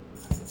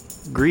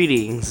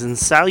Greetings and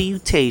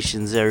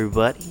salutations,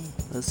 everybody.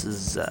 This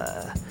is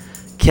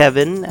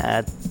Kevin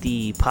at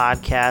the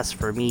Podcast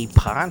for Me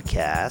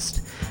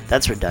podcast.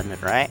 That's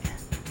redundant, right?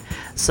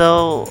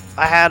 So,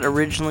 I had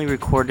originally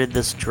recorded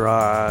this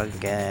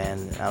drunk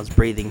and I was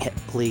breathing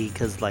heavily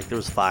because, there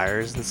was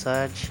fires and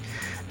such.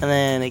 And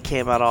then it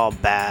came out all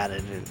bad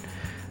and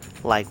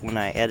when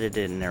I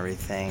edited and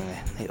everything,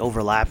 they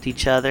overlapped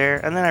each other.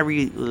 And then I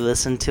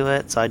re-listened to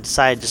it, so I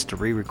decided just to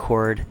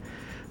re-record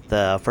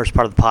the first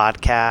part of the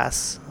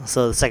podcast.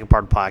 So the second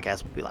part of the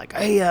podcast would be like,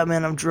 hey, yeah,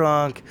 man, I'm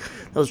drunk.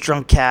 Those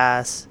drunk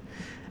casts.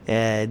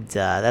 And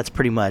that's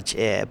pretty much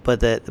it.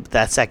 But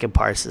that second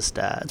part is just,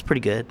 it's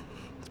pretty good.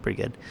 It's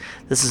pretty good.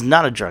 This is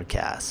not a drunk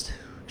cast.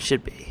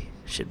 Should be.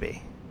 Should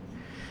be.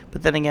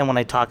 But then again, when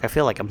I talk, I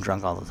feel like I'm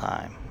drunk all the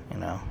time.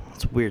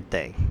 It's a weird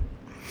thing.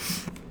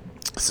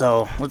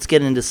 So let's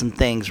get into some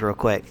things real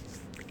quick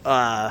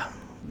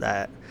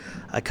that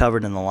I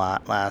covered in the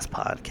last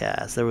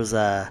podcast. There was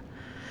I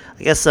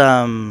guess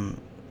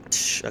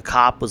a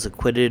cop was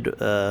acquitted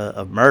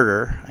of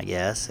murder, I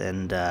guess,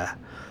 and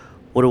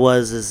what it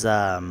was is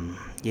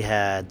you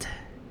had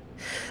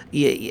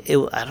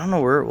I don't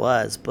know where it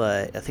was,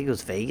 but I think it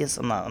was Vegas.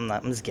 I'm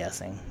just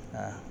guessing.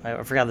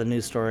 I forgot the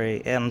news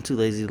story, and I'm too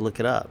lazy to look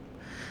it up.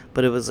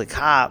 But it was a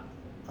cop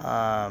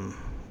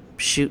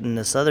shooting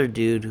this other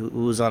dude who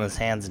was on his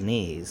hands and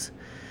knees.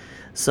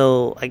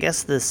 So I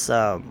guess this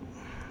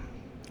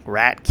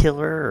rat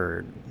killer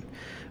or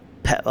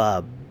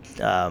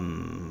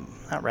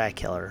not rat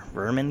killer,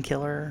 vermin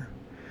killer.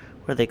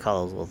 What do they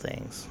call those little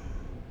things?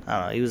 I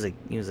don't know.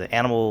 He was an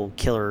animal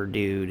killer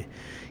dude.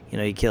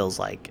 He kills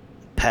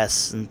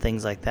pests and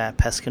things like that.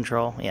 Pest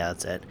control. Yeah,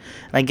 that's it.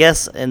 And I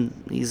guess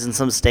he's in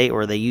some state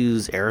where they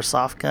use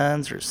airsoft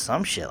guns or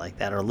some shit like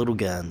that, or little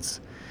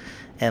guns,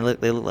 and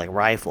they look like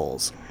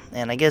rifles.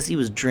 And I guess he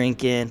was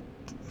drinking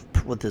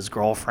with his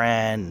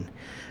girlfriend.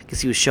 I guess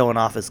he was showing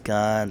off his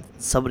gun.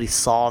 Somebody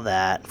saw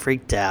that,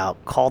 freaked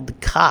out, called the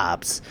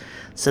cops,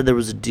 said there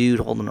was a dude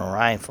holding a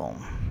rifle.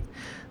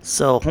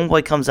 So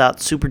homeboy comes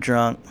out super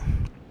drunk,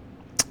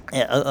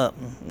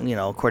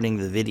 according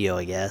to the video,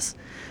 I guess.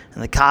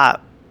 And the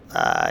cop,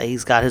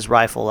 he's got his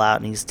rifle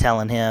out and he's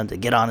telling him to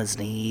get on his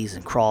knees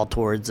and crawl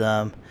towards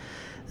him.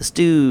 This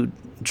dude,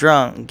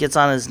 drunk, gets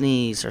on his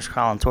knees, starts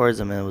crawling towards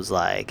him, and it was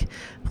like,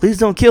 please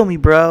don't kill me,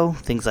 bro.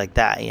 Things like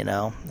that,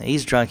 And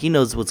he's drunk. He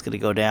knows what's going to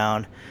go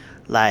down.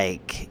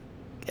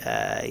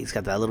 He's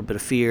got that little bit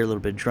of fear, a little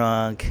bit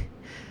drunk.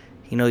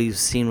 You've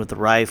seen with the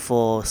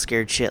rifle,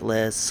 scared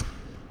shitless.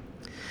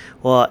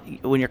 Well,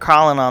 when you're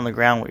crawling on the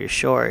ground with your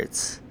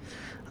shorts,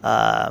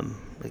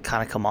 they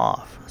kind of come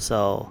off.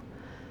 So,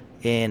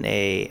 in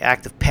a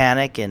act of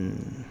panic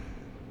and,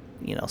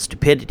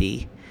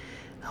 stupidity,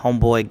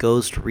 homeboy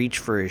goes to reach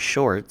for his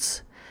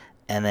shorts,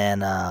 and then,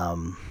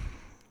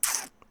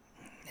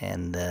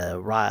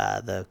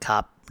 the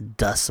cop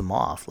dusts him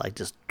off,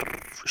 just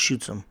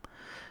shoots him.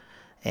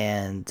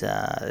 And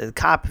the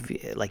cop,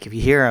 if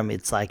you hear him,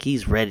 it's like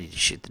he's ready to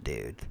shoot the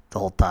dude the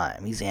whole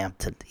time. He's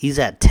amped. He's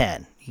at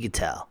 10. You can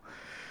tell.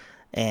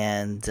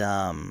 And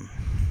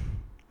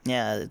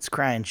yeah, it's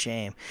crying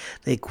shame.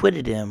 They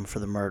acquitted him for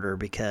the murder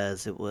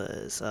because it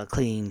was a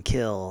clean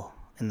kill,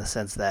 in the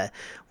sense that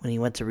when he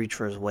went to reach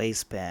for his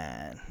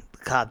waistband, the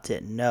cop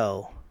didn't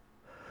know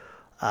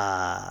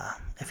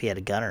if he had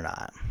a gun or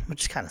not,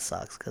 which kind of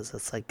sucks because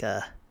it's like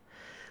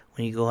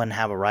when you go ahead and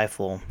have a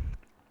rifle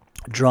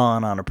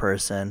drawn on a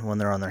person when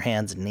they're on their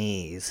hands and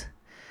knees.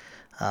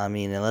 I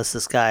mean, unless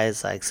this guy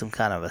is some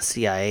kind of a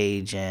CIA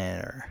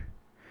agent or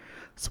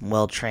some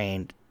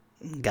well-trained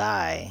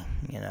guy,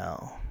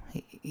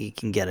 he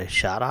can get a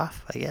shot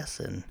off, I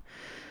guess, and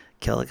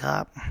kill the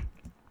cop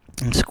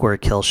and score a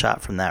kill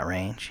shot from that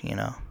range,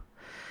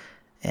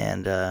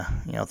 And,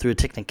 through a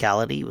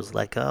technicality, he was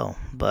let go.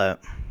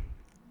 But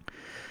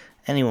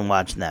anyone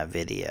watching that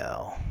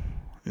video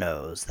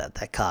knows that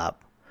that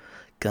cop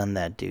gunned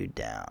that dude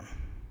down.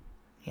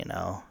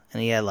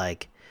 And he had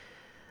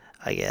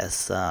I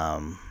guess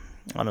on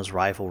his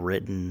rifle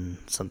written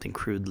something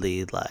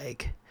crudely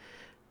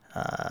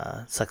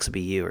sucks to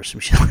be you or some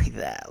shit like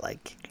that.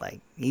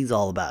 He's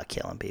all about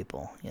killing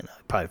people. He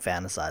probably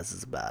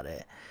fantasizes about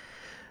it.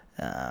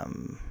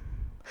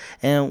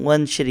 And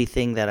one shitty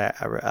thing that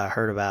I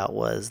heard about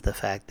was the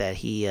fact that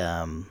he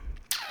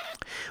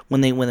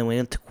when they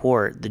went to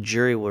court, the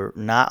jury were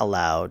not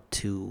allowed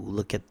to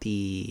look at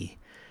the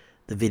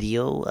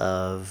video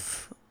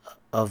of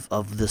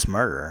this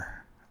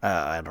murder.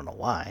 I don't know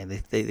why.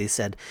 They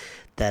said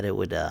that it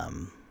would how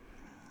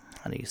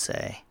do you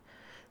say?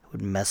 It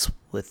would mess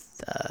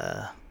with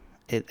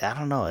it. I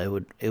don't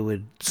know. It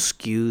would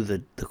skew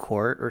the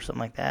court or something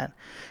like that.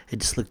 It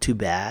just looked too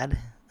bad.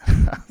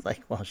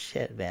 Well,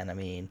 shit, man. I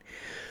mean,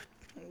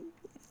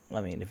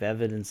 if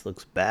evidence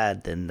looks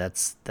bad, then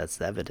that's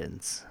the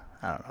evidence.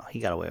 I don't know. He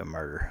got away with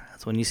murder.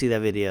 That's when you see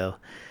that video.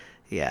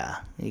 Yeah,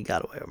 he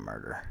got away with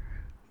murder.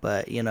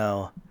 But,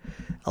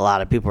 a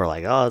lot of people are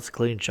like, oh, it's a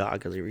clean shot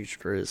because he reached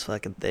for his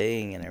fucking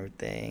thing and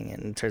everything.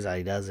 And it turns out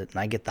he doesn't. And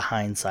I get the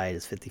hindsight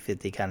is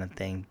 50-50 kind of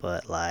thing.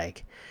 But,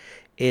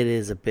 it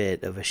is a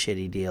bit of a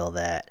shitty deal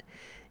that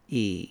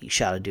he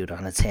shot a dude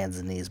on his hands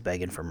and knees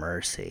begging for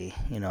mercy.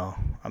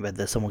 I bet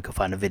that someone could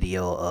find a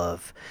video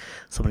of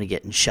somebody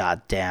getting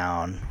shot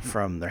down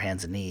from their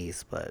hands and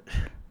knees, but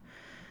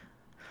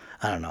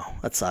I don't know.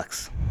 That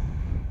sucks.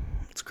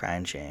 It's a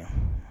crying shame.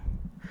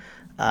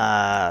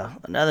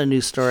 Another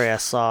news story I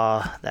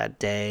saw that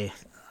day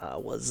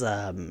was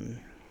one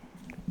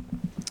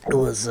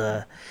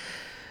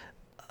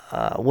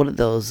of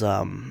those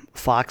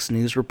Fox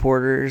News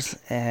reporters,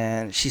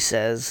 and she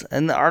says,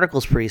 and the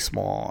article's pretty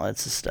small.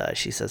 It's just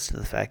she says to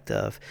the fact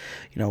of,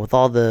 with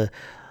all the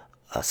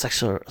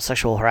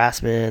sexual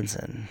harassments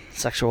and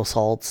sexual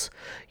assaults,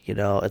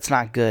 it's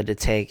not good to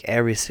take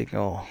every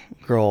single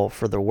girl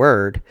for their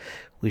word.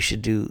 We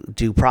should do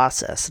due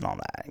process and all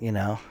that,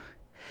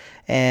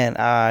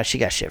 And she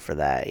got shit for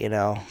that,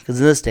 because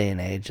in this day and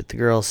age, if the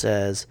girl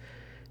says,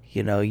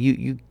 you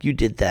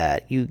did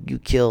that, you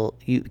killed.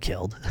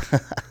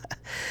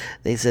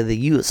 They said that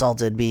you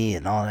assaulted me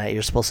and all that.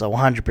 You're supposed to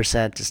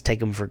 100% just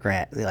take them for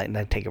granted, like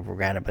not take them for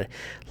granted, but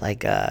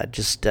like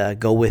just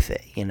go with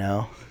it,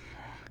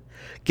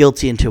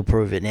 Guilty until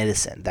proven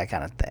innocent, that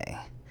kind of thing.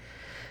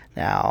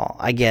 Now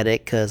I get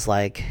it, cause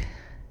like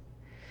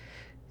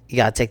you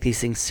gotta take these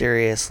things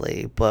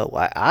seriously, but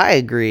I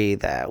agree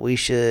that we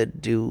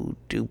should do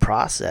due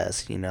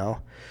process, But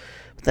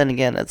then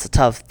again, it's a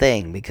tough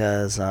thing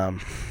because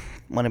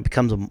when it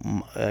becomes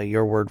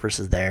your word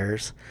versus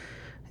theirs,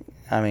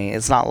 I mean,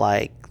 it's not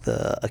like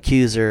the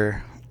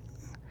accuser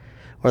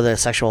or the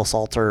sexual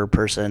assaulter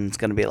person is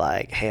going to be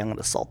like, hey, I'm going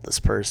to assault this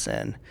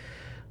person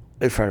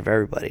in front of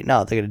everybody.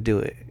 No, they're going to do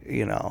it,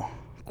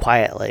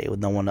 quietly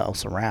with no one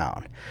else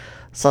around.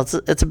 So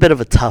it's a bit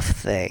of a tough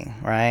thing,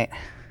 right?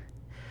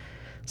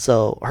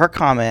 So her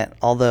comment,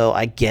 although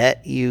I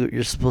get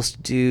you're supposed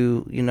to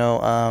do,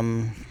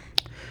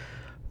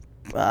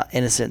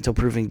 innocent until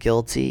proven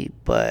guilty,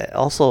 but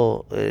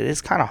also it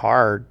is kind of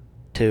hard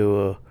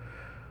to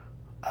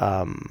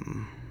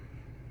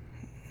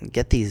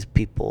get these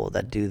people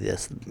that do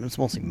this. It's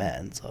mostly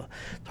men, so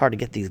it's hard to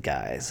get these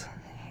guys,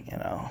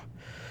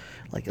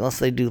 like unless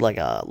they do like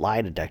a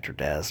lie detector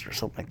test or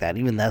something like that.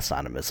 Even that's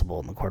not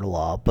admissible in the court of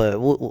law. But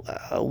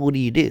what do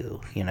you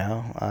do?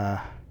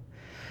 I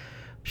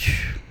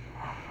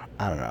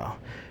don't know.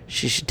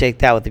 She should take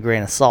that with a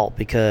grain of salt,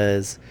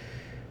 because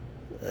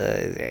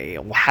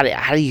how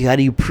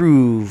do you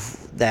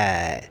prove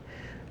that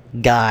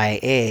guy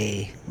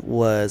A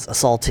was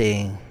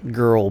assaulting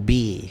girl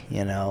B,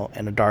 in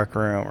a dark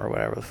room or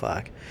whatever the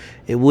fuck?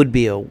 It would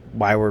be a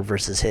my word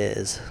versus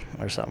his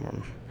or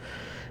something.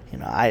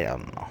 I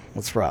don't know.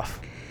 It's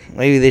rough.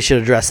 Maybe they should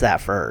address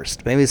that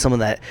first. Maybe someone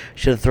that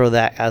should throw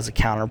that as a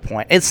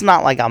counterpoint. It's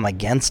not like I'm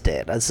against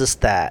it. It's just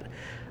that,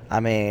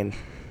 I mean,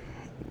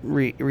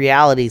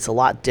 reality is a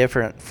lot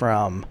different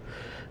from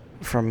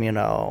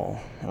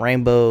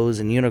rainbows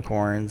and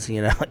unicorns.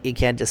 You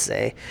can't just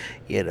say,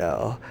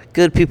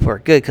 good people are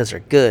good because they're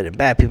good and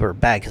bad people are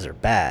bad because they're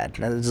bad. It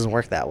doesn't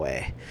work that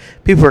way.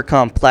 People are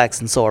complex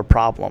and so are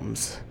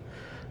problems.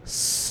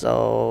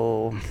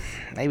 So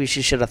maybe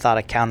she should have thought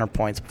of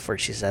counterpoints before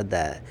she said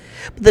that.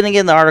 But then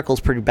again, the article's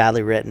pretty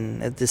badly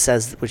written. It just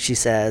says what she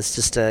says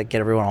just to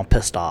get everyone all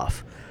pissed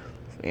off.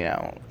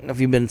 If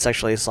you've been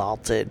sexually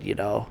assaulted, you're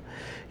going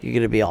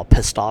to be all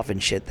pissed off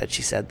and shit that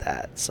she said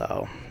that.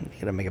 So you're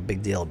going to make a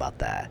big deal about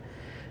that.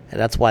 And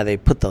that's why they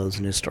put those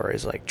news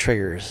stories like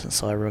triggers,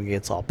 so everyone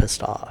gets all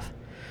pissed off.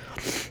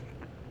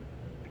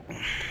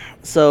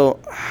 So,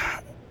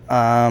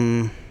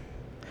 I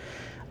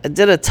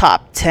did a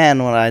top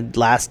 10 when I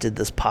last did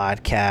this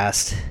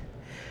podcast,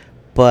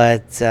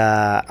 but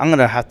I'm going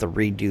to have to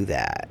redo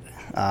that,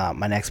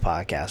 my next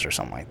podcast or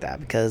something like that,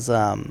 because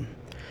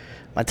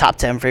my top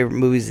 10 favorite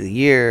movies of the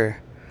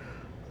year,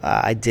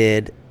 I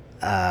did.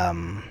 I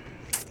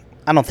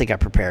don't think I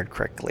prepared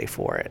correctly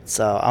for it,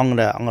 so I'm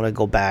gonna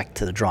go back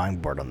to the drawing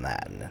board on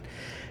that and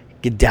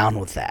get down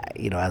with that,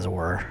 as it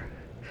were.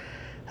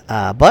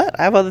 But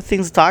I have other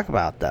things to talk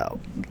about, though.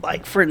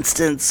 Like, for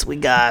instance, we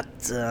got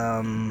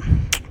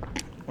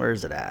where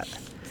is it at?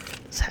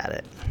 Just had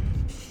it.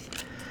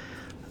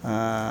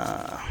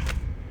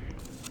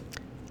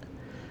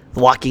 The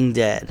Walking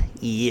Dead.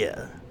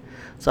 Yeah.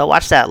 So I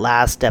watched that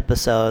last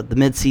episode, the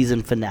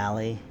mid-season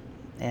finale,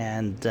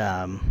 and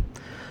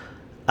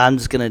I'm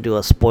just going to do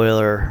a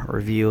spoiler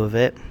review of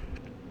it.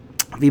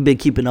 If you've been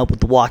keeping up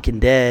with The Walking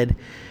Dead,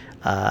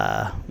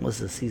 what's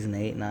this, season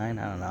 8, 9?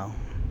 I don't know.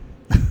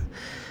 Let's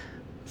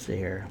see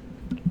here.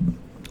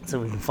 So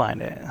we can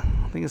find it.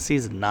 I think it's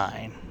season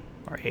 9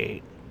 or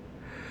 8.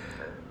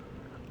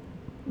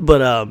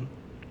 But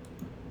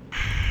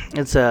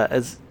it's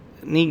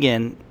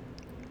Negan.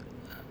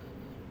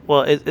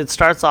 Well, it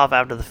starts off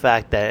after the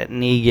fact that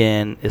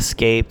Negan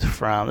escaped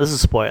from... This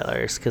is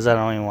spoilers, because I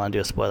don't even want to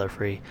do a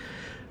spoiler-free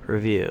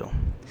review.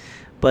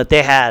 But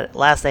they had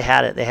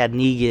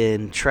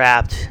Negan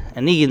trapped,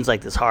 and Negan's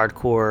like this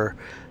hardcore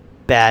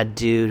bad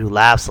dude who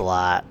laughs a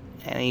lot,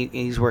 and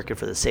he's working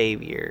for the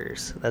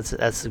Saviors.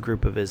 That's the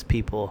group of his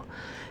people.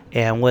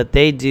 And what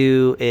they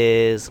do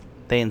is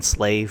they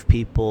enslave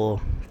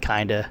people,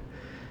 kind of.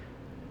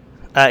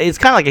 It's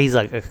kind of like he's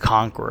like a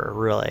conqueror,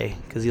 really,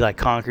 because he like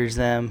conquers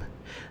them,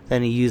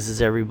 then he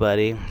uses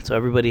everybody, so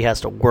everybody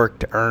has to work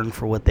to earn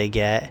for what they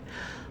get,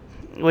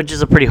 which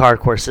is a pretty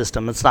hardcore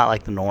system. It's not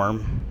like the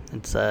norm.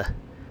 It's a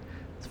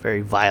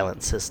very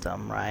violent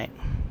system, right?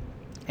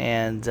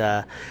 And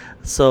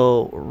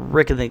so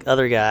Rick and the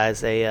other guys,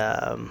 they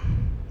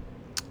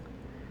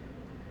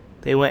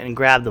went and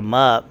grabbed them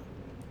up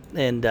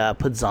and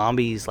put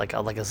zombies, like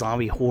a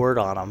zombie horde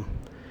on him,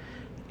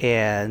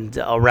 and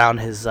around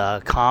his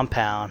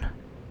compound,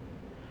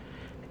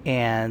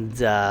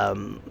 and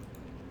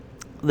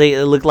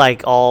it looked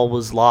like all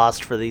was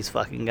lost for these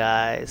fucking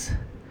guys.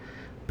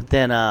 But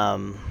then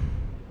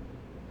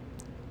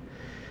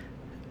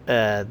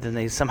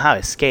they somehow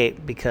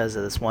escaped because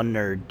of this one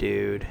nerd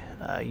dude,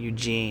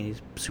 Eugene.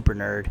 He's super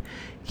nerd.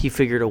 He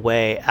figured a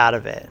way out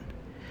of it,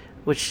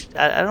 which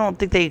I don't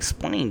think they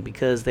explained,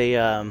 because they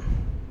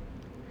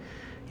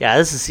yeah,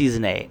 this is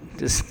season 8.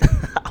 Just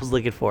I was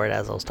looking for it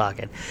as I was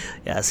talking.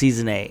 Yeah,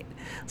 season 8.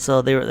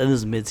 So this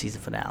was a mid-season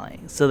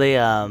finale. So they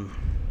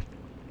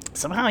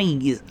somehow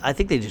I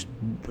think they just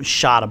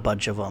shot a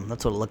bunch of them.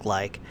 That's what it looked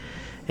like.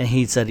 And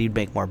he said he'd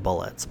make more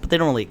bullets, but they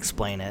don't really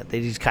explain it. They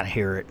just kind of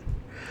hear it,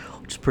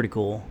 which is pretty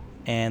cool.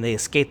 And they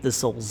escaped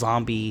this old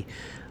zombie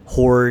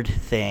horde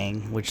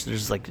thing, which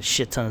there's like a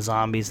shit ton of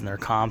zombies in their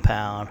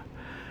compound.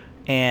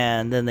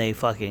 And then they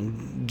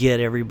fucking get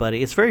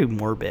everybody. It's very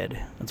morbid.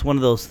 It's one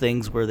of those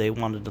things where they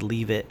wanted to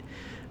leave it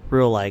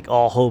real, like,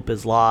 all hope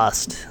is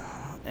lost.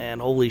 And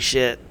holy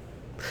shit,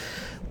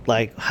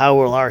 like, how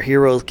will our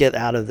heroes get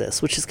out of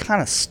this? Which is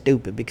kind of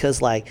stupid,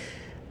 because, like,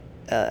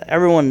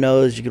 everyone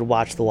knows you could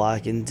watch The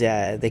Walking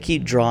Dead. They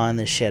keep drawing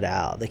this shit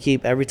out. They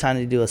keep, every time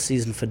they do a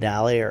season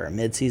finale or a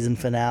mid-season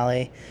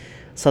finale,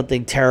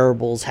 something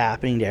terrible's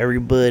happening to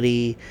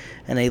everybody.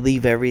 And they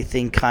leave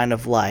everything kind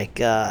of like...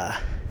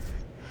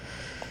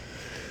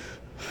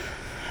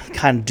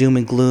 kind of doom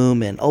and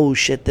gloom, and oh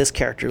shit, this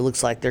character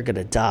looks like they're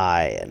gonna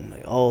die,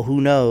 and oh, who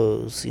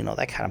knows,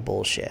 that kind of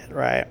bullshit,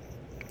 right?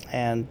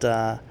 And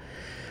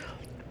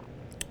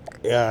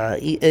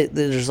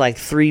there's like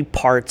 3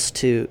 parts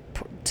to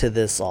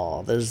this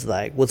all. There's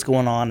like what's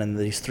going on in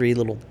these 3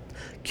 little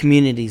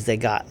communities they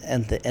got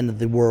at the end of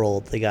the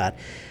world. They got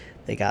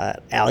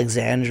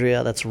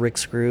Alexandria, that's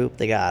Rick's group.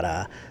 They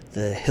got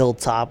the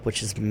Hilltop,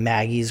 which is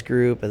Maggie's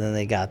group, and then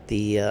they got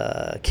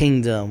the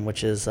Kingdom,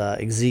 which is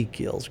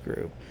Ezekiel's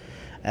group.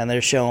 And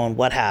they're showing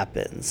what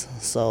happens.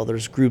 So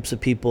there's groups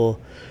of people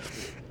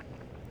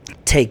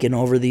taking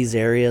over these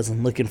areas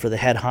and looking for the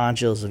head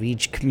honchos of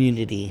each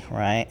community,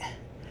 right?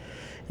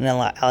 And then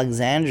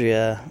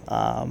Alexandria,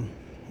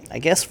 I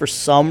guess for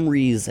some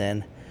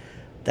reason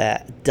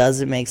that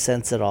doesn't make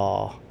sense at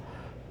all,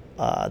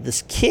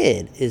 this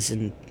kid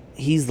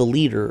he's the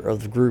leader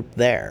of the group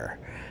there.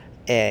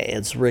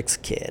 It's Rick's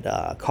kid,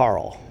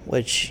 Carl,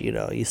 which,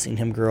 you've seen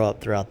him grow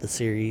up throughout the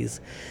series.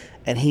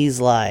 And he's,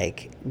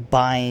 like,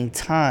 buying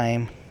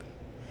time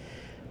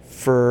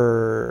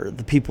for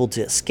the people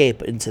to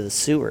escape into the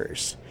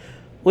sewers,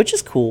 which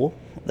is cool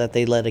that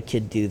they let a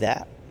kid do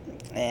that.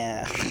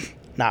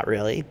 Not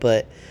really,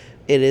 but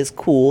it is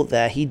cool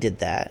that he did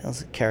that. It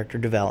was a character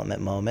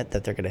development moment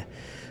that they're going to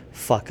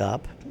fuck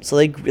up. So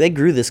they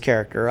grew this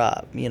character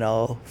up,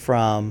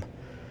 from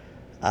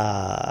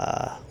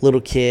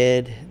little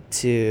kid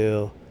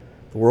to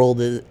the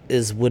world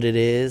is what it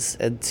is,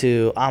 and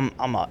to I'm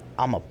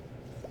a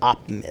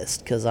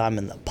optimist because I'm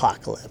in the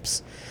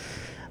apocalypse.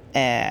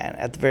 And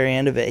at the very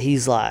end of it,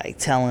 he's like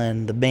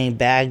telling the main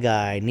bad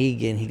guy,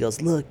 Negan, he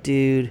goes, look,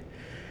 dude,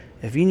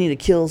 if you need to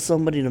kill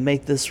somebody to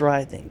make this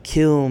right, then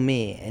kill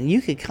me. And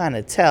you could kind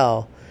of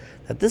tell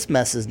that this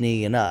messes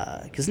Negan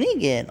up, because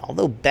Negan,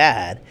 although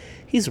bad,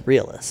 he's a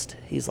realist.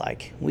 He's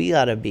like, we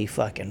gotta be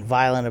fucking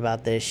violent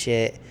about this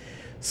shit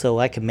so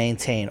I can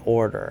maintain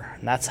order.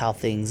 And that's how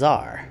things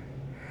are.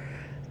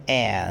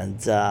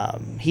 And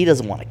he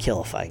doesn't want to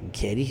kill a fucking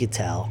kid. You could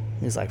tell.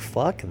 He's like,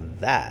 fuck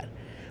that.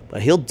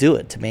 But he'll do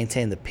it to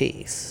maintain the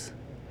peace.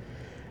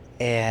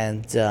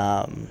 And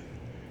then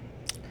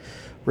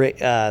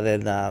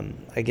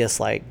I guess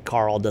like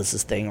Carl does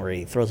this thing where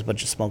he throws a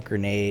bunch of smoke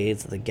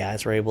grenades, and the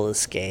guys are able to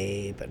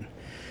escape and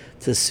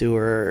to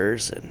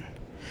sewers.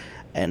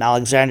 And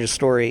Alexandra's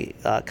story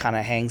kind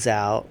of hangs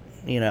out,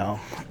 The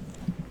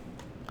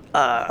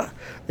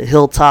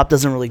Hilltop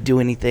doesn't really do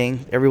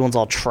anything. Everyone's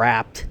all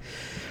trapped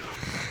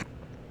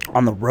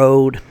on the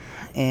road,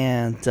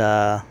 and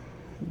the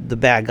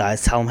bad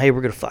guys tell them, hey, we're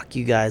gonna fuck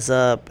you guys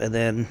up, and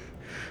then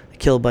they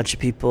kill a bunch of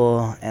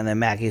people, and then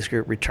Maggie's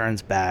group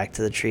returns back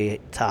to the tree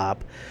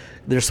top.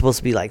 They're supposed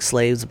to be like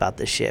slaves about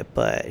this shit,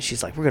 but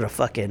she's like, we're gonna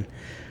fucking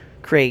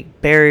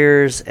create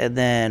barriers and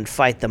then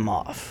fight them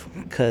off,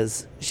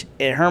 because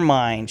in her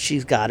mind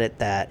she's got it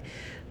that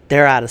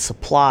they're out of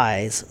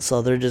supplies,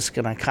 so they're just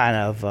gonna kind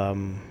of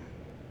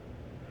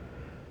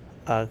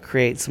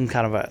create some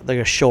kind of they're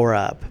gonna shore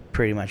up,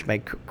 pretty much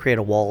create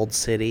a walled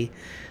city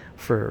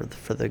for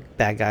the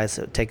bad guys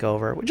to take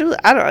over, which is,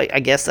 I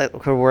guess that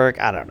could work.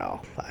 I don't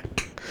know.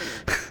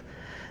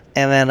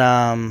 And then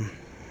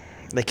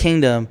the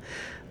Kingdom,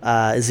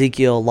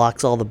 Ezekiel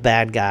locks all the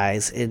bad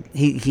guys.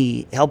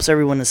 He helps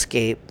everyone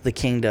escape the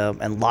kingdom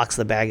and locks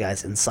the bad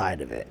guys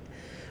inside of it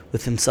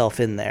with himself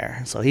in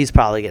there. So he's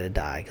probably going to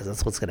die because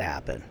that's what's going to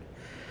happen.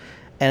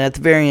 And at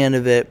the very end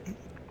of it,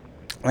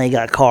 you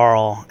got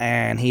Carl,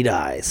 and he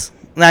dies.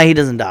 Now, he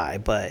doesn't die,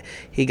 but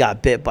he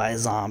got bit by a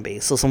zombie,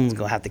 so someone's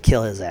going to have to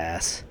kill his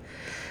ass.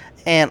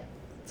 And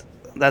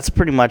that's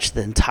pretty much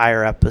the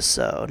entire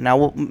episode. Now,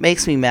 what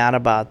makes me mad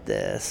about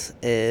this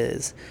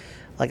is,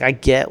 like, I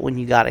get when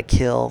you got to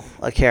kill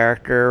a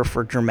character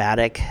for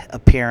dramatic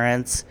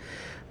appearance,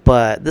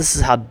 but this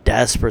is how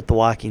desperate The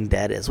Walking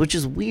Dead is, which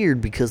is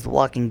weird because The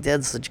Walking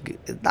Dead's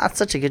not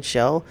such a good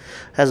show.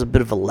 It has a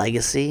bit of a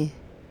legacy.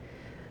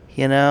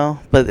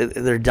 But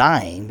they're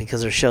dying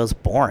because their show's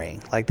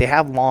boring. Like, they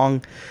have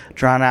long,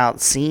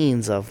 drawn-out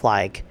scenes of,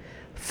 like,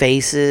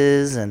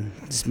 faces and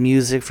just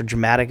music for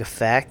dramatic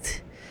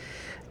effect,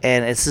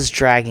 and it's just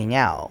dragging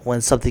out when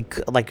something,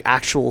 like,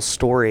 actual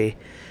story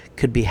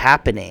could be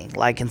happening.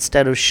 Like,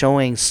 instead of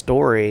showing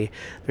story,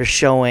 they're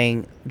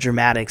showing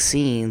dramatic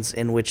scenes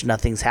in which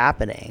nothing's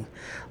happening.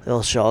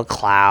 They'll show a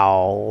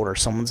cloud or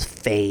someone's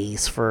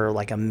face for,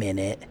 like, a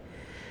minute,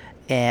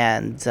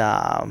 and,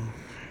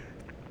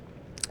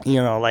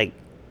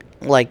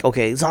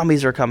 okay,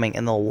 zombies are coming,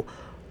 and they'll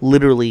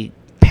literally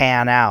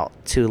pan out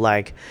to,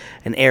 like,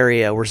 an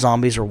area where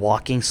zombies are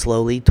walking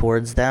slowly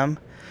towards them.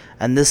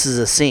 And this is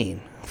a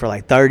scene. For,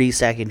 like, 30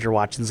 seconds, you're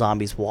watching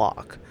zombies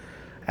walk.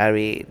 I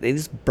mean, they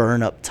just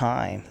burn up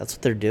time. That's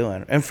what they're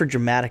doing. And for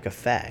dramatic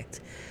effect.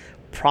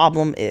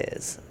 Problem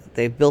is,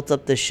 they've built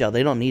up this show.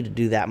 They don't need to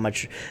do that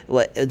much.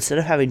 Instead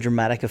of having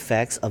dramatic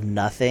effects of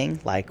nothing,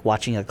 like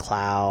watching a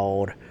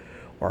cloud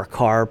or a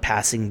car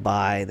passing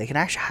by, they can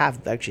actually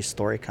have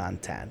story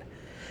content.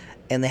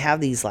 And they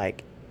have these,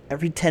 like,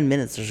 every 10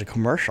 minutes there's a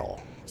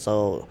commercial.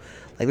 So,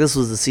 like, this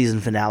was the season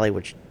finale,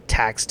 which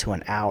taxed to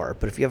an hour.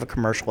 But if you have a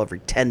commercial every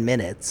 10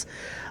 minutes,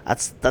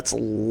 that's a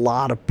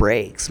lot of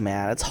breaks,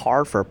 man. It's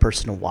hard for a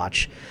person to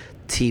watch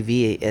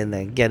TV and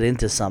then get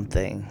into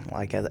something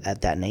like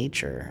at that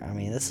nature. I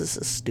mean, this is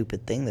a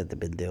stupid thing that they've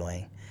been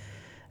doing.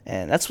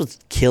 And that's what's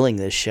killing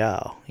this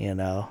show,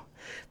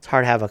 It's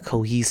hard to have a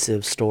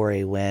cohesive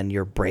story when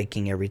you're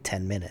breaking every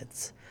 10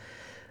 minutes.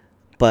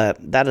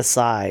 But that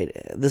aside,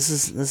 this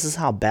is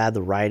how bad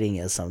the writing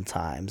is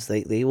sometimes.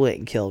 They went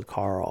and killed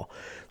Carl.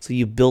 So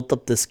you built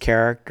up this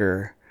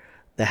character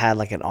that had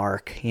like an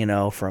arc,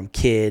 from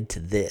kid to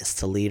this,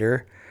 to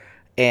leader.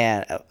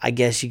 And I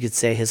guess you could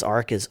say his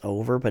arc is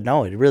over, but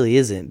no, it really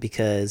isn't,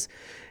 because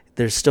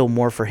there's still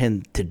more for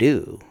him to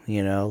do,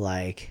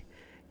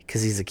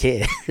 because he's a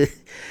kid.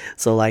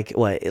 So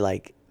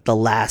the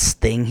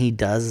last thing he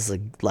does as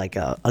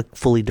a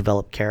fully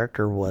developed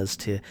character was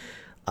to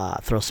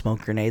throw smoke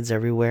grenades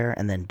everywhere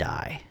and then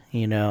die.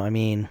 I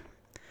mean,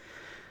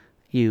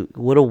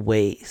 what a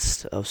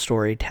waste of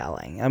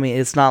storytelling. I mean,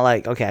 it's not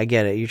like, okay, I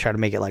get it. You try to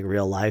make it like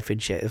real life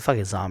and shit. It's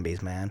fucking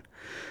zombies, man.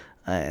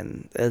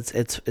 And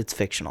it's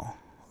fictional.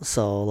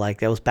 So, like,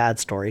 that was bad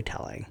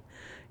storytelling.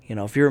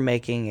 If you were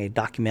making a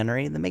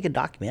documentary, then make a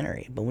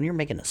documentary. But when you're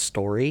making a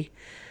story,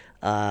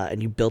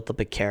 and you built up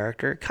a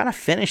character, kind of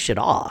finish it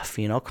off.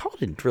 Carl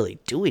didn't really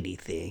do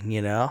anything,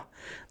 Then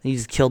you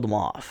just killed him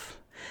off.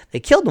 They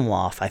killed him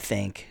off, I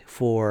think,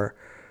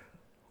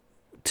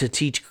 to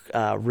teach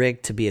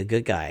Rick to be a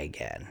good guy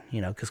again,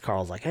 because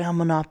Carl's like, hey,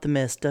 I'm an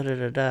optimist,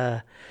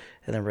 da-da-da-da.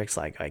 And then Rick's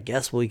like, I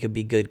guess we could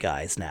be good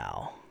guys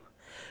now,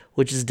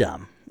 which is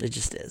dumb. It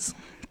just is.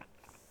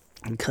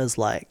 Because,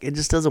 it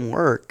just doesn't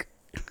work.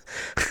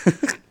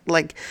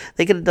 Like,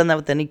 they could have done that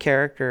with any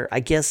character. I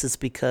guess it's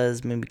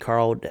because maybe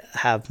Carl would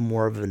have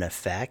more of an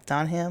effect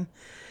on him,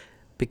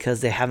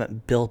 because they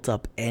haven't built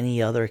up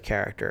any other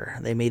character.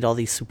 They made all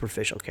these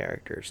superficial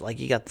characters. Like,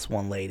 you got this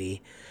one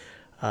lady,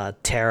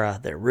 Tara,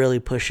 they're really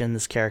pushing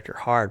this character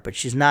hard, but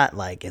she's not,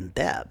 in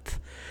depth.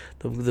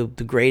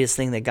 The greatest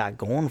thing they got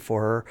going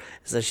for her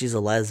is that she's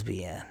a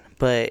lesbian.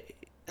 But,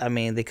 I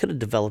mean, they could have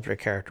developed her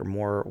character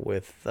more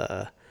with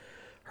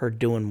her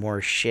doing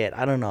more shit.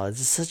 I don't know. It's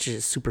just such a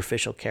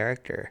superficial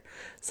character.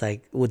 It's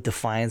like, what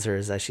defines her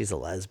is that she's a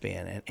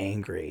lesbian and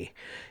angry.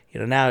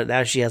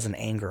 Now she has an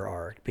anger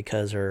arc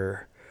because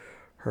her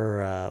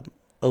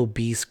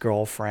obese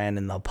girlfriend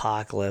in the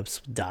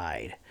apocalypse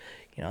died.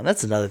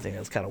 That's another thing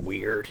that's kind of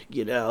weird.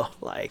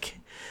 Like,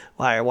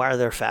 why are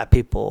there fat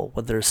people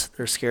when they're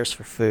scarce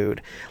for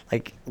food?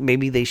 Like,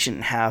 maybe they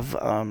shouldn't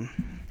have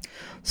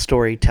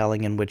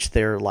storytelling in which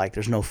they're like,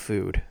 there's no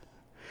food.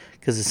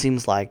 Because it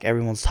seems like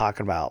everyone's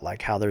talking about,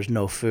 like, how there's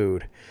no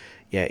food.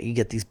 Yeah, you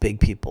get these big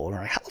people. And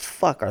they're like, how the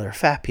fuck are there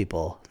fat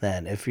people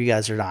then if you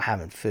guys are not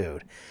having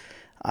food?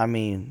 I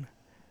mean,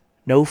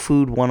 no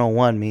food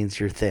 101 means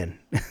you're thin.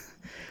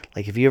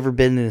 Like, if you ever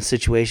been in a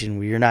situation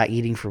where you're not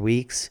eating for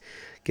weeks,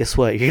 guess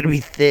what? You're going to be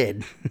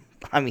thin.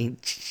 I mean,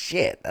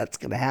 shit, that's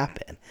going to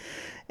happen.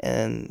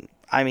 And,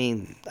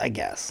 I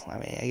guess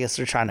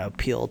they're trying to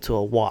appeal to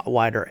a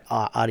wider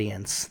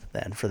audience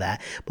than for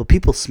that. But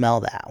people smell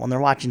that. When they're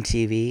watching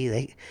TV,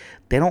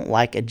 they don't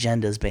like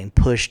agendas being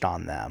pushed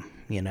on them,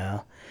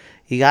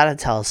 You got to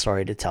tell a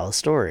story to tell a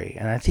story.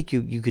 And I think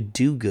you could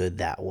do good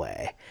that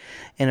way.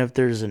 And if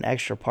there's an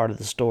extra part of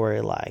the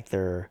story, like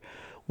they're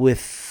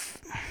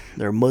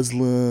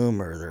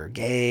Muslim or they're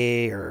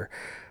gay or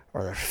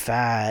they're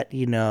fat,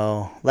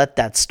 let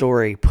that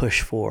story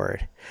push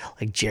forward.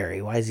 Like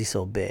Jerry, why is he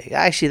so big?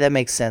 Actually, that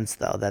makes sense,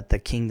 though, that the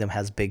kingdom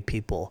has big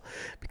people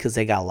because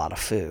they got a lot of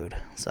food.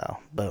 So,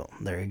 boom,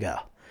 there you go.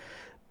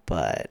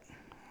 But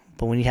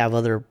when you have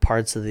other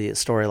parts of the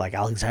story, like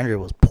Alexandria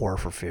was poor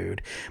for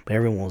food, but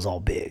everyone was all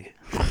big.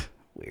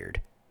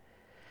 Weird.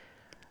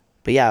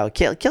 But yeah,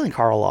 killing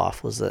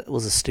Karloff was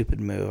a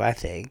stupid move, I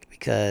think,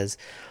 because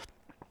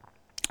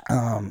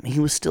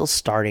he was still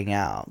starting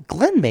out.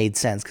 Glenn made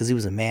sense because he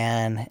was a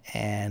man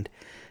and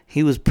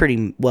he was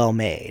pretty well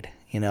made.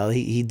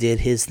 He did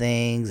his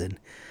things, and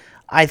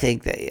I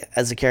think that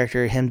as a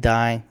character, him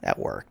dying, that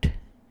worked.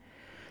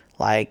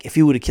 Like, if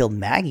he would have killed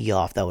Maggie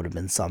off, that would have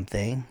been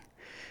something.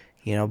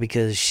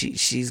 Because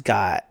she's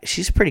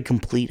pretty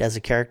complete as a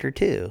character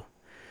too.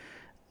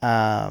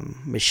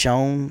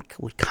 Michonne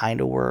would kind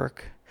of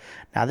work.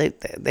 Now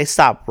they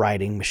stopped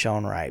writing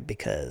Michonne right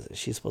because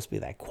she's supposed to be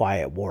that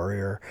quiet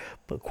warrior,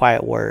 but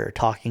quiet warrior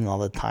talking all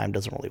the time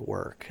doesn't really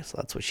work. So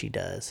that's what she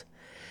does.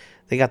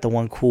 They got the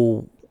one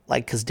cool,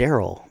 like, because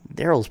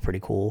Daryl's pretty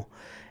cool,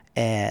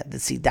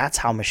 and see, that's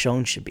how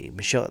Michonne should be.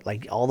 Michonne,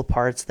 like, all the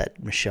parts that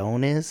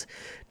Michonne is,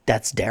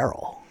 that's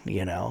Daryl.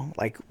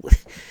 Like,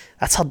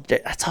 that's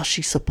how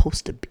she's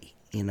supposed to be.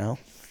 I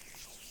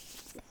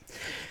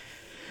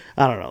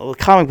don't know. The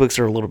comic books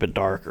are a little bit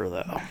darker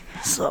though,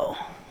 so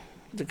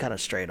they're kind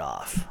of straight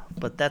off.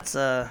 But that's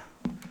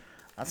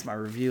my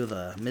review of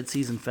the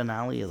mid-season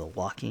finale of The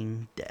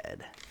Walking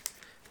Dead.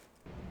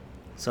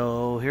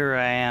 So here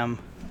I am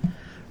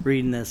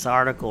reading this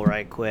article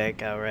right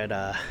quick. I read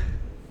let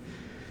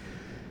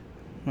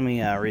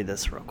me read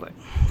this real quick.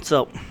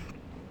 So,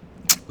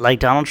 like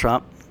Donald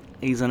Trump,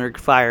 he's under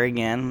fire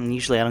again. And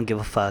usually I don't give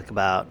a fuck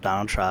about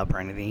Donald Trump or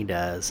anything he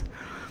does.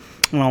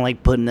 I don't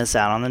like putting this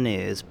out on the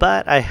news.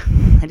 But I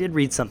did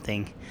read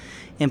something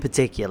in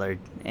particular,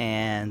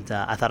 and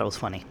I thought it was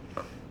funny.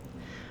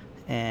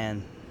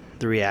 And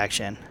the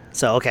reaction.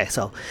 So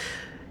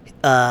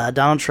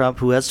Donald Trump,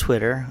 who has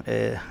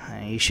Twitter,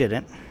 he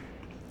shouldn't.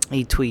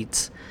 He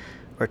tweets,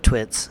 or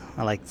twits.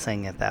 I like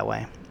saying it that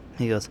way.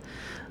 He goes,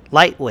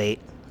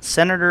 lightweight,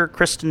 Senator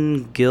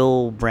Kristen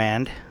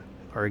Gillibrand,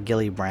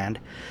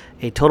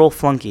 a total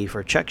flunky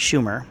for Chuck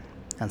Schumer,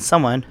 and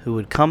someone who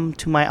would come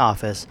to my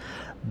office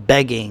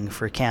begging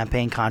for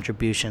campaign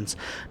contributions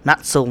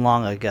not so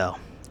long ago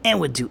and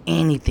would do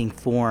anything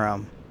for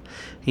him.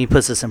 He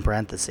puts this in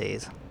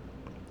parentheses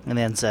and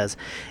then says,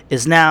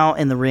 is now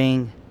in the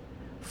ring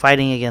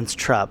fighting against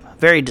Trump.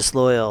 Very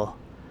disloyal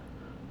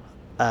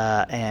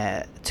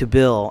to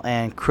Bill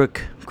and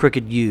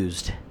crooked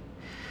used.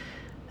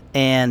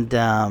 And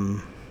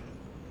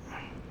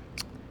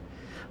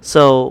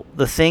so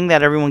the thing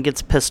that everyone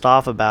gets pissed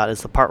off about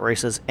is the part where he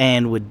says,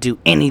 and would do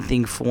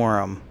anything for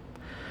him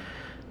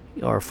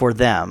or for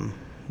them,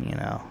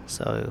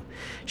 So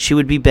she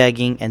would be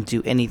begging and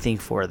do anything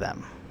for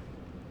them.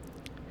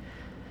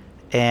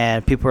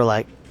 And people are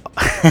like,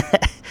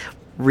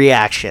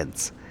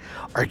 reactions.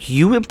 Are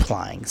you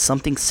implying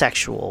something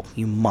sexual,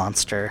 you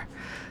monster?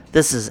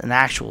 This is an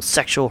actual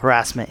sexual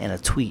harassment in a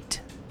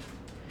tweet.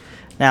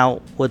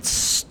 Now, what's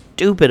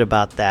stupid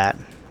about that,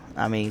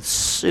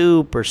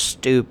 super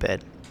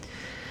stupid,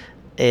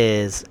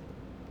 is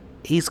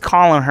he's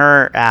calling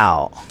her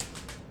out.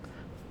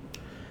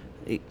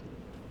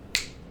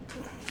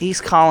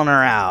 He's calling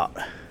her out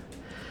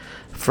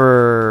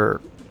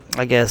for,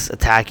 I guess,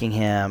 attacking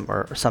him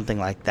or something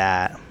like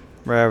that,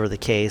 wherever the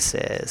case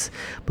is.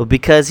 But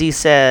because he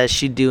says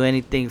she'd do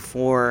anything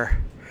for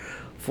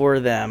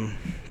them,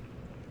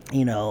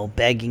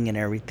 begging and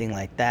everything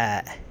like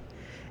that,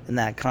 in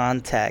that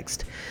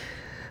context,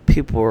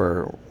 people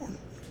were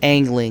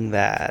angling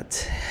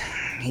that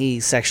he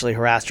sexually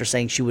harassed her,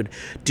 saying she would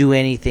do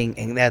anything,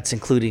 and that's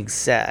including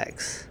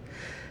sex.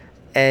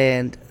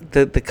 And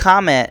the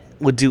comment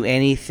would do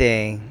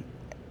anything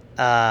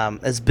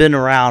has been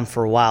around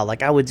for a while.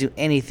 Like, I would do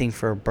anything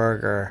for a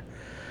burger.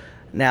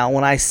 Now,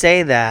 when I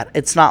say that,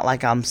 it's not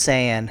like I'm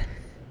saying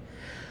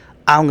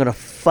I'm going to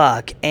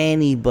fuck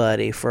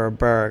anybody for a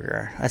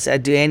burger. I said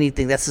I'd do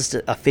anything. That's just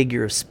a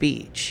figure of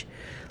speech.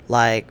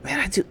 Like, man,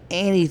 I'd do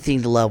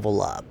anything to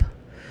level up.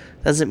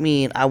 Doesn't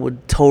mean I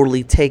would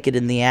totally take it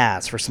in the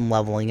ass for some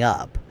leveling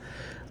up.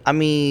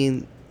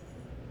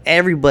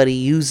 Everybody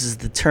uses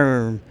the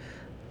term,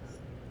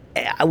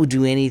 I would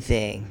do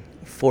anything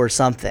for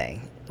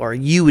something, or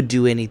you would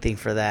do anything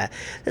for that.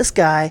 This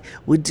guy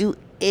would do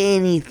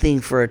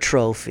anything for a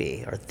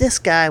trophy, or this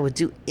guy would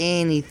do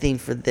anything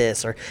for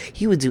this, or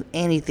he would do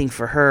anything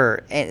for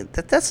her. And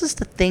that's just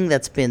the thing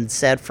that's been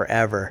said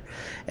forever.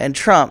 And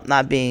Trump,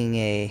 not being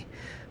a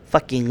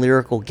fucking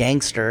lyrical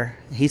gangster,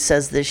 he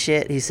says this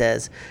shit. He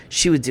says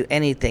she would do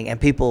anything, and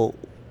people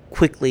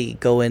quickly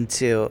go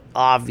into,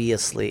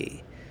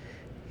 obviously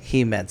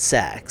he meant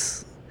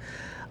sex.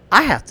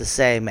 I have to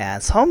say,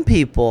 man, some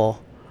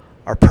people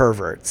are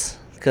perverts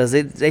because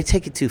they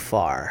take it too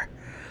far.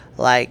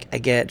 Like, I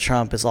get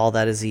Trump is all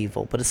that is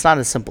evil, but it's not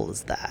as simple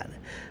as that.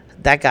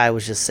 That guy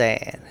was just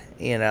saying,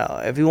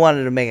 if he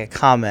wanted to make a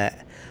comment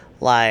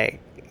like,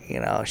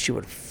 she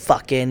would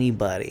fuck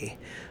anybody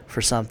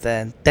for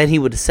something, then he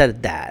would have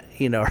said that,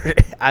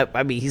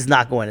 I mean, he's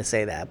not going to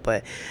say that,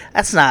 but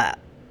that's not,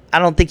 I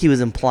don't think he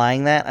was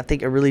implying that.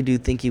 I really do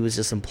think he was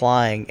just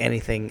implying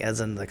anything, as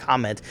in the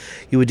comment,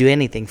 you would do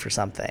anything for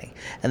something.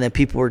 And then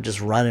people were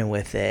just running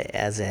with it,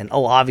 as in,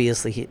 oh,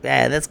 obviously,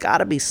 that's got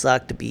to be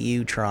sucked to be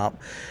you, Trump.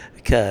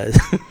 Because,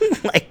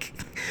 like,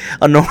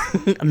 a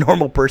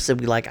normal person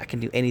would be like, I can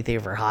do anything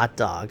for a hot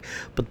dog.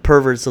 But the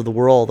perverts of the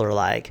world are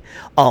like,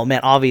 oh,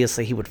 man,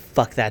 obviously he would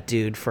fuck that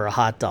dude for a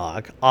hot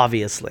dog.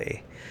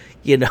 Obviously.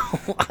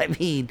 I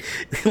mean,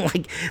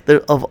 like,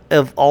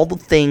 of all the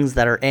things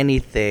that are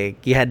anything,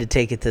 you had to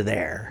take it to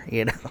there,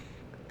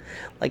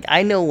 Like,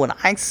 I know when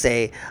I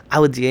say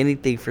I would do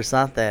anything for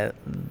something,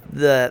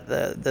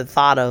 the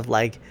thought of,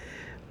 like,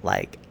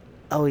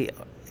 oh,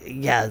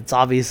 yeah, it's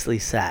obviously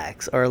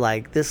sex. Or,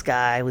 like, this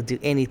guy would do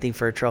anything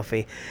for a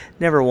trophy.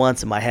 Never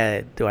once in my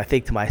head do I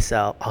think to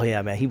myself, oh,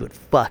 yeah, man, he would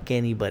fuck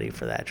anybody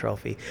for that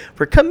trophy.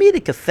 For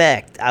comedic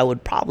effect, I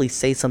would probably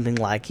say something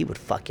like he would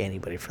fuck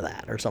anybody for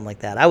that or something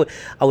like that. I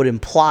would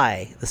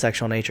imply the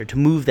sexual nature to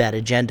move that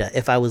agenda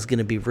if I was going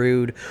to be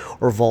rude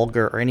or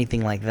vulgar or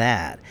anything like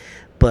that.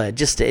 But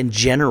just in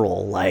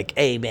general, like,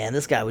 hey, man,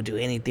 this guy would do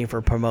anything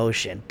for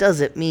promotion.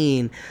 Doesn't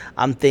mean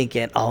I'm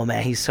thinking, oh,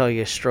 man, he's so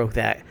you stroke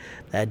that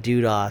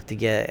dude off to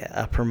get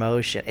a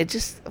promotion. It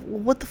just,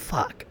 what the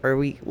fuck?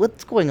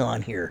 What's going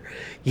on here?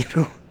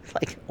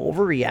 Like,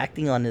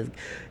 overreacting on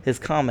his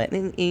comment.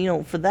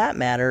 And, for that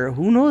matter,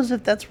 who knows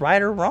if that's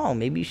right or wrong?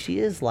 Maybe she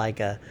is, like,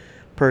 a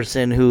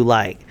person who,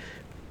 like,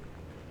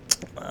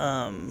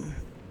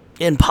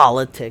 in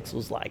politics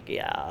was like,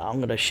 yeah, I'm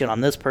going to shit on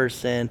this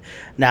person.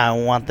 Now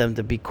I want them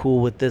to be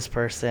cool with this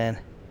person.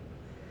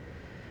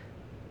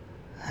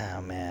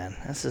 Oh, man.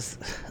 That's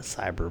just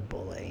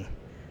cyberbullying.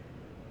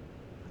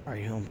 Are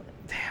you...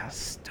 Damn,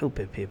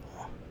 stupid people.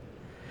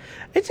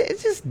 It's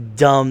just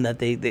dumb that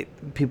they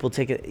people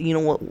take it.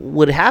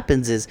 What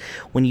happens is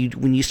when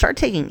you start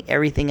taking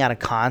everything out of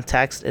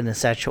context in a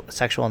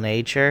sexual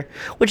nature,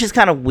 which is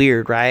kind of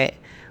weird, right?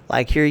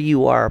 Like, here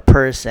you are, a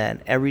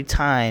person, every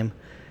time,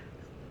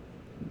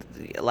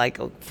 like,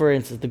 for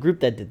instance, the group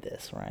that did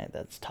this, right,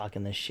 that's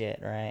talking this shit,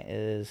 right,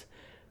 is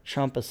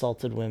Trump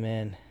assaulted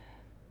women.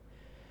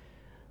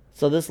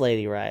 So this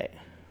lady, right,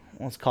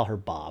 let's call her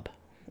Bob.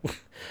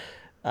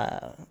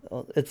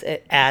 It's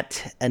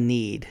at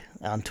Anid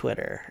on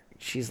Twitter.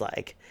 She's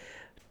like,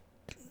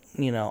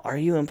 are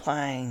you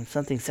implying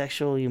something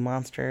sexual, you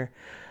monster?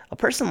 A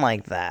person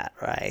like that,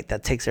 right,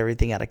 that takes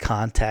everything out of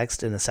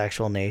context in a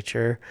sexual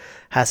nature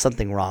has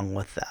something wrong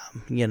with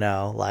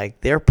them,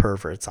 like, they're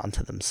perverts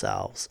onto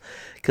themselves,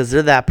 because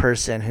they're that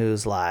person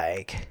who's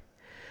like,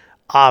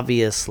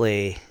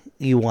 obviously,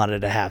 you wanted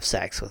to have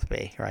sex with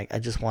me, right? I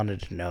just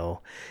wanted to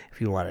know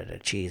if you wanted a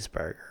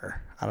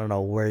cheeseburger. I don't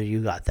know where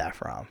you got that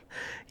from.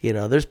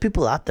 There's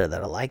people out there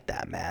that are like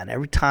that, man.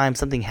 Every time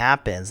something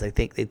happens, they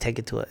think they take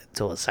it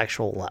to a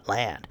sexual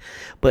land,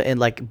 but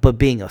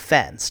being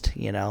offended,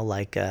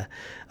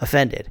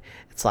 offended.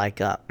 It's like,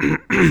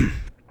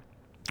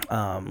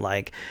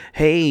 like,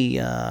 hey,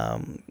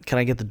 can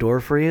I get the door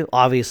for you?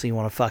 Obviously, you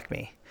want to fuck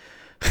me.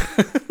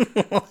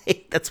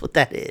 Like, that's what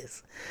that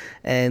is.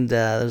 And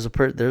there's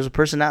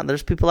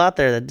people out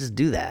there that just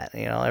do that.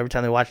 Every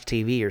time they watch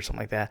TV or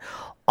something like that,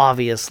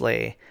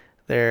 obviously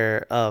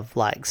they're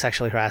like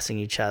sexually harassing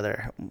each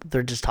other.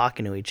 They're just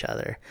talking to each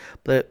other.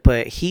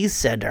 But he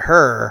said to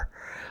her,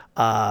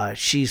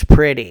 she's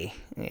pretty.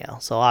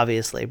 So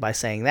obviously by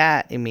saying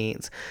that, it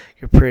means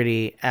you're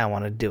pretty. I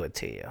want to do it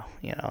to you.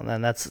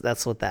 And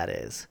that's what that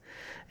is.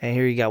 And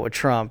here you got with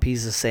Trump,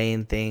 he's just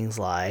saying things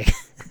like,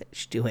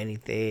 should do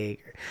anything.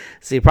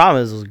 See, the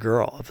problem is it was a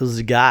girl. If it was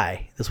a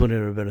guy, this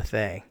wouldn't have been a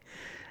thing.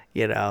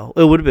 It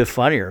would have been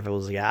funnier if it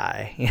was a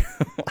guy.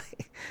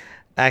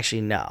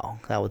 Actually, no,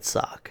 that would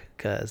suck,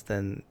 because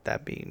then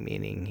that'd be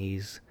meaning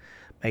he's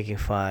making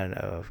fun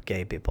of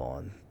gay people,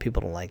 and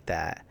people don't like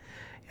that.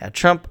 Yeah,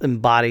 Trump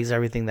embodies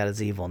everything that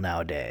is evil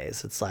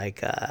nowadays. It's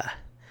like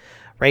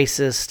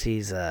racist,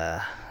 he's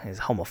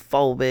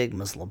homophobic,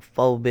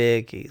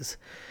 Muslimphobic,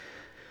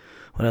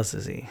 what else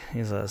is he?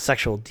 He's a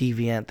sexual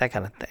deviant, that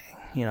kind of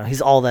thing. He's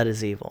all that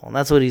is evil, and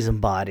that's what he's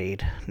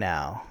embodied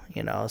now.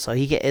 So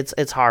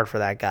it's hard for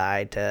that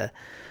guy to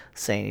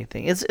say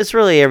anything. It's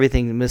really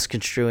everything,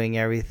 misconstruing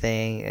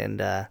everything,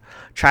 and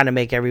trying to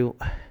make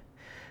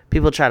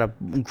people try to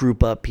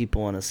group up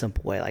people in a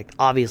simple way. Like,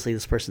 obviously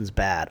this person's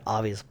bad,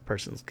 obviously this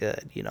person's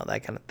good,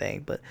 that kind of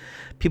thing. But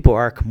people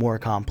are more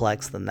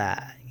complex than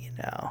that.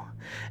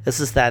 It's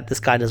just that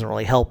this guy doesn't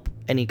really help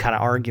any kind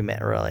of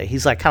argument, really.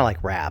 He's like kind of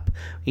like rap.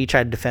 When you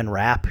try to defend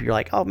rap, you're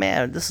like, oh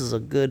man, this is a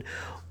good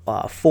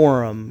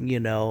forum,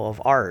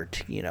 of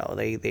art.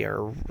 They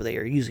are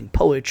using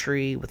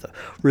poetry with a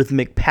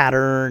rhythmic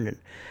pattern,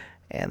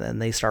 and then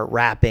they start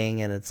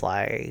rapping, and it's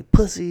like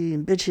pussy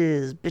and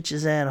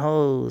bitches and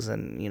hoes,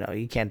 and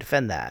you can't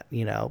defend that,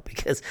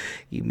 because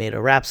you made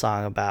a rap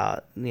song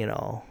about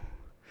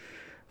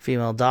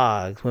female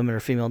dogs. Women are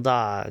female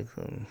dogs.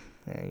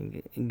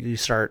 And you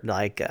start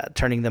like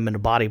turning them into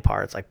body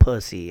parts like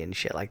pussy and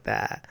shit like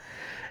that.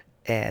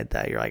 And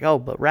you're like, oh,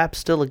 but rap's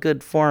still a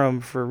good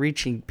forum for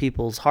reaching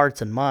people's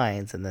hearts and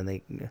minds. And then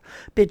they,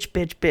 bitch,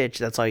 bitch, bitch.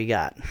 That's all you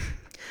got.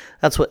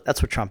 That's what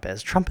Trump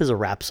is. Trump is a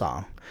rap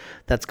song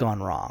that's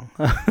gone wrong.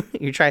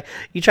 you try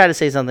to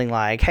say something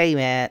like, hey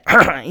man,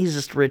 he's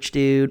just a rich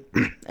dude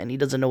and he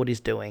doesn't know what he's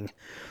doing.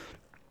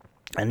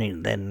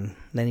 And then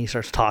he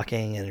starts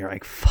talking and you're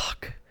like,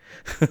 fuck.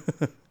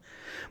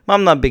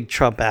 I'm not a big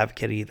Trump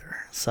advocate either.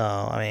 So,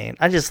 I mean,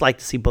 I just like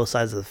to see both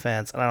sides of the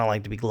fence, and I don't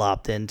like to be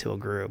glopped into a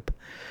group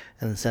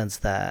in the sense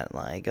that,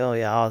 like, oh,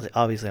 yeah,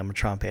 obviously I'm a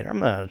Trump hater. I'm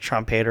not a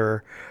Trump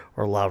hater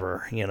or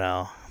lover,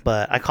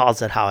 but I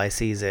calls it how I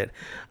sees it.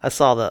 I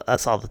saw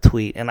the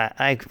tweet, and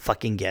I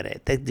fucking get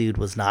it. That dude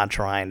was not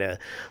trying to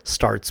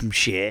start some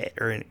shit,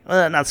 or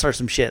not start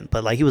some shit,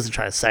 but, like, he wasn't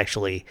trying to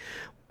sexually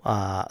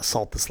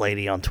assault this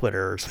lady on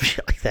Twitter or some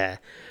shit like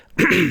that.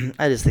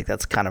 I just think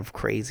that's kind of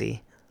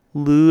crazy.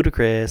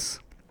 Ludicrous.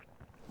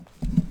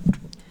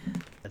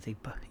 I think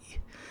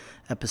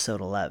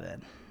episode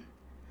 11.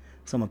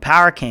 So my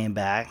power came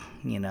back,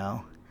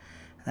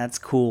 that's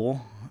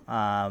cool.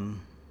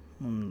 When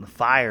the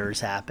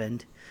fires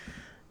happened,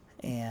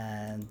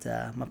 and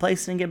my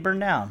place didn't get burned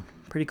down.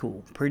 Pretty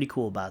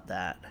cool about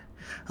that.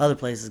 Other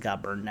places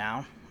got burned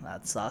down.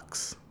 That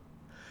sucks.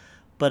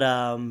 But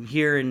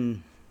here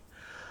in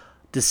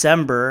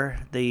December,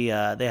 they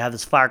have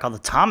this fire called the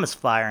Thomas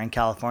Fire in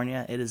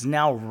California. It is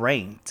now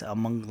ranked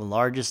among the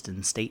largest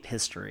in state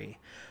history.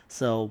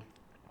 So,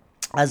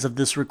 as of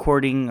this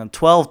recording on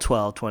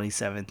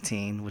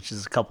 12/12/2017, which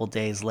is a couple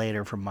days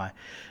later from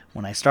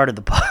when I started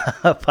the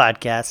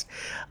podcast,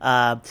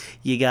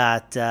 you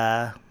got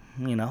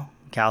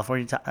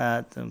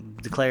California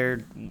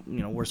declared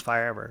worst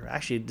fire ever.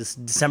 Actually,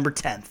 December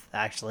 10th.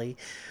 Actually,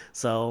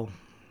 so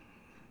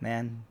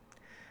man.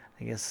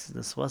 I guess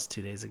this was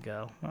 2 days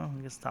ago. Well,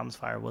 I guess Thomas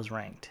Fire was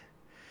ranked.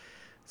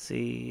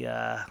 See,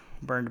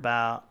 burned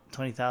about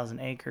 20,000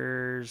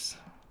 acres,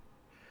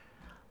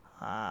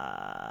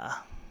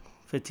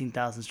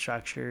 15,000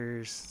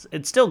 structures.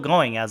 It's still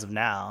going as of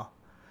now.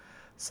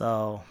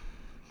 So,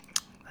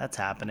 that's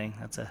happening.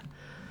 That's a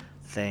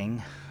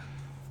thing.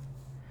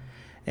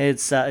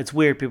 It's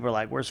weird. People are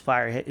like, worst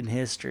fire hit in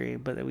history?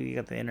 But we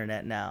got the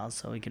internet now,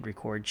 so we can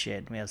record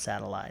shit. We have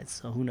satellites,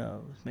 so who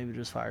knows? Maybe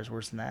there's fires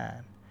worse than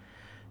that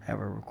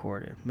ever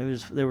recorded. Maybe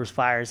there was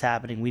fires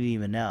happening we didn't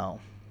even know.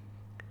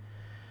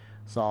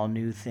 It's all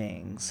new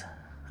things.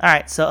 All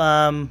right,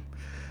 so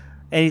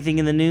anything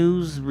in the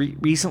news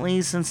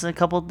recently since a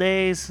couple of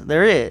days?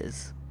 There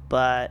is,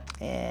 but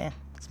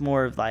it's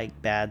more of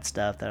like bad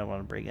stuff that I want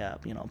to bring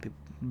up. People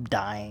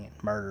dying,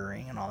 and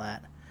murdering, and all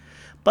that.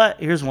 But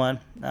here's one.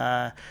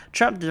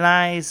 Trump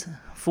denies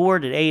 4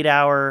 to 8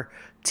 hour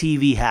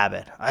TV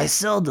habit. I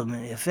seldom,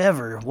 if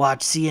ever,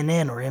 watch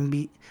CNN or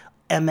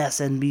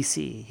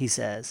MSNBC, he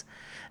says.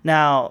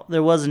 Now,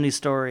 there was a new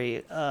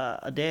story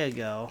a day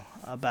ago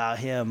about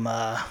him,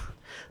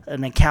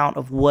 an account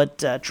of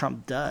what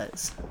Trump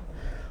does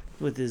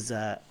with his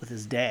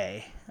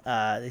day.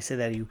 They say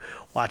that he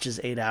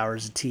watches 8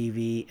 hours of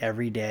TV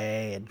every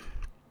day and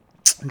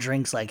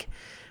drinks like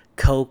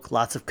Coke,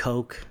 lots of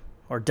Coke,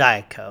 or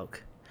Diet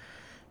Coke.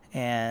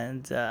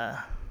 And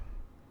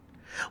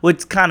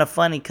what's kind of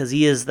funny, because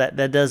he is that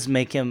does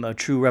make him a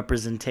true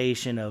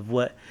representation of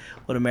what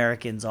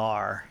Americans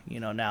are,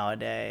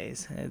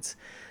 nowadays.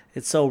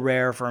 It's so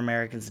rare for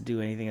Americans to do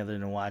anything other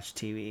than watch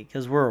TV,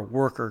 because we're a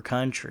worker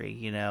country.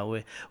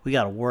 We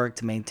got to work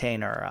to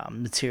maintain our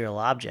material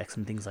objects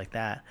and things like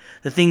that.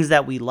 The things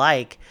that we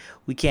like,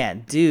 we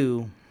can't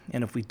do,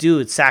 and if we do,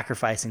 it's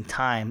sacrificing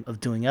time of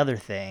doing other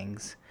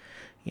things.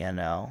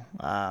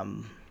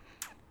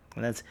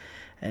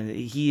 And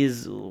he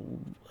is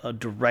a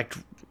direct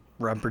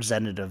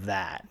representative of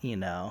that,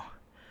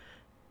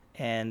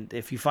 And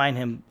if you find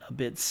him a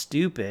bit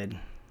stupid,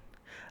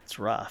 it's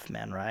rough,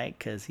 man, right?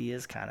 Because he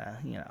is kind of,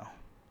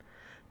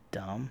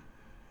 dumb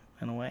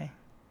in a way.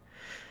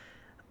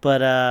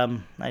 But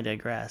I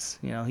digress.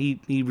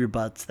 He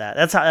rebuts that.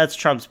 That's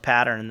Trump's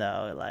pattern,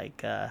 though.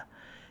 Like,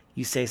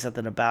 you say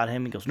something about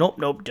him, he goes,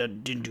 nope,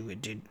 didn't do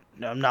it.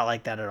 No, I'm not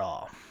like that at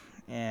all.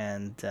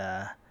 And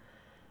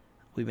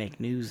we make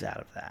news out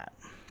of that.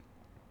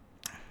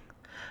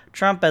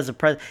 Trump as a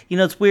president,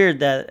 it's weird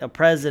that a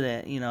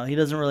president, he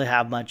doesn't really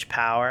have much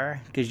power,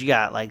 because you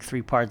got like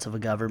 3 parts of a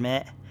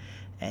government,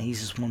 and he's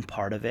just one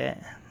part of it.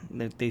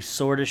 They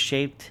sort of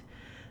shaped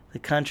the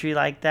country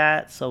like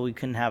that, so we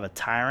couldn't have a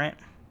tyrant.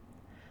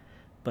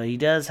 But he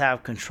does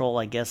have control,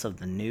 I guess, of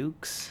the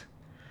nukes,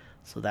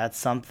 so that's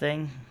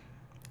something.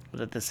 But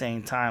at the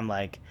same time,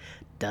 like,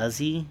 does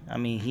he? I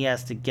mean, he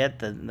has to get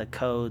the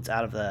codes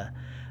out of a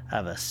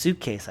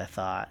suitcase, I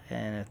thought.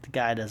 And if the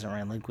guy doesn't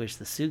relinquish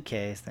the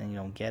suitcase, then you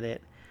don't get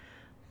it.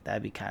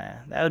 That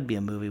would be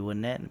a movie,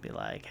 wouldn't it? And be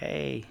like,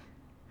 hey,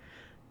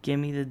 give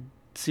me the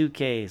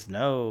suitcase.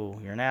 No,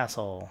 you're an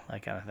asshole.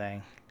 That kind of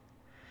thing.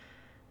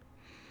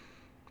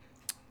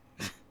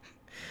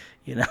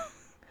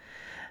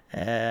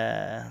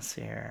 Let's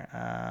see here.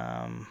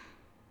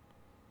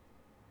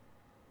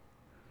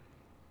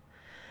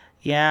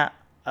 Yeah.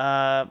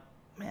 Man,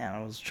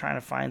 I was trying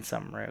to find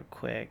something real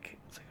quick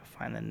so I can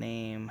find the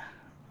name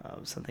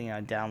of something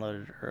I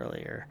downloaded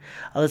earlier.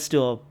 Let's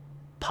do a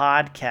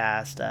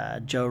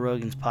podcast. Joe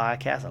Rogan's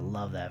podcast. I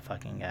love that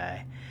fucking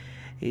guy.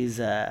 He's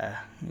a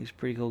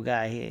pretty cool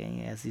guy.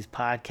 He has these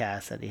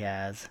podcasts that he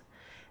has,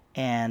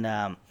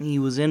 and he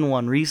was in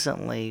one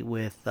recently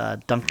with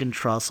Duncan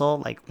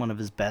Trussell, like one of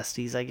his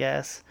besties, I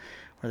guess,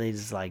 where they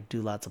just like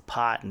do lots of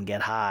pot and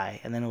get high.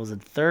 And then it was a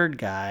third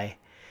guy.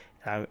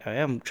 I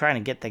am trying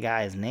to get the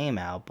guy's name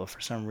out, but for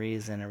some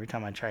reason, every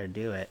time I try to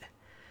do it,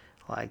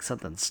 like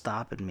something's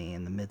stopping me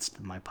in the midst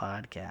of my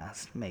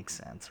podcast. Makes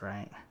sense,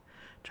 right?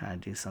 Trying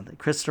to do something.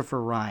 Christopher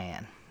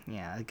Ryan.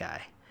 Yeah, that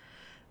guy.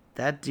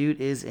 That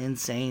dude is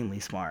insanely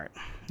smart.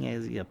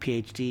 He's a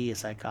PhD, a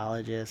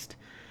psychologist.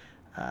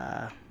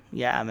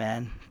 Yeah,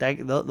 man.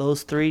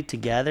 Those three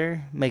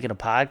together making a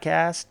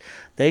podcast,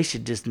 they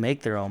should just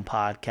make their own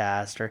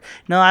podcast. Or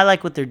no, I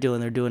like what they're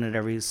doing. They're doing it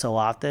every so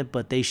often,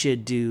 but they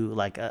should do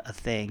like a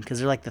thing because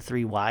they're like the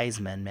three wise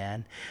men,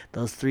 man.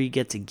 Those three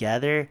get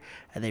together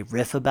and they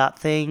riff about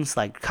things,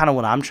 like kind of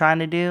what I'm trying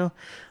to do.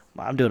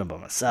 Well, I'm doing it by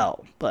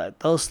myself, but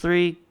those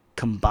three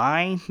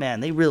combined, man,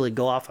 they really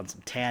go off on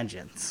some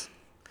tangents.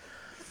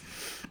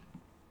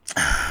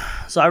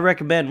 So I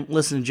recommend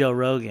listening to Joe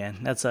Rogan.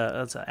 That's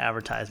an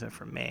advertisement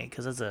for me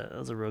because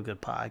that's a real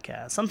good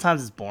podcast.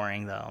 Sometimes it's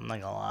boring though. I'm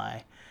not gonna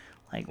lie.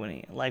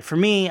 Like for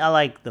me, I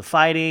like the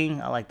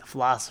fighting. I like the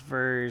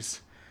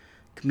philosophers,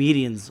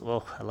 comedians.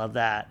 Well, I love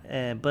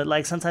that. But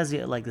like sometimes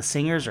like the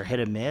singers are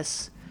hit or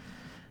miss.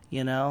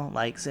 You know,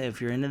 like say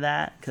if you're into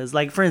that, because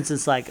like for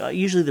instance, like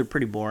usually they're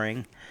pretty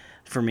boring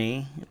for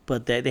me.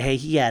 But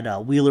he had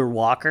Wheeler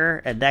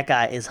Walker, and that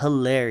guy is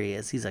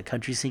hilarious. He's a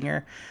country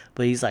singer,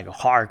 but he's like a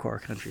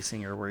hardcore country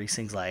singer where he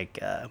sings like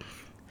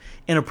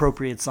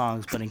inappropriate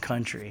songs, but in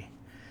country.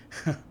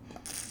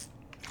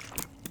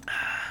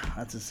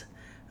 That's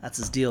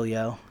his deal,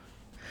 yo.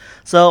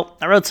 So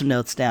I wrote some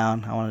notes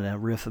down. I wanted to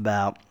riff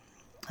about.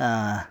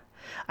 I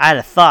had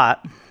a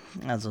thought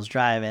as I was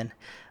driving.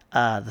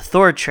 The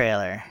Thor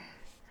trailer.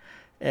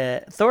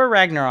 Thor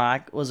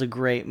Ragnarok was a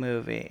great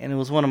movie, and it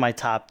was one of my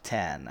top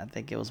 10. I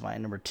think it was my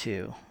number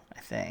 2, I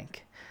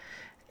think.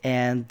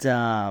 And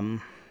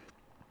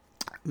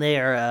they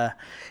are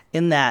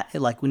in that,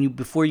 like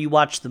before you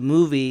watch the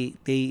movie,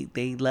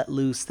 they let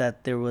loose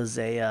that there was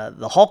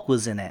the Hulk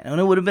was in it, and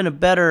it would have been a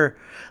better,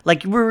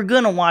 like we were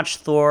gonna watch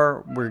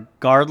Thor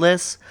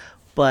regardless,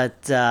 but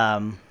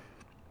they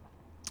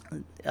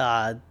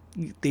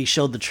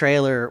showed the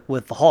trailer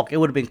with the Hulk. It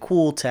would have been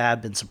cool to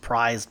have been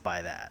surprised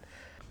by that.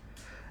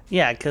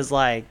 Yeah, because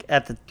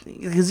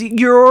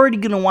you're already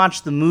gonna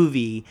watch the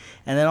movie,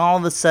 and then all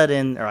of a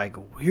sudden they're like,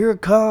 "Here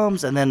it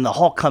comes," and then the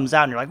Hulk comes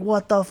out, and you're like,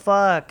 "What the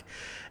fuck?"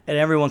 And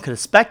everyone could have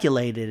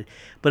speculated,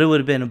 but it would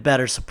have been a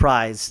better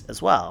surprise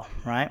as well,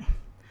 right?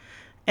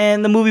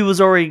 And the movie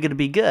was already gonna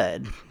be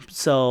good,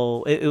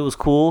 so it was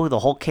cool.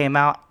 The Hulk came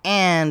out,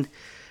 and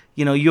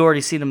you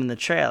already seen him in the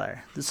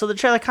trailer, so the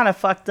trailer kind of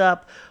fucked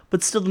up,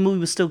 but still the movie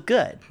was still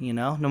good.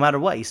 No matter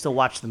what, you still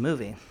watch the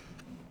movie.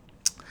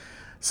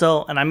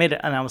 So, and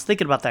I was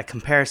thinking about that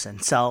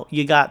comparison. So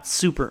you got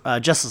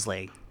Justice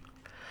League,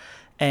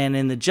 and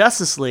in the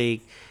Justice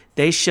League,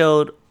 they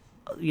showed,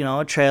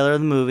 a trailer of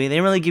the movie. They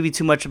didn't really give you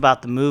too much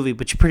about the movie,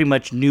 but you pretty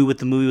much knew what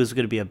the movie was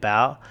going to be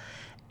about.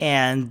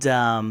 And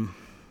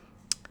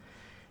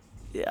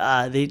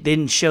they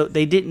didn't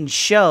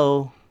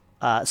show.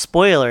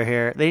 Spoiler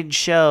here. They didn't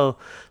show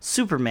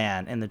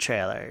Superman in the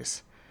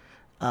trailers,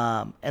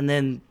 and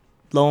then,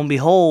 lo and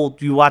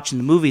behold, you're watching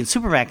the movie and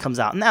Superman comes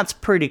out, and that's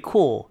pretty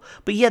cool.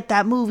 But yet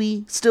that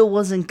movie still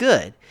wasn't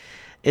good.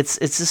 It's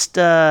just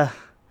so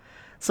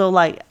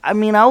like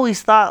I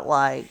always thought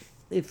like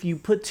if you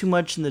put too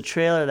much in the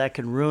trailer that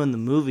can ruin the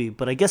movie.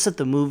 But I guess if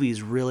the movie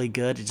is really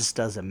good, it just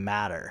doesn't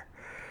matter.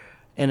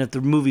 And if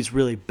the movie's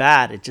really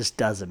bad, it just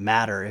doesn't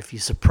matter if you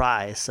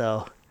surprise.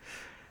 So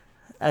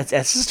it's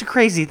just a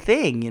crazy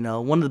thing,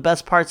 One of the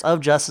best parts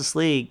of Justice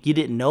League you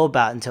didn't know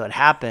about until it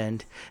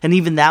happened, and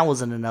even that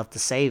wasn't enough to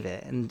save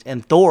it.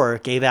 And Thor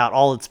gave out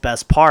all its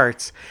best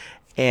parts,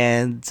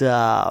 and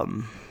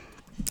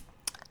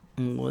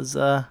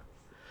wasn't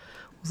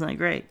that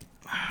great?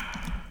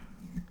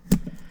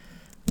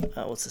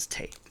 What's this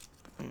tape?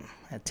 I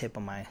had tape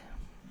on my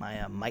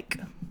mic.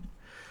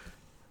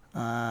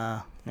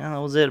 That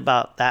was it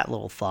about that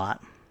little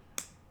thought.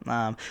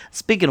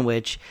 Speaking of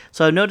which,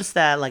 so I noticed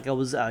that like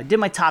I did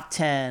my top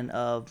 10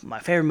 of my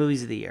favorite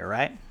movies of the year,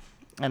 right?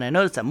 And I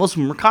noticed that most of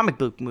them were comic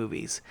book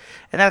movies,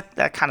 and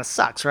that kind of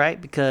sucks, right?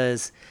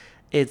 Because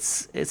it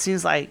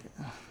seems like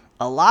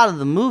a lot of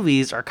the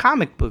movies are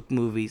comic book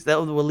movies, at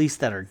least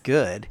that are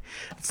good.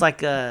 It's like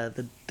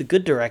the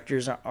good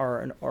directors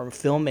or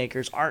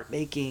filmmakers aren't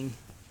making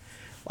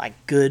like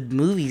good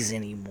movies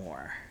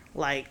anymore,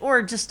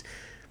 or just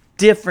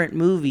different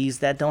movies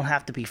that don't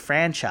have to be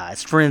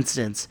franchised. For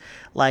instance,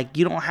 like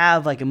you don't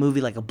have like a movie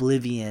like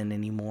Oblivion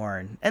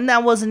anymore, and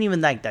that wasn't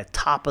even like the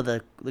top of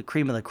the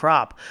cream of the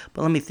crop.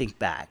 But let me think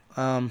back.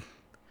 When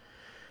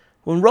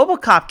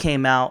RoboCop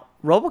came out,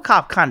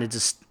 RoboCop kind of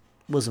just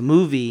was a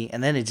movie,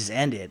 and then it just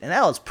ended, and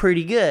that was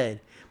pretty good.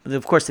 But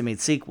of course, they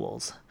made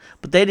sequels,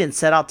 but they didn't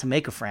set out to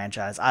make a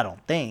franchise. I don't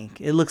think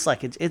it looks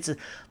like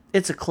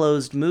it's a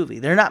closed movie.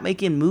 They're not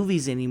making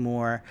movies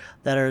anymore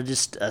that are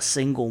just a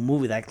single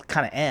movie that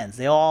kind of ends.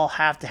 They all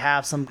have to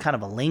have some kind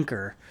of a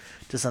linker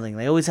to something.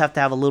 They always have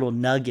to have a little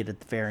nugget at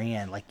the very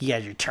end. Like you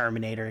got your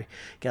Terminator, you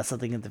got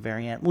something at the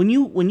very end. When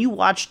you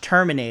watch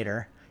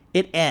Terminator,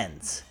 it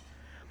ends.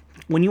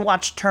 When you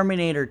watch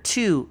Terminator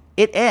 2,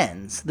 it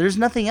ends. There's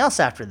nothing else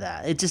after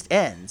that. It just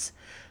ends.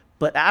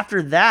 But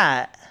after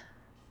that,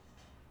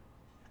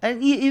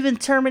 and even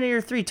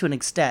Terminator 3 to an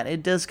extent,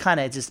 it does kind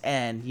of just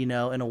end, in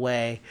a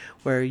way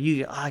where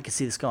I can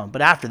see this going.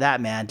 But after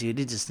that, man, dude,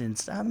 it just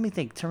didn't. Let me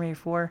think. Terminator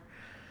 4,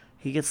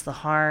 he gets the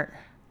heart.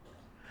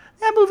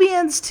 That movie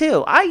ends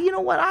too. You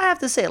know what? I have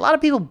to say, a lot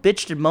of people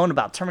bitched and moaned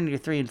about Terminator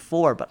 3 and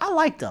 4, but I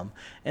liked them.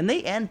 And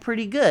they end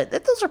pretty good.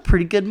 Those are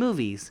pretty good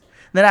movies.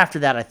 And then after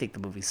that, I think the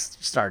movies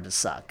started to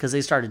suck because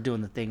they started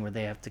doing the thing where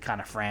they have to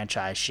kind of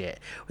franchise shit,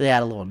 where they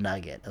add a little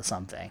nugget of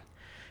something,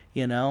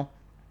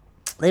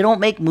 They don't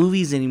make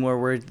movies anymore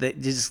where they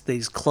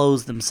just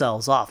close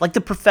themselves off. Like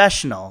The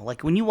Professional.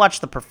 Like when you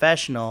watch The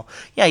Professional,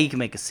 yeah, you can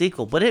make a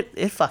sequel, but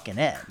it fucking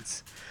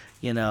ends,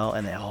 And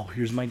then,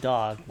 here's my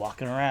dog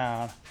walking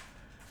around.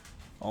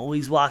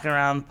 Always walking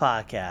around the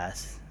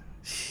podcast.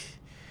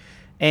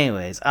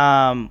 Anyways,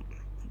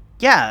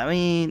 yeah, I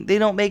mean, they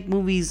don't make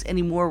movies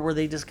anymore where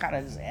they just kind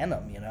of just end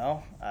them,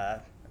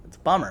 It's a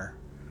bummer.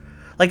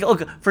 Like,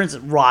 okay, for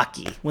instance,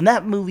 Rocky. When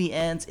that movie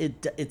ends,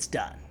 it's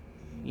done,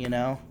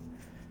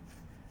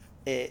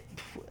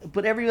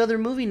 But every other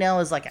movie now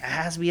is like, it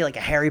has to be like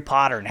a Harry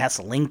Potter and it has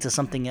to link to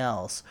something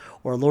else.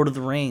 Or Lord of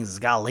the Rings has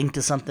got to link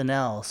to something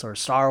else. Or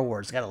Star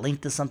Wars got to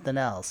link to something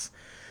else.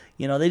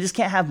 They just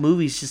can't have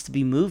movies just to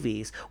be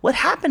movies. What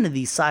happened to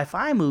these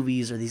sci-fi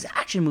movies or these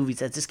action movies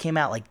that just came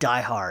out, like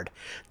Die Hard?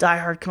 Die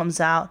Hard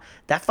comes out,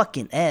 that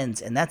fucking ends,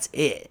 and that's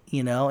it,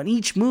 And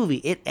each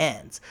movie, it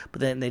ends.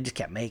 But then they just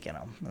kept making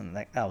them, and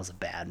that was a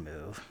bad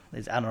move.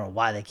 I don't know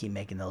why they keep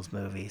making those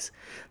movies.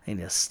 They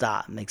need to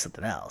stop and make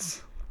something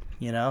else,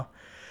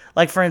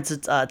 Like, for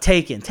instance,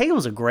 Taken. Taken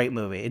was a great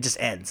movie. It just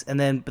ends.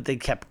 But they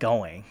kept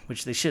going,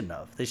 which they shouldn't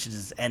have. They should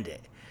just end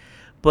it.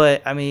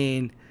 But, I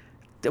mean...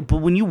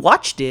 But when you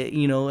watched it,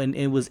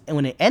 and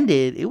when it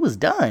ended, it was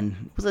done.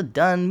 It was a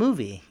done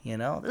movie,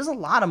 There's a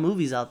lot of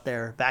movies out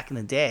there back in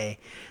the day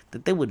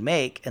that they would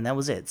make, and that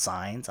was it.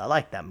 Signs. I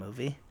like that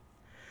movie.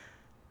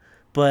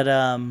 But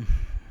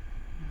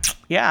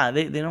yeah,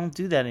 they don't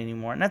do that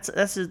anymore, and that's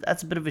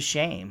a bit of a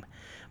shame.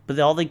 But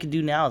all they can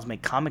do now is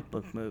make comic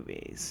book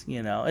movies.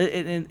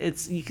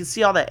 It's you can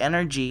see all that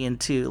energy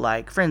into,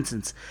 like, for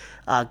instance,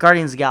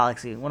 Guardians of the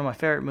Galaxy, one of my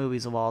favorite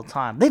movies of all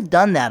time. They've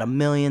done that a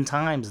million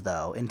times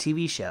though in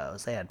TV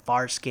shows. They had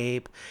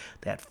Farscape,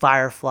 they had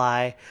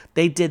Firefly.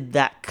 They did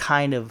that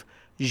kind of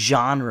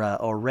genre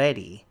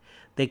already.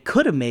 They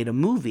could have made a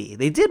movie.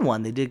 They did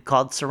one. They did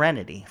called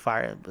Serenity,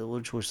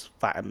 which was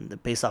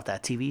based off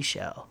that TV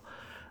show,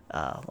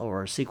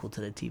 or a sequel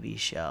to the TV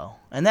show,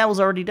 and that was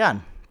already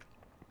done.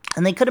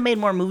 And they could have made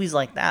more movies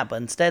like that,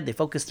 but instead they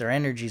focused their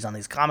energies on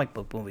these comic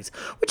book movies,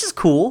 which is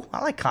cool.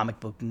 I like comic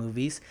book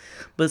movies,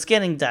 but it's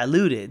getting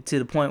diluted to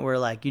the point where,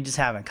 like, you're just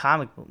having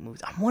comic book movies.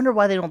 I wonder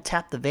why they don't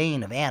tap the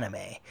vein of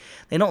anime.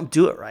 They don't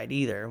do it right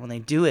either. When they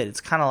do it,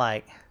 it's kind of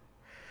like,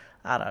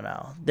 I don't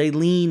know. They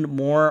lean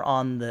more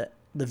on the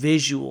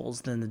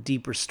visuals than the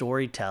deeper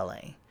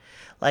storytelling.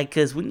 Like,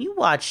 because when you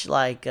watch,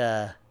 like,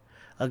 a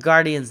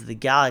Guardians of the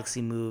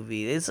Galaxy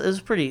movie, it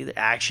was pretty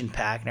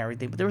action-packed and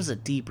everything, but there was a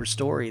deeper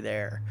story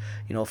there,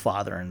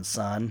 father and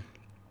son.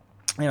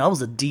 That was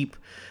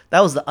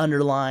the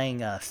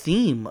underlying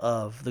theme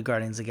of the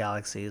Guardians of the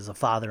Galaxy, is a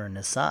father and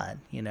a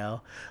son,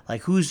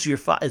 like, who's your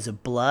father? Is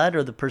it blood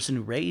or the person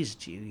who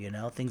raised you,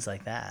 things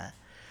like that.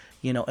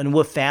 And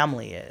what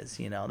family is,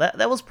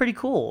 that was pretty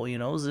cool. It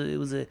was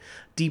a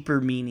deeper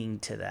meaning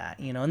to that,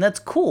 and that's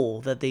cool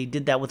that they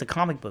did that with a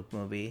comic book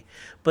movie.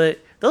 But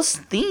those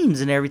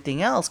themes and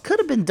everything else could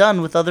have been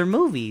done with other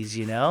movies,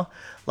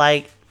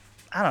 like,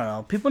 I don't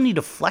know, people need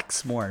to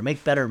flex more and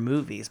make better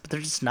movies, but they're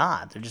just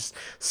not. They're just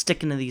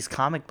sticking to these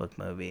comic book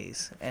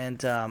movies.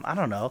 And I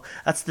don't know,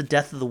 that's the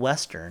death of the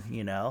Western,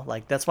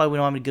 like, that's why we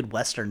don't have any good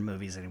Western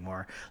movies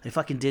anymore. They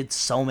fucking did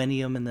so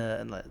many of them in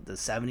the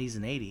 70s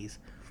and 80s.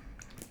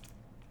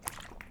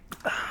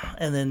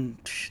 And then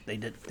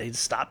they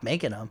stopped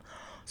making them.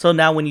 So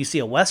now when you see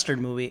a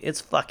Western movie, it's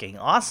fucking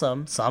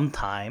awesome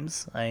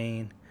sometimes. I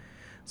mean,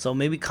 so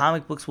maybe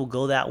comic books will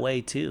go that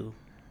way too.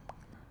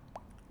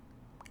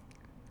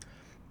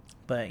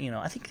 But,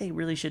 I think they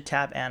really should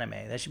tap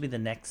anime. That should be the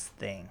next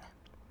thing.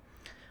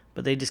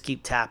 But they just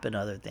keep tapping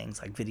other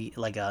things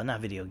like not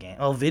video games.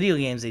 Oh, video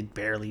games they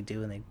barely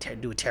do, and they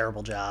do a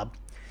terrible job.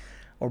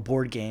 or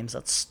board games.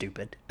 That's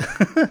stupid.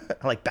 I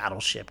like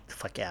Battleship. Get the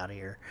fuck out of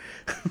here.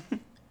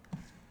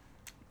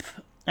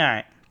 All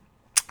right,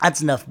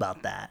 that's enough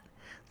about that.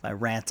 My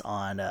rant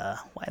on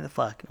why the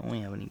fuck don't we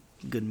have any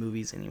good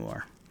movies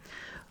anymore.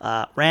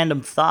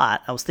 Random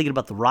thought. I was thinking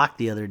about The Rock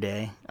the other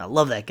day. I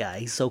love that guy.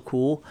 He's so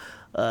cool.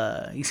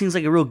 He seems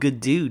like a real good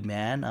dude,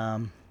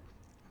 man.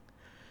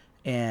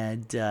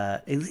 And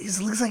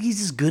it looks like he's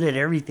just good at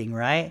everything,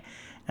 right?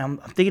 And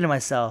I'm thinking to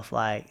myself,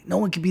 like, no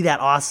one could be that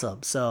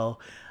awesome. So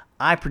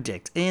I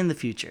predict in the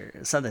future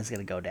something's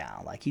gonna go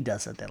down. Like he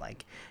does something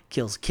like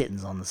kills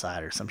kittens on the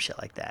side or some shit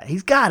like that.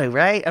 He's got to,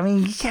 right? I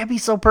mean, he can't be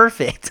so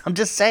perfect. I'm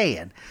just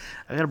saying.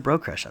 I got a bro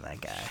crush on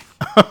that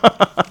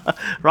guy.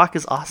 Rock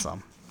is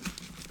awesome.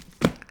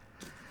 All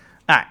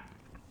right.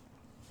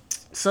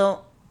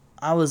 So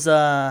I was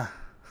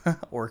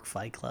Orc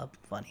Fight Club,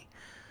 funny.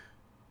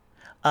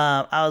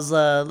 I was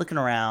looking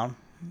around.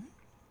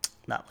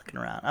 Not looking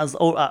around. I was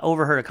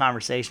overheard a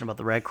conversation about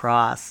the Red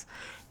Cross,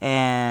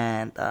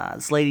 and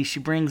this lady, she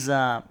brings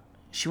up,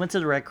 she went to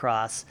the Red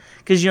Cross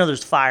because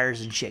there's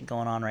fires and shit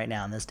going on right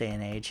now in this day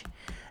and age,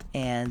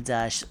 and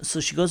so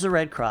she goes to the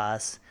Red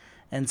Cross.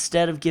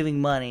 Instead of giving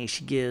money,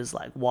 she gives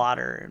like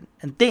water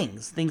and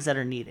things that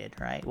are needed,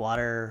 right?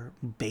 Water,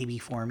 baby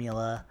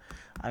formula.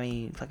 I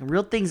mean, fucking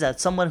real things that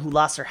someone who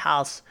lost their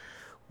house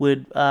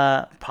would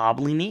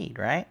probably need,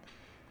 right?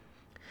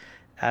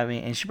 I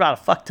mean, and she brought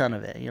a fuck ton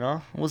of it,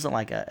 It wasn't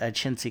like a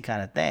chintzy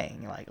kind of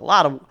thing. Like a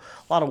lot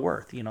of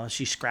worth,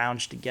 She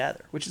scrounged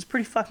together, which is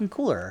pretty fucking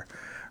cool of her,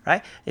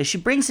 right? And she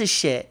brings this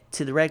shit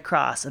to the Red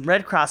Cross, and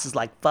Red Cross is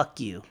like,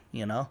 fuck you,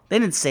 They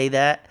didn't say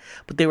that,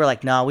 but they were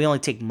like, no, we only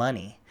take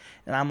money.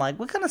 And I'm like,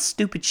 what kind of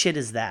stupid shit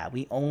is that?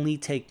 We only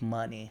take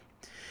money.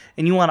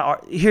 And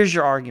here's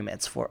your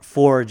arguments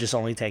for just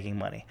only taking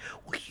money.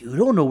 Well, you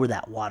don't know where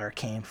that water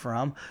came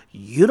from.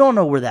 You don't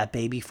know where that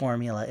baby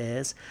formula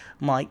is.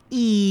 I'm like,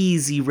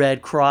 easy,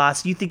 Red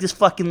Cross. You think this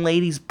fucking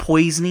lady's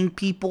poisoning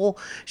people?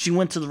 She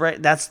went to the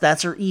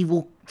that's her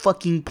evil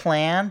fucking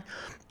plan.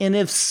 And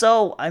if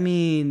so, I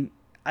mean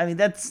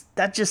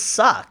that just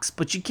sucks.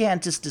 But you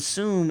can't just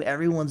assume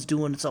everyone's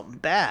doing something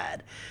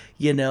bad.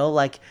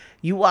 Like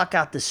you walk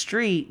out the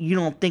street, you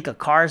don't think a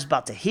car's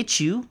about to hit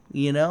you,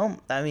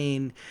 I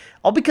mean,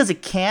 all because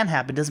it can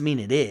happen doesn't mean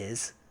it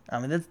is. I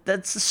mean,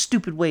 that's a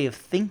stupid way of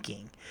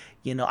thinking.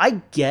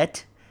 I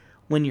get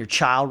when your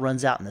child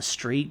runs out in the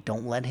street,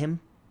 don't let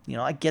him,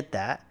 I get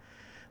that.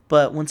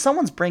 But when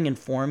someone's bringing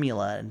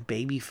formula and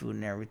baby food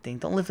and everything,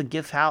 don't leave a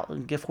gift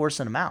horse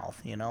in the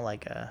mouth,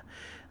 the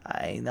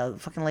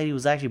fucking lady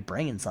was actually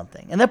bringing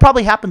something. And that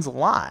probably happens a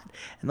lot.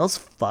 And those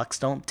fucks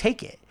don't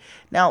take it.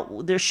 Now,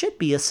 there should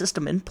be a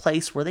system in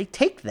place where they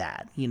take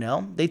that,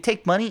 They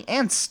take money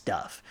and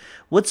stuff.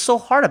 What's so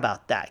hard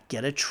about that?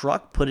 Get a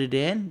truck, put it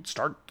in,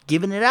 start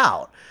giving it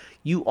out.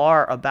 You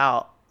are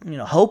about,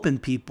 helping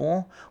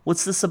people.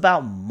 What's this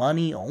about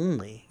money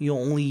only?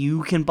 Only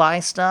you can buy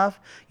stuff?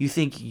 You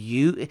think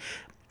If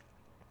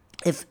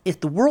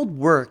the world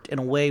worked in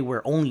a way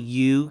where only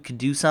you could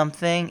do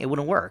something, it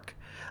wouldn't work.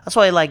 That's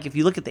why, if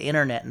you look at the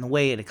internet and the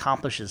way it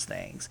accomplishes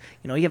things,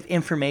 you have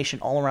information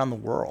all around the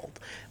world.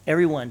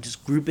 Everyone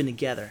just grouping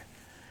together.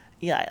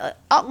 Yeah,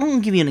 I'm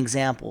going to give you an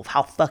example of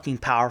how fucking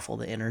powerful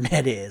the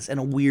internet is in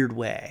a weird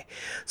way.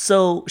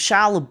 So,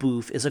 Shia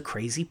LaBeouf is a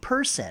crazy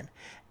person.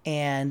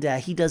 And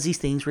he does these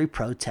things where he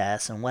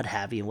protests and what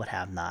have you and what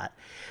have not.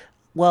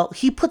 Well,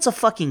 he puts a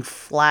fucking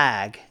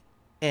flag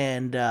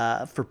and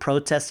for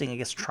protesting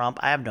against Trump.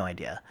 I have no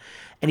idea.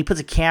 And he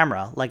puts a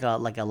camera, like a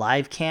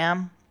live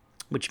cam,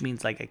 which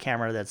means like a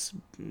camera that's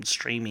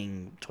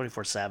streaming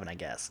 24/7, I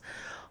guess,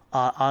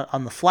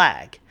 on the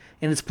flag.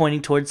 And it's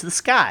pointing towards the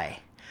sky.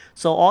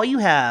 So all you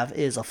have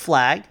is a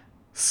flag,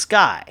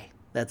 sky.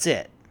 That's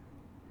it.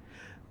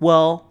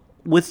 Well,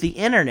 with the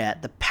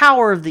internet, the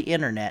power of the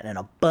internet and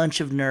a bunch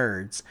of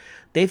nerds,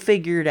 they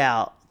figured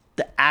out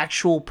the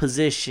actual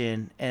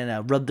position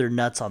and rubbed their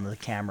nuts on the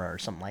camera or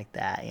something like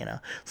that,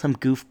 some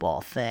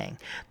goofball thing.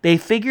 They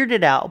figured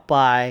it out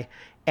by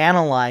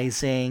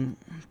analyzing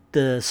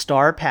the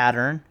star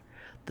pattern,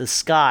 the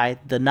sky,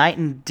 the night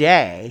and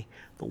day,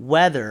 the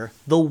weather,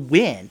 the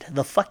wind,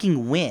 the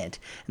fucking wind,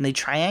 and they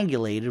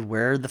triangulated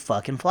where the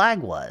fucking flag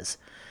was.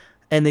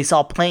 And they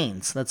saw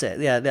planes. That's it.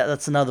 Yeah,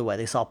 that's another way.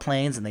 They saw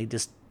planes and they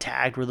just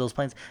tagged where those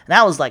planes. And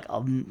that was like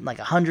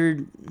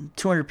 100,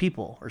 200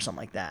 people or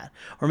something like that.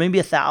 Or maybe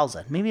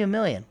 1,000, maybe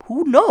 1,000,000.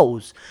 Who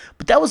knows?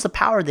 But that was the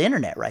power of the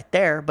internet right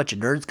there. A bunch of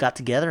nerds got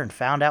together and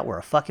found out where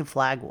a fucking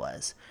flag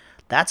was.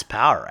 That's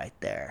power right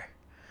there.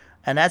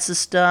 And that's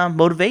just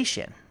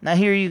motivation. Now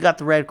here you got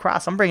the Red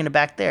Cross. I'm bringing it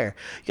back there.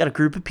 You got a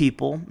group of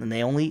people, and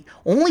they only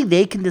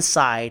they can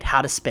decide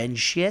how to spend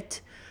shit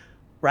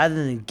rather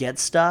than get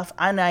stuff.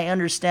 And I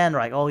understand,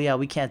 like, oh yeah,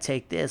 we can't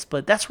take this,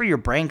 but that's where your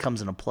brain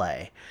comes into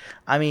play.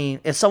 I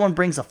mean, if someone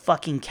brings a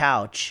fucking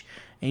couch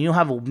and you don't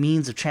have a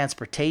means of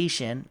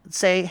transportation,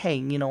 say,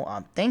 hey,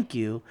 thank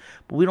you,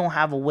 but we don't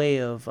have a way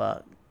of,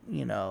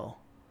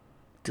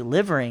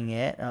 delivering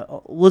it.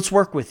 Let's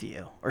work with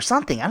you or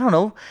something. I don't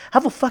know.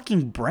 Have a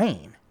fucking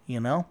brain,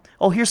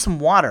 Oh, here's some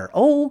water.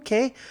 Oh,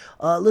 okay.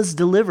 Let's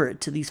deliver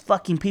it to these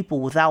fucking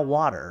people without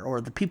water,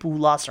 or the people who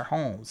lost their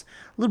homes.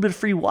 A little bit of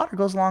free water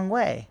goes a long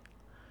way.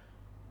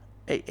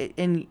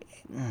 And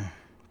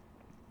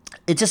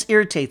it just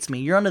irritates me.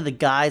 You're under the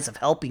guise of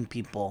helping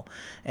people,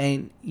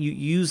 and you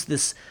use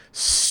this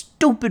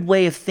stupid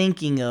way of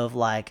thinking of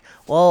like,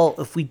 well,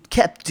 if we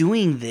kept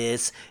doing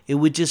this, it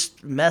would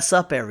just mess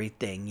up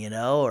everything,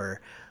 or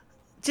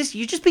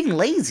you're just being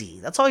lazy.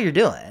 That's all you're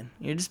doing.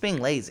 You're just being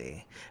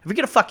lazy. If you're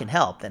gonna fucking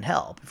help, then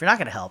help. If you're not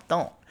gonna help,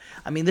 don't.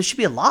 I mean, there should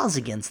be laws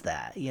against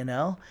that,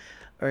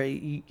 Or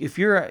if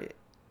you're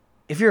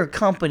a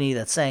company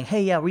that's saying,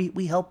 hey, yeah,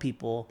 we help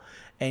people,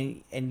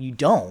 and you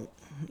don't,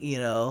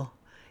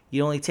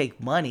 you only take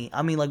money.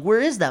 I mean, like,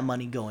 where is that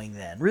money going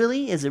then?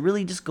 Really? Is it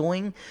really just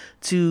going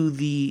to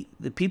the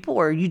people,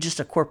 or are you just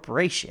a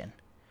corporation?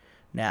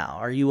 Now,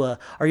 are you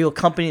a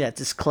company that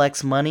just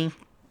collects money,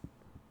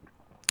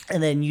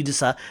 and then you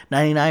just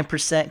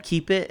 99%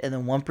 keep it, and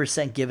then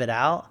 1% give it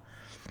out?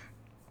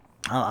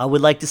 I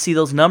would like to see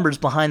those numbers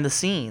behind the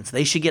scenes.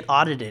 They should get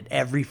audited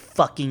every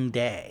fucking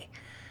day,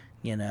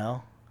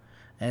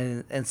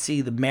 and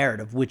see the merit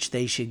of which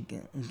they should,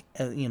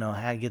 how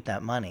to get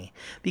that money.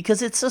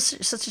 Because it's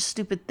such a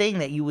stupid thing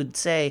that you would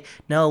say,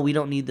 no, we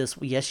don't need this.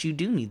 Yes, you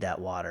do need that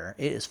water.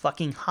 It is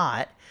fucking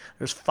hot.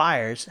 There's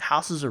fires.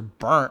 Houses are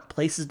burnt.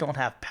 Places don't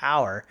have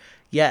power.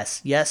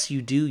 Yes,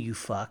 you do, you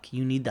fuck.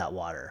 You need that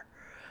water.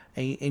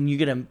 And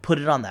you're going to put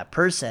it on that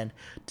person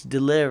to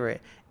deliver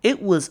it. It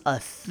was a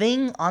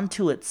thing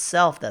unto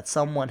itself that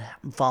someone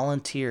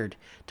volunteered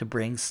to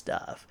bring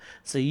stuff.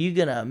 So you're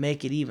going to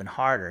make it even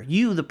harder.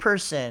 You, the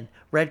person,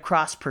 Red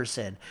Cross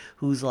person,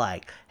 who's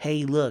like,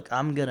 hey, look,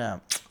 I'm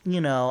not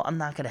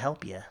going to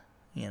help you,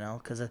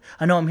 because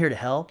I know I'm here to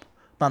help,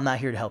 but I'm not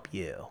here to help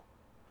you.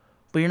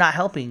 But you're not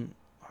helping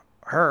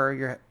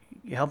her.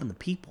 You're helping the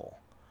people.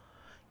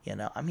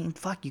 I mean,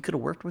 fuck, you could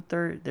have worked with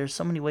her. There's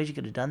so many ways you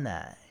could have done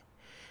that.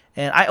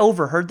 And I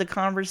overheard the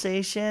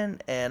conversation,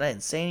 and I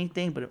didn't say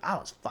anything, but I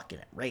was fucking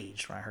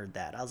enraged when I heard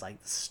that. I was like,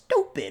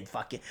 stupid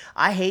fucking...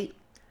 I hate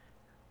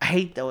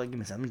though. Give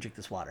me a second. Let me drink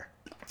this water.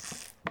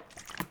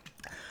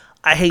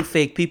 I hate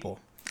fake people.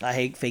 I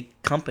hate fake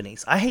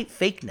companies. I hate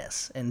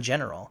fakeness in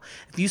general.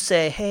 If you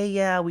say, hey,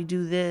 yeah, we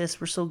do this,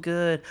 we're so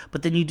good,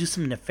 but then you do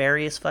some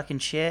nefarious fucking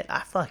shit, I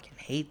fucking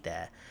hate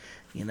that.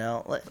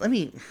 Let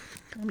me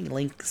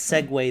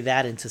segue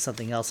that into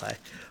something else I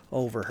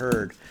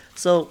overheard.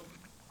 So...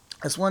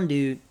 this one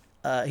dude,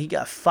 he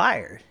got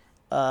fired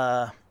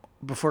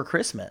before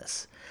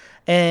Christmas.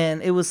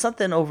 And it was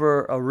something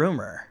over a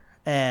rumor.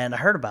 And I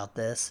heard about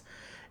this.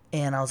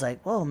 And I was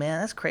like, whoa, man,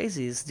 that's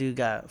crazy. This dude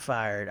got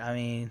fired. I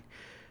mean,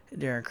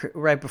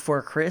 right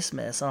before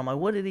Christmas. And I'm like,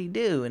 what did he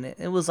do? And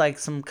it was like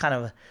some kind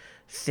of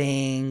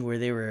thing where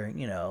they were,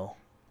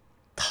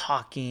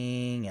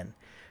 talking and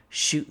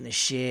shooting the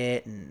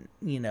shit, and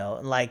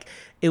like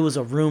it was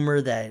a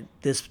rumor that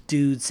this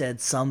dude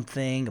said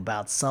something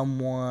about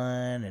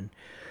someone,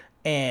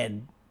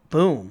 and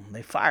boom,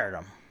 they fired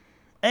him.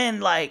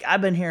 And like,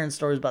 I've been hearing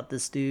stories about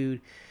this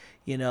dude.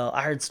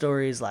 I heard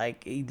stories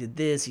like he did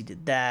this, he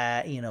did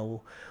that,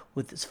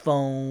 with his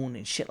phone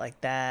and shit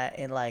like that.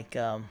 And like,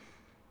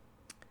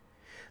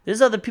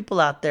 there's other people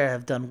out there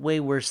have done way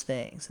worse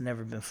things and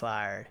never been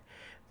fired,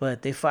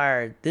 but they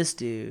fired this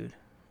dude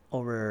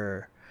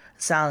over.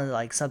 Sounded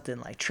like something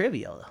like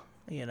trivial,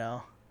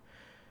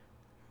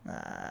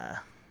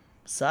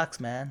 sucks,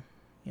 man.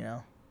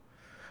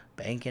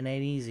 Banking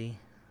ain't easy.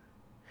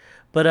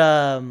 But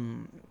I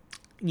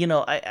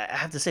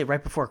have to say,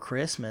 right before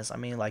Christmas, I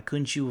mean, like,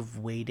 couldn't you have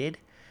waited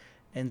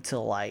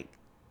until like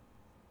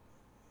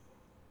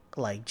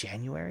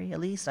January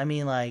at least? I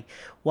mean, like,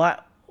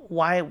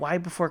 why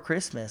before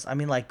Christmas? I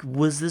mean, like,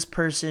 was this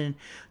person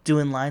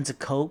doing lines of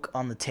coke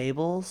on the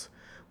tables?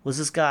 Was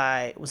this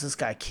guy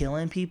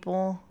killing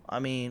people? I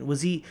mean,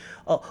 was he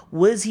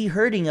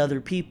hurting other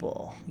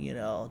people,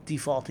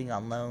 defaulting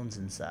on loans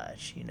and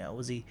such,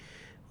 was he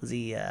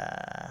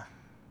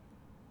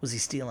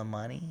stealing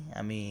money?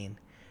 I mean,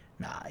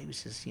 nah, he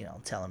was just,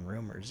 telling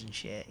rumors and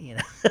shit,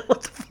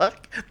 What the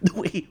fuck?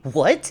 Wait,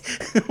 what?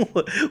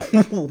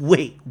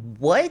 Wait,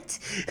 what?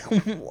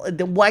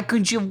 Why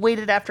couldn't you have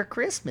waited after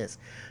Christmas?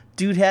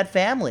 Dude had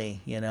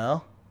family, I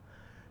mean,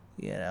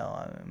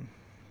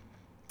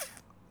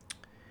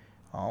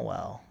 all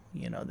well,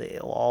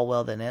 all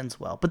well that ends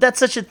well. But that's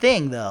such a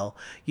thing, though.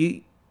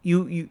 You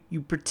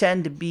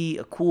pretend to be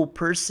a cool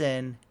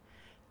person,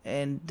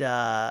 and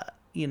yeah,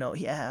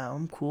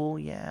 I'm cool.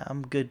 Yeah,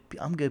 I'm good.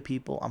 I'm good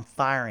people. I'm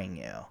firing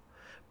you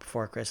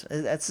before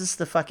Christmas. That's just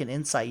the fucking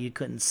insight you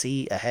couldn't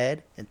see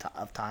ahead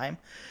of time.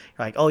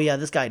 You're like, oh yeah,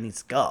 this guy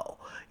needs to go.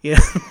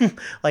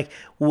 Like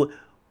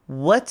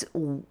what?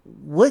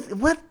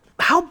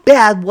 How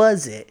bad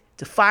was it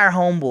to fire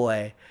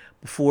homeboy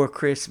before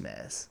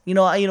Christmas? You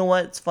know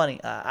what? It's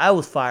funny. I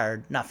was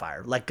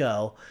let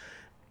go.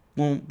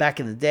 Back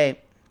in the day,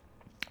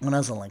 when I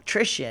was an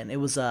electrician, it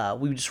was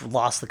we just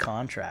lost the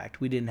contract.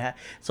 We didn't have,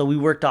 so we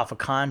worked off of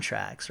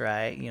contracts,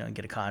 right?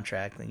 Get a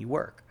contract, then you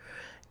work.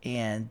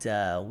 and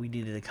we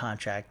needed a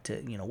contract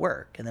to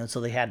work, and then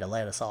so they had to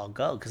let us all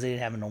go because they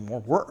didn't have no more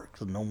work.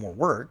 So no more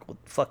work,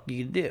 what the fuck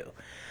you do?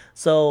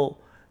 So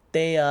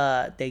they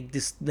let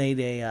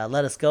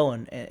us go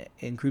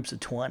in groups of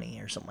 20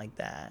 or something like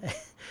that.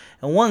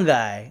 And one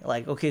guy,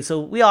 like, okay,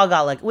 so we all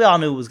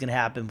knew it was gonna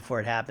happen before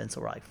it happened,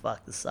 so we're like,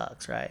 fuck, this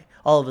sucks, right?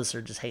 All of us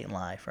are just hating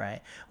life,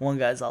 right? One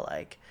guy's all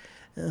like,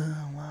 well,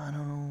 I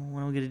don't know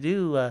what I'm gonna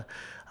do.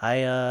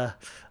 I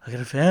got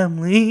a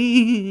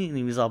family, and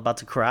he was all about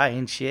to cry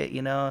and shit,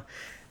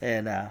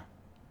 and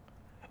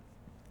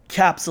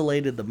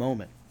capsulated the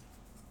moment.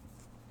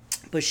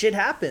 But shit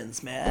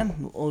happens, man.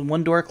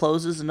 One door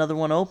closes, another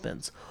one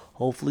opens.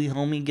 Hopefully,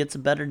 homie gets a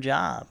better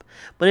job.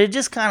 But it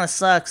just kind of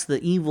sucks, the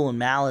evil and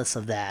malice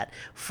of that,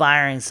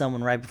 firing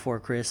someone right before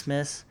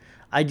Christmas.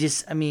 I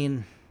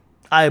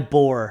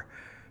abhor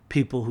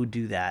people who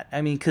do that.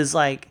 I mean, because,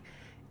 like,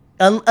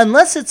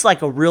 unless it's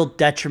like a real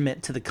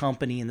detriment to the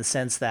company in the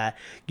sense that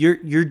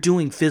you're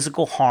doing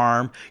physical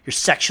harm, you're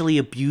sexually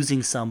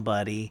abusing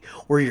somebody,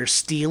 or you're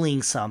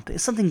stealing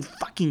something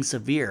fucking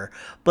severe.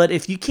 But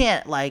if you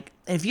can't, like,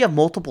 if you have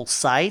multiple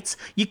sites,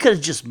 you could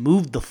have just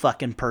moved the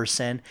fucking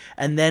person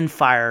and then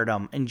fired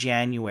them in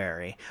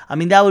January. I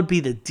mean, that would be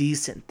the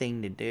decent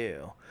thing to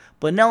do.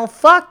 But no,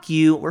 fuck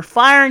you. We're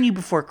firing you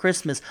before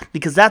Christmas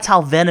because that's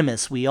how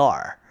venomous we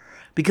are.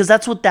 Because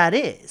that's what that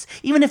is.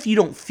 Even if you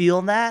don't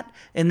feel that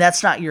and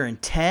that's not your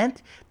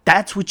intent,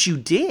 that's what you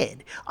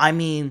did. I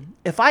mean,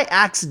 if I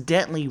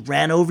accidentally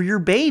ran over your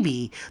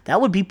baby,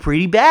 that would be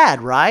pretty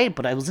bad, right?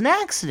 But it was an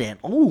accident.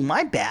 Oh,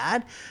 my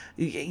bad.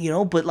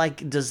 But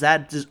like, does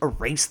that just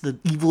erase the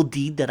evil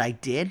deed that I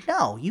did?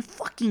 No, you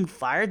fucking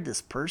fired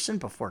this person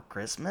before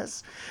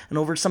Christmas and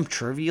over some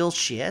trivial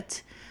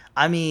shit.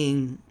 I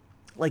mean,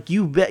 like,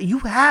 you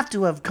have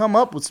to have come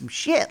up with some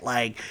shit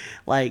like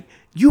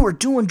you were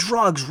doing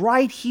drugs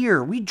right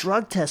here. We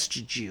drug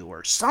tested you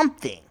or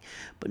something.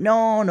 But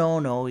no.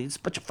 It's a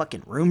bunch of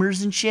fucking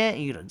rumors and shit.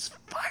 And you gonna just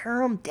fire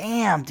them?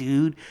 Damn,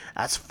 dude.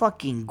 That's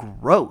fucking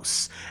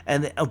gross.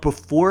 And then,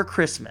 before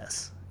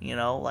Christmas,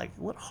 like,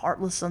 what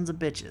heartless sons of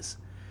bitches.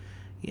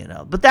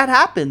 But that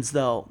happens,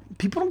 though.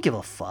 People don't give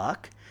a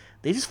fuck.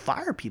 They just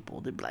fire people.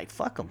 They'd be like,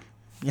 fuck them.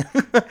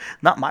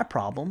 Not my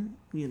problem.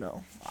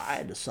 I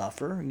had to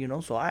suffer,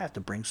 so I have to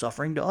bring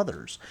suffering to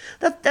others.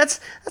 That's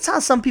how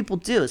some people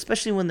do,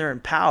 especially when they're in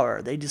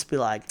power. They just be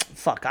like,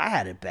 fuck, I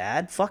had it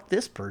bad. Fuck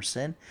this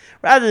person.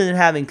 Rather than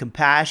having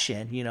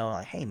compassion,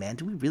 like, hey, man,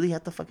 do we really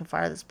have to fucking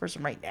fire this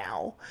person right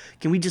now?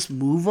 Can we just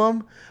move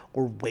them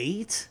or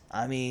wait?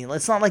 I mean,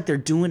 it's not like they're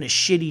doing a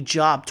shitty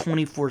job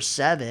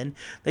 24/7.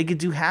 They could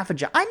do half a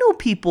job. I know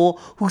people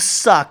who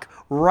suck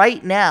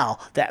right now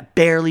that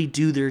barely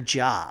do their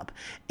job,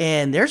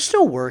 and they're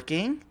still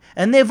working.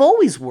 And they've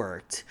always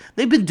worked.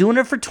 They've been doing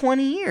it for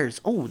 20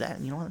 years. Oh,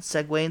 that, let's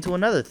segue into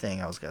another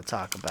thing I was going to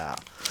talk about.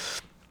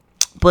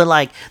 But,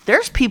 like,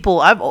 there's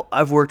people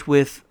I've worked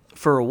with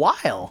for a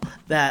while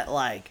that,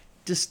 like,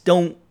 just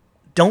don't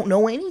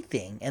know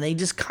anything. And they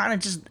just kind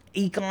of just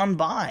eke on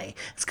by.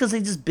 It's because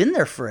they've just been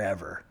there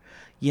forever.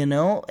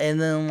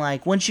 And then,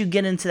 like, once you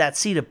get into that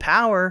seat of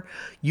power,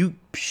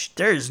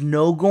 there's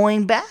no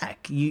going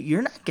back.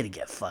 You're not going to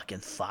get fucking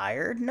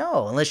fired.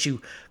 No, unless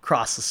you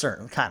cross a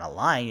certain kind of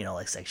line,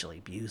 like sexually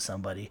abuse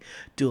somebody,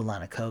 do a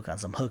line of coke on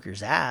some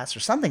hooker's ass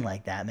or something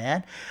like that,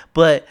 man.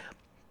 But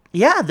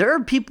yeah, there are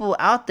people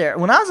out there.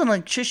 When I was an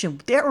electrician,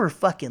 there were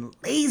fucking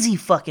lazy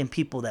fucking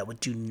people that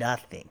would do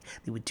nothing.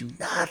 They would do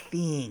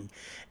nothing.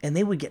 And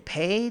they would get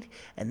paid,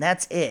 and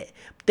that's it.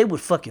 But they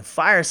would fucking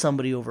fire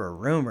somebody over a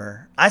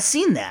rumor. I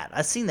seen that.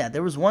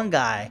 There was one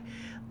guy.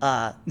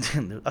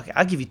 Okay,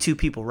 I'll give you two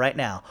people right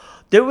now.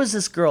 There was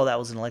this girl that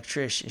was an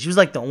electrician. She was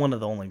like one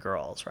of the only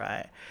girls,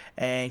 right?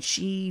 And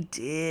she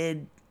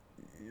did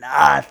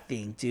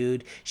nothing,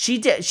 dude.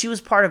 She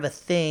was part of a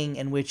thing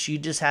in which you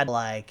just had to,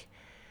 like,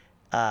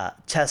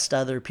 test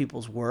other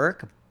people's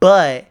work,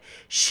 but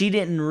she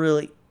didn't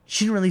really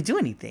do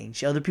anything.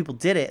 Other people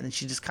did it, and then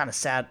she just kind of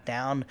sat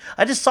down.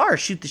 I just saw her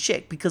shoot the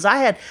shit because I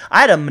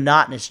had a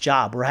monotonous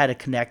job where I had to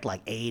connect,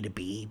 like, A to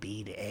B,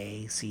 B to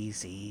A,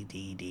 C,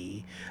 D,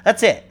 D.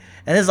 That's it.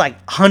 And there's like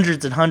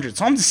hundreds and hundreds.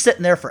 So I'm just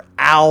sitting there for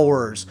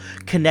hours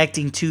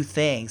connecting two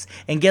things.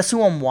 And guess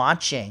who I'm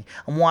watching?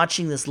 I'm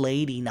watching this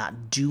lady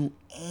not do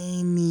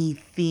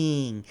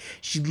anything.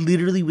 She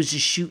literally was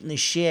just shooting the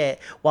shit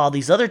while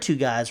these other two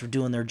guys were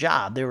doing their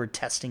job. They were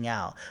testing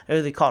out.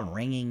 They call it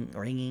ringing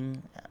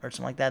or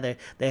something like that.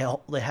 They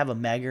have a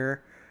megger.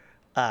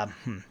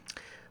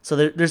 So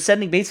they're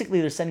sending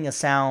a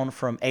sound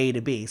from A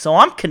to B. So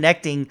I'm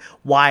connecting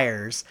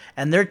wires,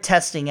 and they're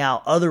testing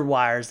out other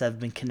wires that have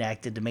been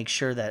connected to make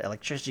sure that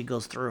electricity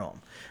goes through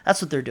them. That's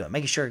what they're doing,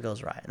 making sure it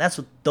goes right. And that's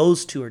what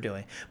those two are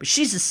doing. But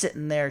she's just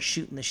sitting there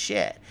shooting the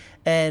shit,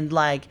 and,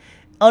 like,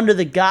 under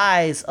the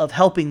guise of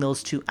helping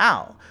those two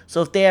out.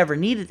 So if they ever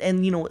needed,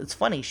 and it's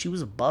funny, she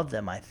was above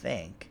them, I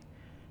think.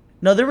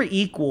 No, they were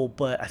equal,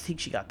 but I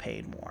think she got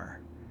paid more.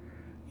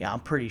 Yeah,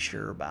 I'm pretty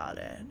sure about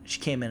it. She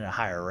came in at a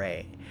higher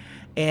rate.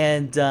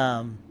 And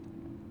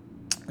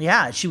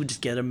yeah, she would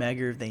just get a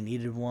Megger if they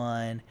needed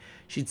one.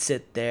 She'd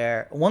sit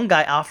there. One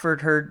guy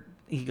offered her.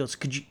 He goes,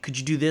 "Could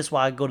you do this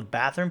while I go to the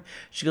bathroom?"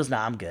 She goes,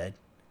 "Nah, I'm good."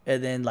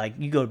 And then like,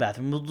 you go to the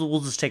bathroom. We'll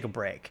just take a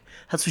break.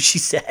 That's what she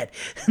said.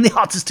 And they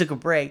all just took a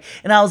break.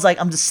 And I was like,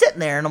 I'm just sitting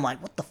there, and I'm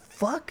like, what the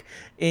fuck?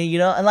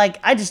 And like,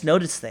 I just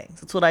notice things.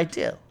 That's what I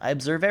do. I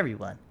observe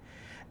everyone.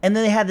 And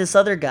then they had this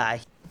other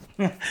guy.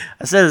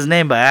 I said his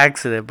name by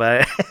accident,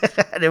 but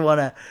I didn't want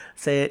to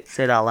say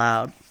it out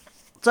loud.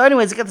 So,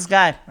 anyways, I got this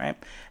guy, right?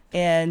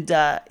 And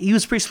he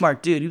was a pretty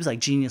smart dude. He was like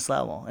genius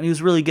level, and he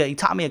was really good. He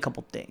taught me a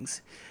couple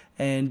things,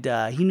 and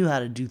he knew how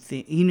to do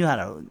He knew how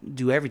to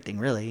do everything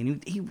really.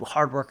 And he was a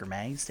hard worker,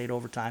 man. He stayed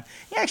overtime.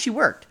 He actually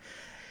worked,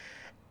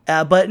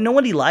 but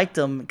nobody liked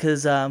him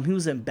because he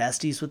wasn't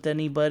besties with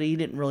anybody. He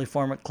didn't really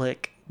form a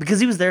clique because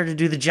he was there to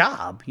do the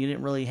job. He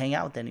didn't really hang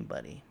out with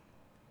anybody.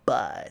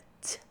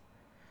 But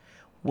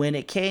when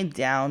it came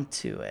down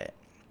to it,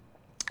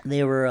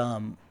 they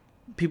were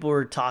people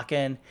were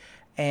talking,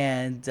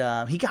 and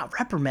he got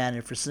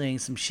reprimanded for saying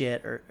some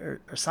shit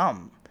or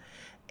something,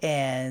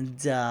 and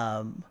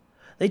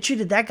they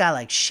treated that guy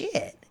like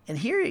shit. And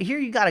here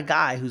you got a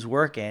guy who's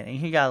working, and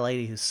here you got a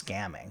lady who's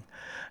scamming,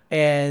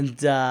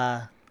 and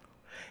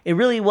it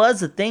really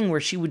was a thing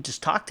where she would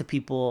just talk to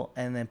people,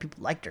 and then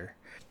people liked her.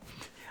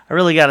 I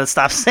really gotta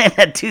stop saying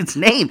that dude's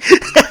name.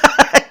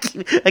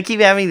 I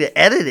keep having to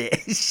edit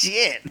it.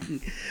 Shit.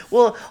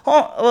 Well,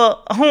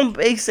 home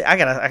base. I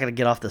gotta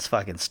get off this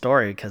fucking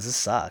story because this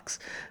sucks.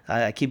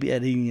 I keep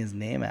editing his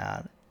name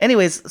out.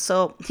 Anyways,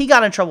 so he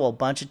got in trouble a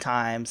bunch of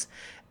times,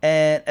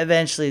 and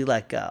eventually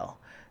let go.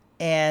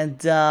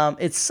 And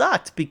it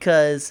sucked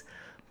because,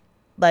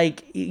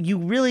 like, you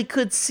really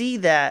could see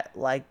that,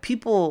 like,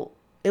 people.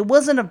 It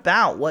wasn't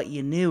about what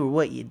you knew or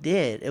what you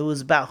did. It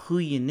was about who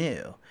you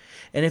knew.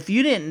 And if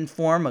you didn't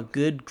form a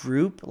good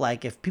group,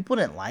 like if people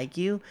didn't like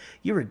you,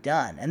 you were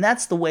done. And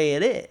that's the way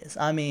it is.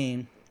 I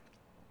mean,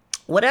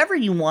 whatever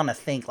you want to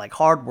think, like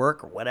hard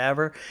work or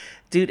whatever,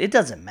 dude, it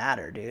doesn't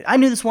matter, dude. I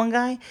knew this one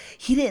guy.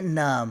 He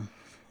didn't.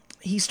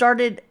 He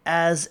started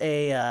as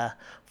a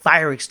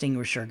fire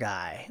extinguisher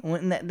guy.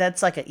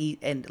 That's like an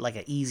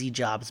easy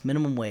job. It's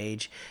minimum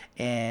wage,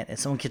 and if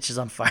someone catches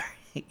on fire,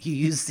 you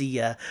use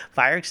the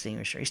fire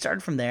extinguisher. He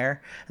started from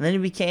there, and then he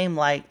became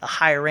like a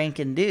higher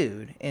ranking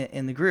dude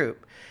in the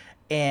group.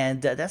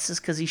 And that's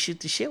just because he shoot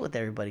the shit with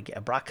everybody. I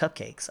brought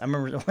cupcakes. I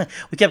remember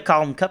we kept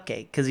calling him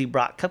Cupcake because he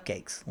brought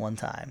cupcakes one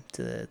time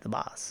to the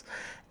boss.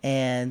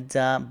 And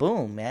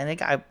boom, man, that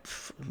guy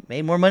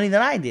made more money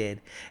than I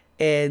did.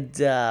 And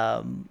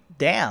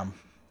damn,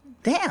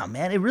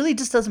 man, it really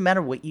just doesn't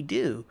matter what you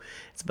do.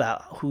 It's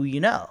about who you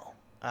know.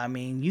 I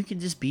mean, you can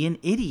just be an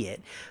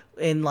idiot.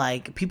 And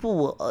like, people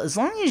will, as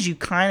long as you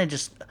kind of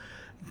just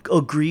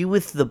agree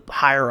with the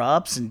higher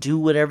ups and do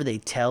whatever they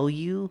tell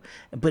you,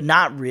 but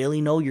not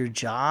really know your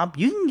job,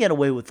 you can get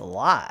away with a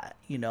lot,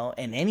 in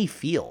any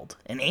field,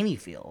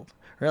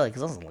 really.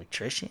 Because I was an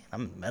electrician,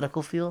 I'm in the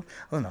medical field,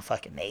 I was in the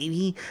fucking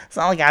Navy. It's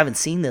not like I haven't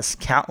seen this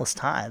countless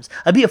times.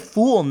 I'd be a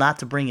fool not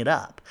to bring it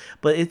up,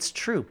 but it's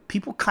true.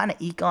 People kind of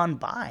eke on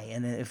by,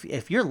 and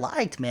if you're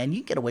liked, man, you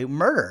can get away with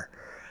murder.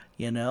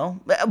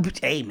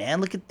 Hey,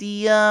 man, look at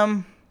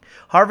the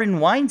Harvey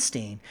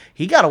Weinstein.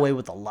 He got away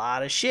with a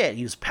lot of shit.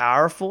 He was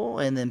powerful,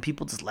 and then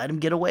people just let him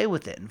get away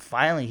with it, and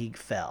finally he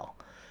fell,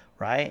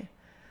 right?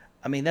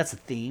 I mean, that's a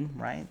theme,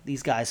 right?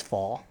 These guys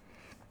fall.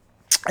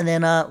 And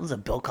then was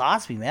it Bill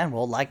Cosby, man?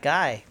 Well-liked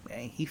guy.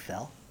 Man, he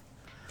fell.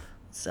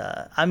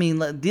 I mean,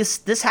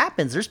 this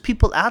happens. There's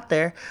people out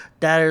there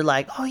that are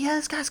like, oh yeah,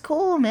 this guy's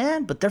cool,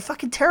 man, but they're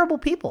fucking terrible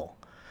people.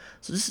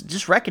 So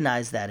just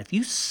recognize that if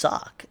you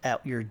suck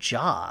at your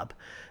job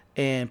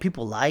and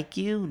people like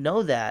you,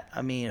 know that.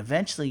 I mean,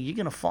 eventually you're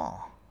gonna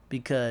fall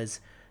because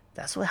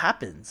that's what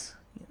happens.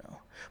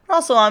 But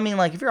also, I mean,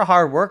 like, if you're a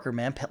hard worker,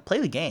 man, play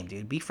the game,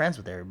 dude. Be friends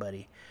with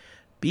everybody.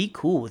 Be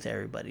cool with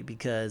everybody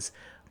because,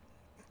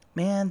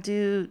 man,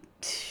 dude,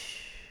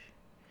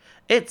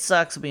 it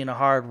sucks being a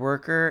hard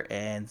worker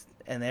and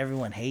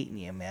everyone hating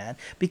you, man.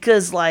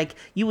 Because, like,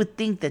 you would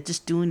think that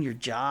just doing your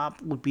job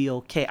would be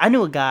okay. I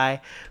knew a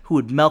guy who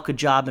would milk a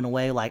job in a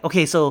way like,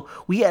 okay, so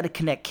we had to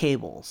connect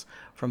cables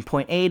from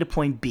point A to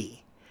point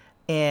B.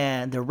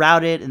 And they're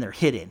routed and they're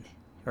hidden,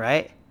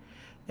 right?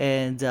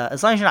 And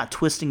as long as you're not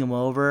twisting them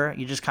over,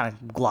 you're just kind of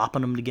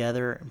glopping them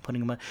together and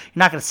putting them. You're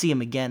not going to see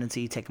them again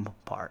until you take them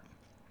apart.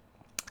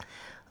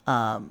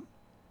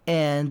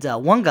 And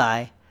one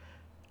guy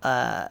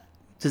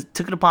just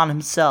took it upon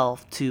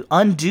himself to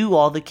undo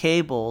all the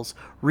cables,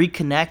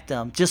 reconnect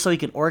them, just so he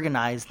can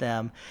organize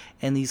them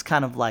in these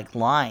kind of like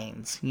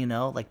lines,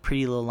 like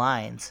pretty little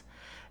lines.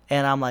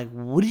 And I'm like,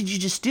 what did you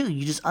just do?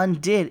 You just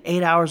undid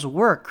 8 hours of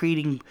work,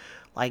 creating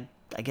like,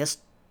 I guess,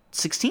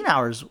 16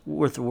 hours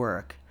worth of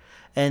work.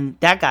 And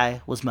that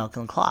guy was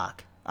milking the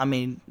clock. I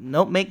mean,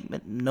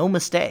 make no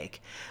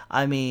mistake.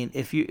 I mean,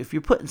 if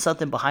you're putting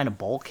something behind a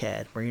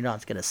bulkhead where you're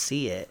not going to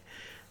see it,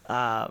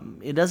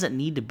 it doesn't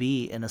need to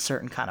be in a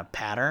certain kind of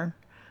pattern.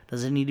 It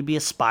doesn't need to be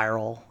a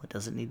spiral. It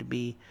doesn't need to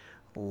be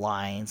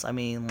lines. I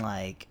mean,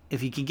 like,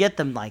 if you can get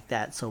them like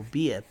that, so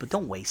be it. But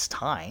don't waste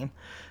time.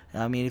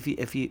 I mean,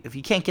 if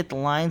you can't get the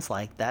lines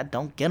like that,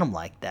 don't get them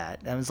like that.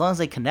 And as long as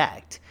they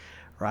connect,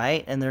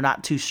 right, and they're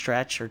not too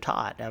stretched or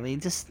taut. I mean,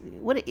 just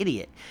what an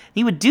idiot.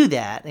 He would do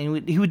that,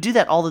 and he would do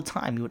that all the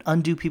time. He would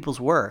undo people's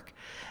work,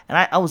 and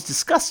I was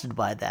disgusted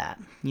by that.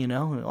 You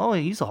know, oh,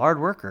 he's a hard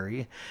worker.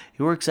 He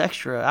works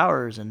extra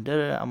hours, and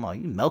da-da-da. I'm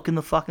like, you milking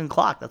the fucking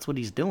clock. That's what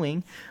he's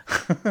doing.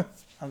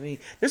 I mean,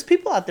 there's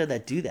people out there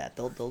that do that.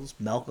 They'll just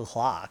milk a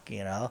clock,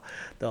 you know.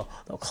 They'll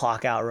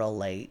clock out real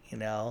late, you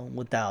know,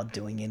 without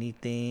doing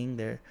anything.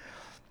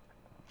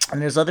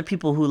 And there's other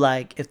people who,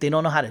 like, if they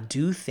don't know how to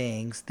do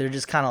things, they're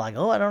just kind of like,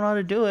 oh, I don't know how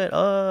to do it.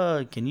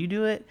 Oh, can you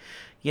do it?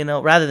 You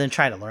know, rather than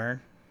trying to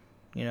learn,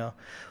 you know.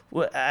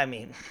 I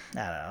mean,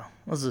 I don't know.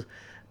 Those are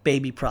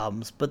baby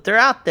problems, but they're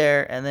out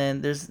there. And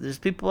then there's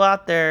people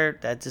out there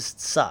that just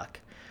suck,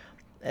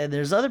 and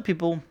there's other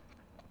people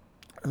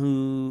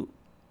who.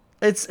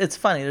 It's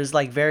funny. There's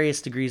like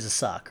various degrees of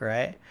suck,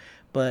 right?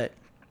 But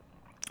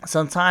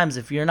sometimes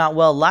if you're not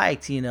well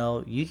liked, you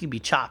know, you can be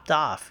chopped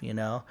off, you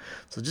know.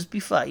 So just be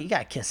fun. You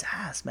gotta kiss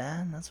ass,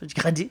 man. That's what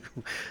you gotta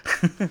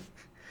do.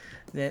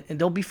 And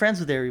don't be friends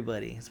with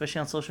everybody,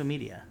 especially on social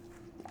media.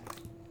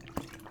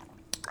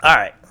 All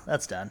right,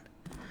 that's done.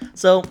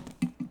 So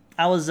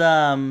I was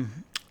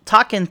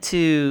talking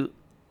to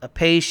a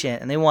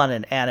patient, and they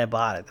wanted an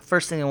antibiotic. The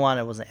first thing they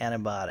wanted was an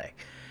antibiotic.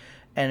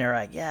 And they're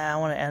like, yeah, I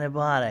want an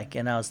antibiotic.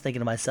 And I was thinking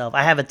to myself,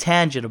 I have a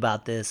tangent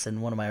about this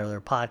in one of my earlier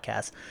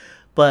podcasts.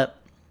 But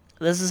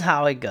this is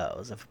how it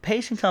goes. If a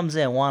patient comes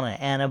in and wants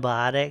an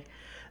antibiotic,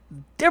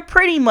 they're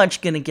pretty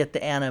much going to get the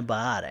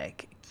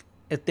antibiotic.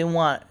 If they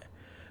want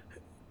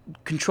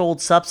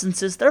controlled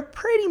substances, they're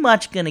pretty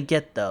much going to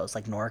get those,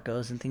 like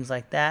Norcos and things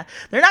like that.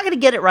 They're not going to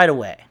get it right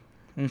away.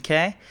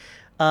 Okay?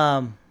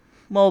 Well,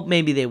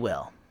 maybe they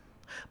will.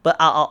 But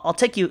I'll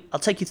take you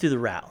through the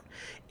route.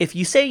 If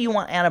you say you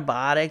want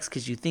antibiotics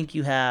because you think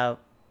you have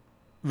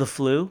the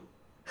flu,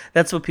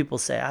 that's what people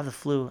say. I have the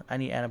flu. I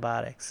need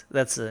antibiotics.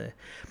 That's a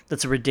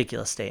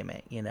ridiculous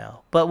statement, you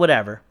know. But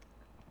whatever.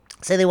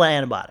 Say they want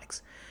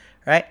antibiotics,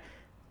 right?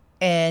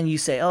 And you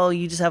say, oh,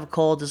 you just have a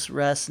cold, just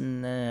rest,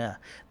 and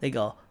they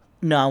go,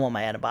 no, I want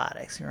my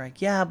antibiotics. And you're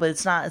like, yeah, but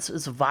it's not. It's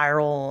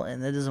viral,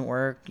 and it doesn't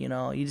work. You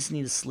know, you just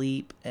need to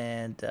sleep.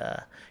 And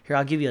here,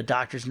 I'll give you a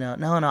doctor's note.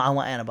 No, I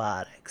want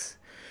antibiotics.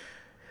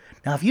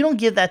 Now, if you don't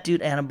give that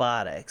dude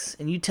antibiotics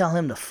and you tell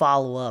him to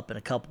follow up in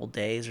a couple of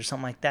days or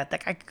something like that,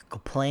 that guy could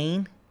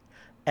complain,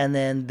 and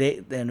then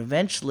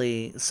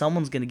eventually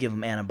someone's going to give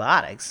him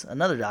antibiotics,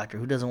 another doctor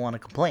who doesn't want to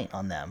complain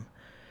on them.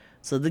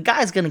 So the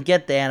guy's going to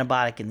get the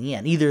antibiotic in the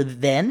end, either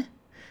then,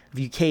 if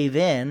you cave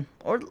in,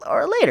 or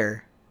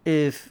later,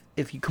 if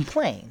you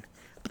complain.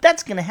 But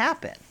that's going to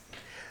happen.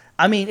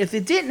 I mean, if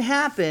it didn't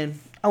happen,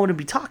 I wouldn't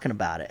be talking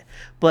about it.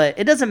 But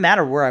it doesn't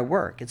matter where I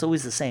work. It's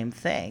always the same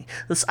thing.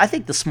 I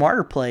think the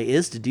smarter play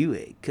is to do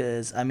it.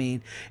 Because, in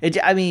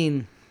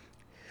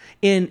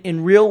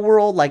real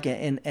world, like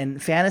in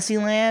fantasy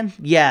land,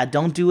 yeah,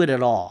 don't do it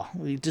at all.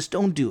 Just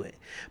don't do it.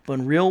 But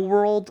in real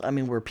world,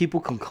 where people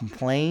can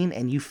complain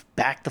and you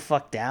back the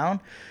fuck down,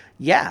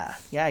 yeah,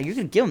 you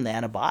can give them the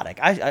antibiotic.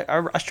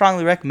 I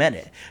strongly recommend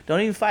it.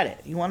 Don't even fight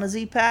it. You want a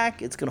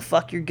Z-Pack? It's going to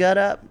fuck your gut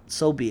up?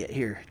 So be it.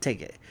 Here,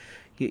 take it.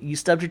 You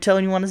stubbed your toe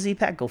and you want a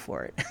Z-Pack? Go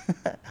for it.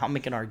 I'll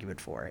make an argument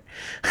for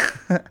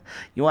it.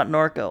 You want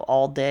Norco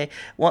all day?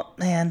 Well,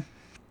 man,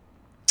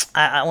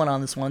 I went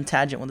on this one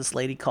tangent with this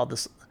lady called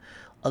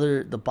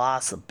the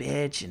boss a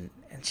bitch, and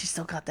she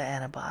still got the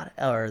antibiotic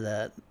or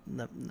the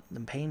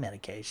pain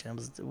medication.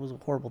 It was a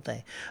horrible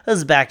thing. This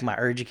is back in my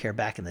Urgicare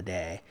back in the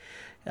day.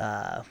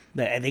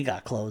 They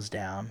got closed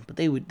down, but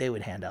they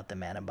would hand out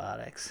them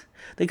antibiotics.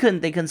 They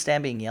couldn't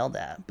stand being yelled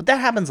at. But that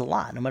happens a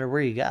lot, no matter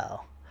where you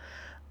go.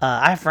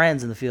 I have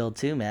friends in the field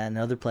too, man. In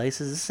other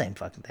places, it's the same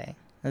fucking thing.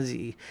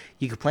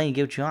 You complain, you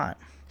get what you want.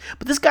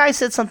 But this guy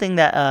said something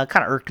that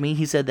kind of irked me.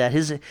 He said that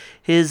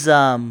his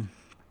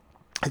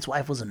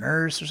wife was a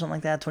nurse or something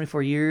like that,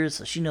 24 years,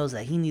 so she knows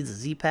that he needs a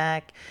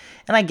Z-Pack.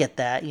 And I get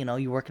that,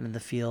 you're working in the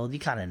field, you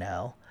kind of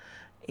know.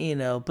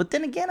 But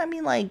then again,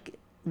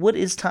 what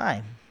is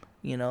time?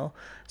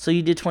 So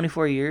you did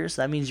 24 years,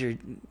 that means you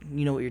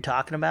know what you're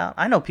talking about.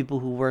 I know people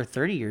who worked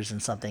 30 years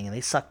in something and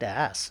they sucked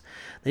ass.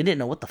 They didn't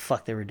know what the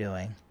fuck they were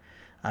doing.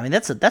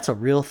 That's a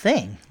real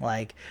thing.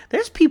 Like,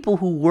 there's people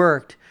who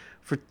worked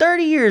for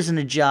 30 years in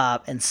a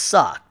job and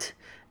sucked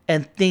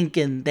and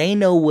thinking they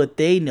know what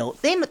they know.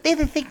 They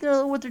think they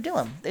know what they're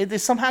doing. They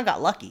somehow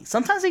got lucky.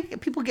 Sometimes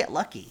people get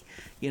lucky,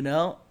 and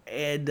I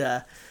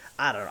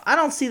don't know. I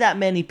don't see that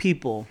many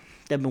people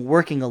that have been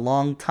working a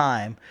long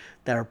time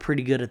that are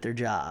pretty good at their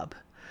job.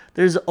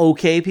 There's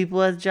okay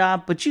people at the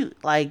job, but you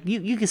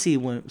can see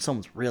when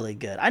someone's really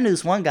good. I knew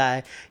this one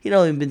guy, he'd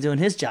only been doing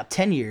his job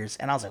 10 years,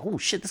 and I was like, oh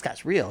shit, this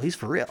guy's real. He's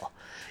for real.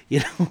 He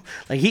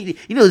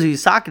knows what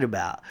he's talking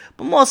about.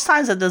 But most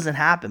times that doesn't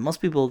happen.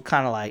 Most people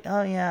kind of like,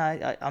 oh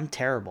yeah, I'm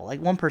terrible. Like,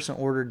 one person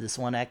ordered this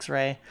one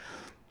x-ray.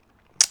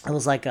 It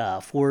was like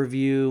a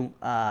 4-view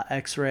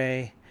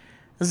x-ray.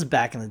 This is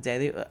back in the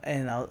day,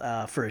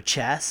 and for a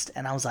chest.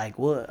 And I was like,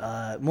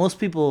 what? Most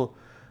people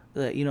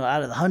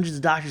out of the hundreds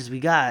of doctors we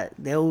got,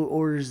 they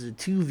orders the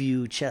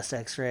 2-view chest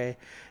X-ray.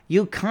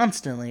 You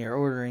constantly are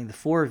ordering the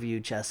 4-view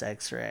chest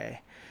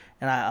X-ray.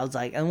 And I was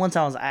like, and once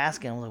I was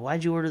asking, I was like,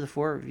 why'd you order the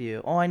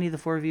 4-view? Oh, I need the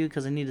 4-view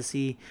because I need to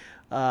see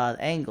the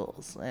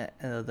angles,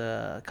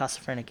 the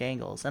costophrenic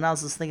angles. And I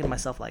was just thinking to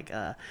myself, like,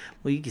 well,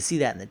 you can see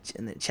that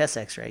in the chest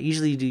X-ray.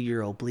 Usually you do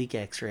your oblique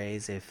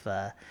X-rays if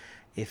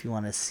you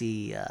want to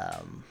see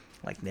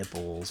like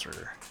nipples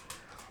or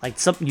like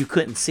something you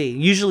couldn't see.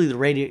 Usually the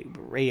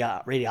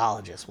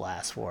radiologist will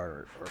ask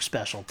for or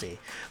specialty.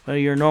 But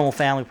you're a normal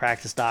family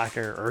practice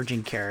doctor,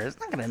 urgent care, it's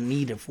not going to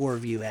need a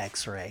 4-view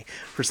X-ray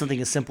for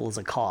something as simple as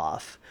a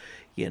cough,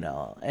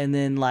 And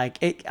then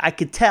like I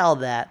could tell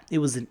that it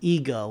was an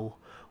ego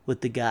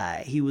with the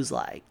guy. He was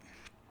like,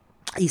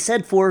 he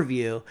said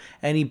 4-view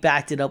and he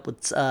backed it up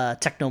with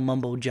techno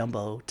mumbo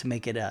jumbo to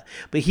make it up.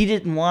 But he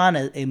didn't want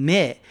to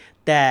admit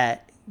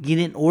that he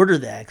didn't order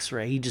the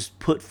X-ray. He just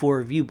put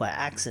 4-view by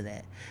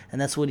accident. And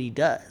that's what he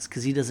does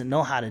because he doesn't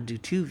know how to do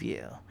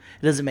 2-view.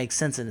 It doesn't make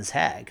sense in his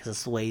head because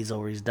that's the way he's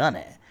always done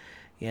it.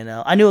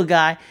 I knew a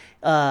guy,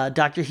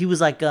 doctor, he was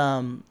like,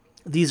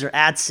 these are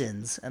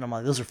Adsons. And I'm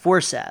like, those are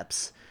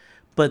forceps.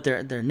 But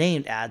they're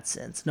named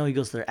Adsons. No, he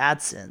goes, they're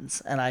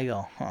Adsons. And I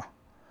go, huh.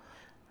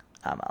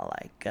 I'm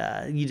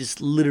like, you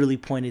just literally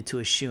pointed to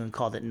a shoe and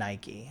called it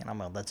Nike. And I'm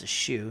like, that's a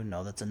shoe.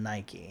 No, that's a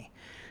Nike.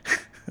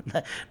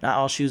 Not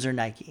all shoes are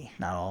Nike.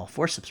 Not all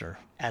forceps are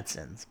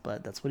Adsons.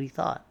 But that's what he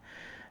thought.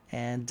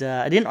 And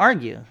I didn't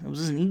argue. It was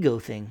just an ego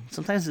thing.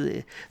 Sometimes,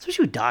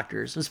 especially with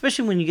doctors,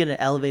 especially when you get an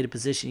elevated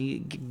position, you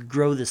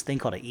grow this thing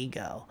called an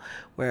ego,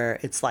 where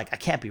it's like, I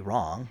can't be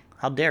wrong.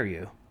 How dare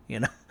you?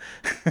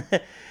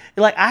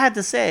 Like I had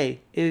to say,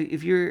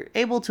 if you're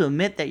able to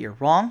admit that you're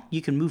wrong,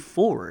 you can move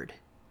forward.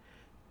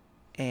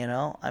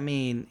 I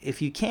mean,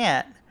 if you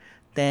can't,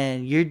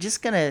 then you're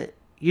just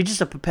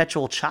a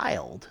perpetual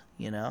child.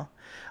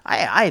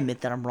 I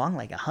admit that I'm wrong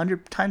like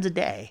 100 times a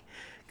day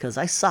because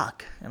I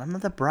suck and I'm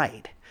not that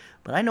bright.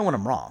 But I know when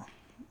I'm wrong.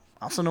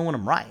 I also know when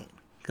I'm right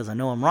because I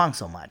know I'm wrong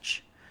so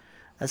much.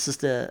 That's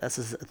just a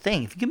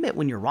thing. If you admit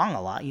when you're wrong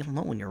a lot, you'll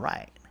know when you're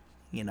right,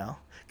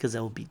 because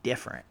it will be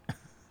different.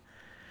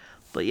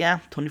 But yeah,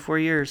 24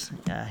 years.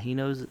 Yeah, he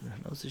knows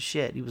his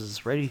shit. He was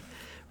just ready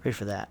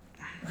for that.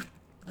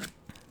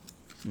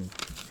 All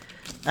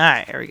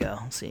right, here we go.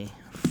 Let's see.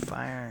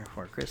 Fire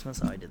for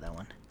Christmas. Oh, I did that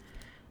one.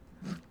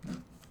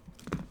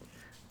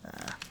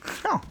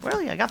 Oh,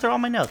 really? I got through all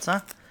my notes,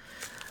 huh?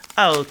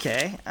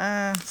 Okay.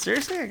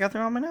 Seriously? I got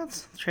through all my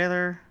notes?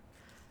 Trailer.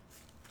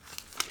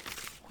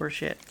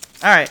 Horseshit.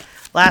 Alright.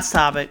 Last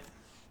topic.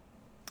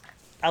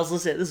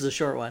 This is a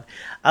short one.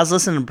 I was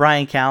listening to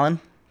Brian Callen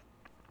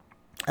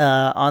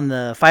on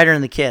The Fighter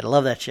and the Kid. I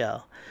love that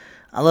show.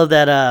 I love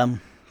that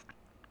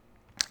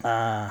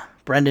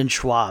Brendan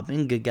Schwab,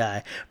 good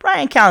guy.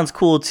 Brian Callen's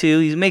cool too.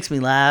 He makes me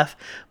laugh,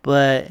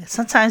 but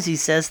sometimes he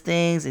says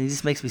things and he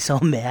just makes me so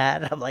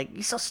mad. I'm like,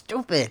 you're so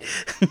stupid.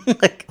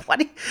 Like, why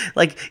do you,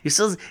 like you're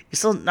so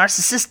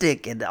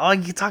narcissistic and all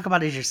you talk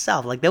about is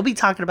yourself. Like they'll be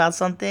talking about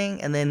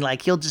something and then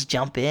like he'll just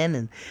jump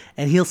in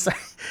and he'll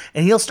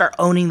start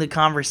owning the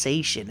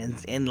conversation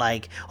and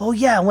like, oh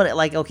yeah,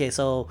 okay,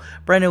 so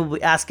Brendan will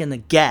be asking the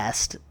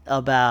guest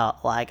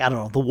about like, I don't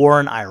know, the war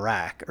in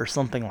Iraq or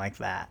something like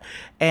that.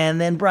 And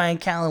then Brian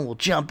Callen will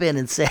jump in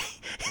and say,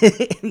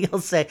 he'll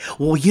say,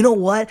 well, you know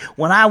what?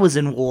 When I was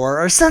in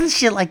war or some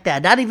shit like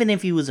that, not even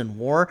if he was in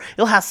war,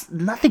 it'll have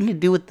nothing to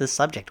do with the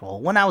subject. Well,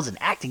 when I was in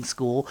acting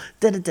school,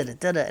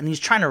 and he's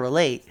trying to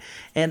relate.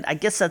 And I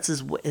guess that's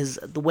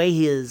the way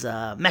his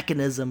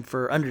mechanism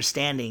for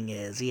understanding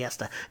is. He has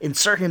to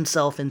insert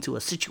himself into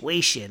a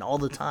situation all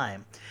the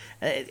time.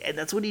 And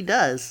that's what he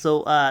does.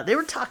 So they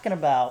were talking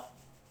about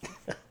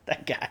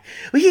that guy.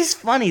 Well, he's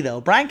funny though.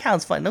 Brian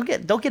Callen's funny.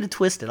 Don't get it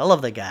twisted. I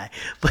love that guy,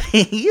 but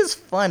he is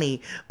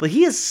funny. But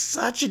he is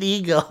such an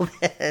ego,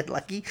 man.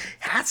 Like he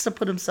has to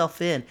put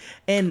himself in,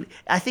 and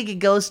I think it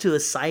goes to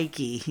his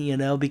psyche,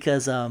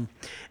 because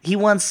he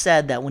once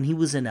said that when he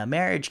was in a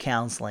marriage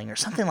counseling or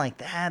something like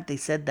that, they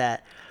said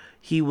that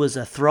he was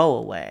a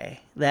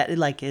throwaway. That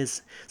like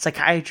his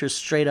psychiatrist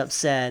straight up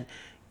said,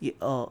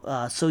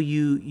 so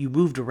you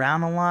moved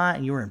around a lot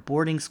and you were in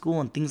boarding school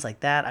and things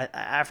like that.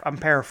 I'm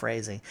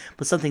paraphrasing,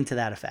 but something to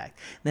that effect.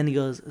 Then he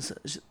goes,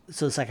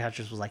 so the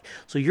psychiatrist was like,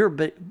 so you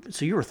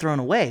were thrown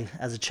away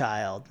as a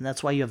child, and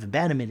that's why you have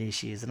abandonment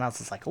issues. And I was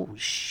just like, oh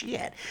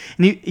shit!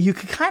 And you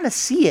could kind of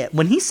see it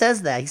when he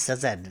says that. He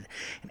says that in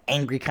an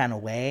angry kind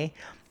of way.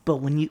 But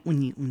when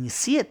you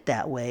see it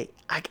that way,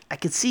 I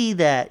could see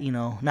that,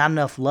 not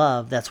enough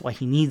love. That's why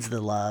he needs the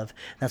love.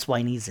 That's why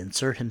he needs to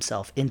insert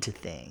himself into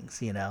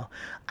things,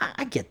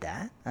 I get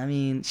that. I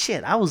mean,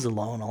 shit, I was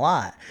alone a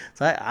lot.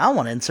 So I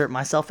want to insert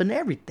myself into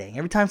everything.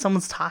 Every time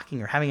someone's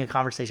talking or having a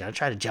conversation, I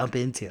try to jump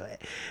into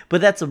it.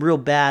 But that's a real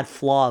bad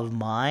flaw of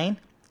mine,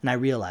 and I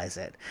realize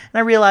it. And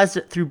I realized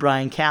it through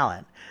Brian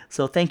Callen.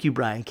 So thank you,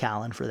 Brian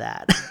Callen, for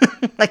that.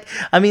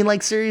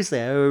 Seriously,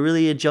 I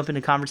really jump into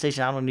a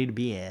conversation I don't need to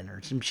be in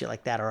or some shit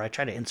like that, or I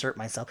try to insert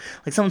myself.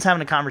 Like someone's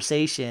having a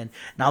conversation,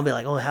 and I'll be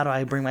like, oh, how do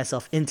I bring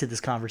myself into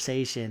this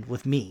conversation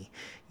with me,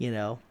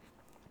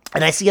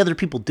 And I see other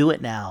people do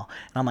it now,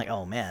 and I'm like,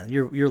 oh man,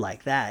 you're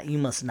like that. You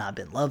must not have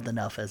been loved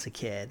enough as a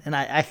kid. And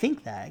I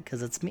think that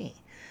because it's me.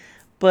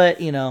 But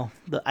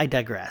I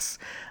digress.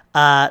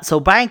 So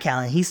Brian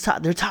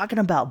Callen, they're talking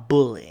about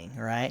bullying,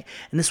 right?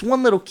 And this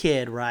one little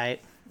kid,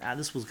 right?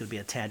 This was gonna be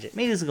a tangent.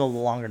 Maybe this is gonna go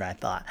longer than I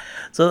thought.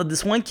 So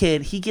this one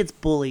kid, he gets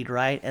bullied,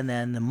 right? And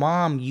then the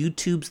mom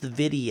YouTubes the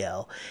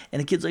video,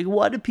 and the kid's like,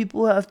 "Why do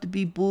people have to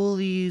be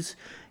bullies?"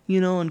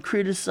 And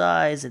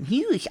criticize. And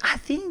I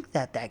think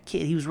that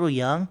kid, he was real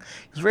young.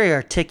 He was very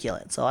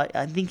articulate. So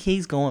I think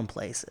he's going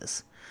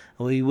places.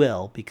 Well, he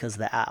will, because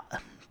the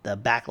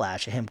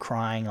backlash of him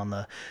crying on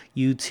the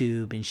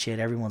YouTube and shit.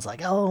 Everyone's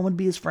like, "Oh, I'm gonna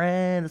be his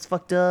friend. It's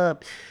fucked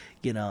up."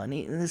 And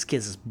this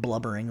kid's just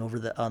blubbering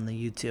on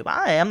the YouTube.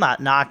 I'm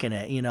not knocking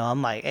it.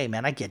 I'm like, hey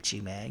man, I get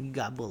you, man. You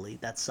got bullied.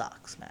 That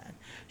sucks, man.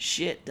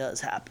 Shit does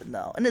happen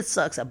though, and it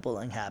sucks that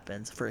bullying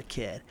happens for a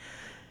kid.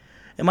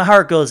 And my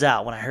heart goes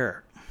out when I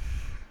heard.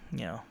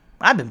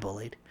 I've been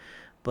bullied,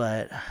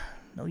 but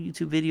no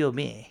YouTube video of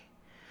me.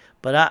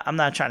 But I'm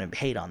not trying to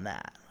hate on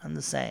that. I'm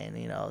just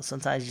saying,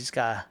 sometimes you just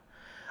gotta.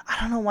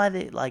 I don't know why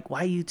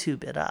why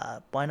YouTube it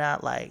up. Why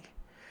not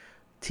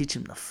teach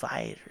him to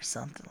fight or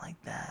something like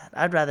that?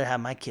 I'd rather have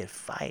my kid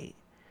fight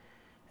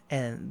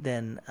and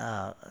than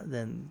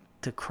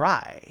to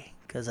cry,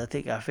 because I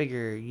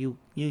figure you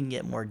can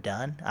get more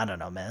done. I don't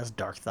know, man. That's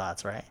dark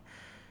thoughts, right?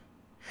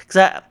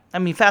 Because I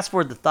mean, fast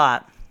forward the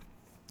thought.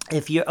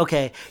 If you're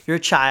a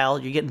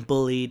child, you're getting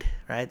bullied,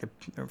 right?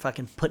 They're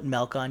fucking putting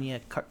milk on you,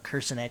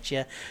 cursing at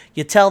you.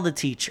 You tell the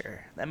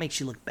teacher. That makes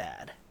you look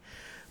bad.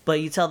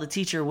 But you tell the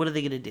teacher, what are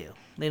they going to do?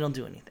 They don't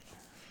do anything.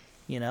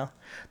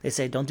 They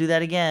say, don't do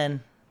that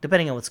again,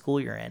 depending on what school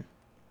you're in.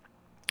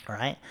 All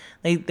right?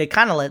 They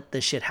kind of let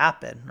this shit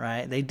happen,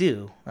 right? They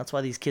do. That's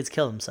why these kids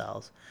kill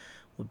themselves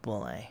with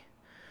bullying.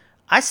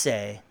 I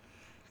say,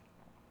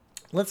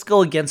 let's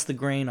go against the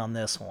grain on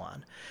this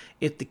one.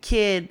 If the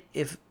kid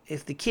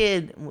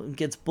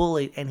gets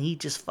bullied and he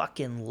just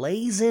fucking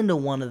lays into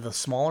one of the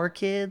smaller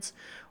kids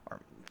or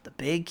the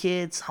big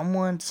kids,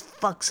 someone just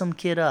fuck some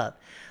kid up.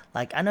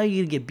 I know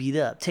you're gonna get beat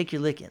up, take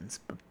your lickings,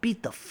 but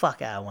beat the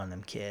fuck out of one of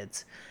them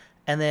kids.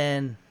 And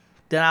then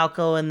I'll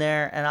go in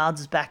there and I'll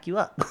just back you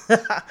up.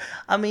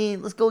 I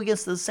mean, let's go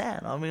against the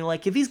sand. I mean,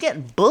 if he's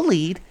getting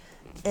bullied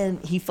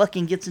and he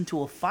fucking gets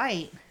into a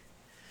fight,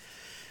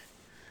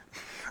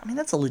 I mean,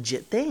 that's a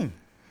legit thing.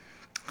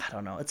 I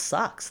don't know. It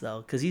sucks,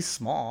 though, because he's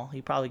small.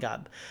 He probably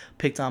got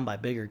picked on by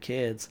bigger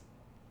kids.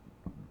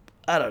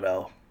 I don't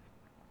know.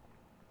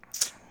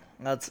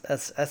 That's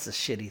a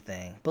shitty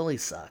thing.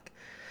 Bullies suck.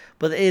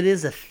 But it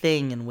is a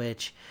thing in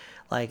which,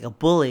 a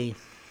bully...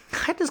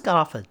 I just got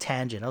off a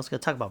tangent. I was going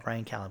to talk about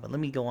Brian Callen, but let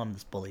me go on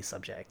this bully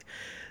subject.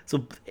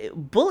 So,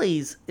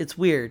 bullies, it's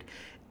weird.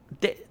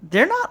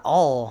 They're not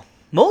all...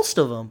 Most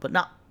of them, but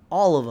not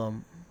all of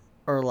them,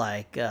 are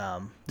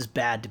just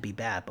bad to be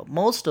bad. But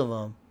most of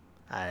them...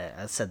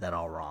 I said that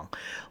all wrong.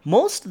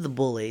 Most of the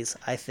bullies,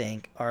 I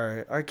think,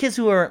 are kids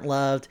who aren't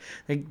loved.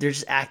 They're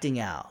just acting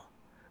out,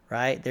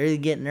 right? They're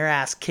either getting their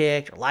ass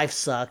kicked or life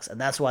sucks,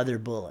 and that's why they're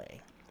bullying.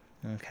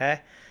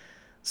 Okay?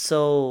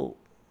 So,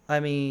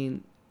 I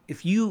mean,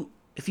 if you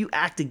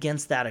act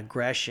against that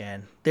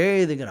aggression, they're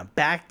either going to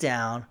back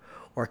down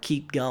or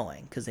keep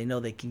going because they know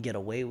they can get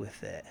away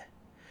with it.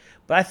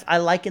 But I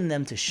liken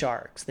them to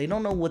sharks. They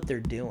don't know what they're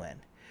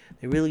doing.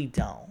 They really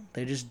don't.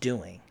 They're just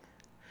doing.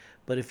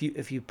 But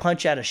if you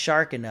punch at a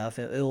shark enough,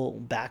 it'll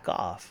back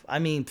off. I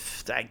mean,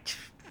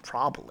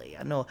 probably.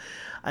 I know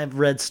I've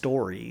read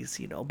stories,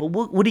 But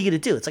what are you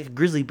going to do? It's like a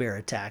grizzly bear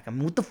attack. I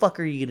mean, what the fuck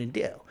are you going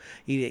to do?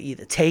 You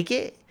either take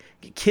it,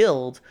 get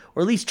killed,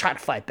 or at least try to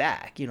fight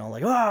back.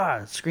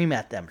 Scream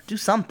at them. Or do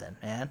something,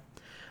 man.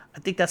 I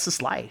think that's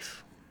just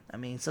life. I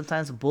mean,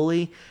 sometimes a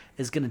bully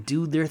is going to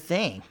do their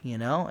thing,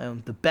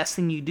 and the best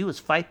thing you do is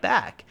fight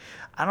back.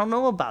 I don't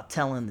know about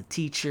telling the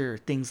teacher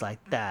things like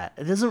that.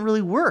 It doesn't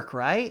really work,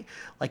 right?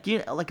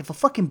 If a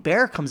fucking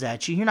bear comes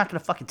at you, you're not going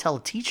to fucking tell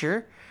a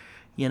teacher,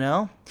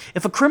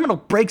 If a criminal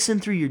breaks in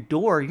through your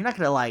door, you're not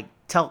going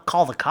to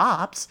call the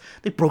cops.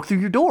 They broke through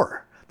your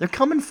door. They're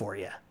coming for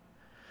you.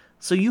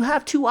 So you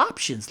have two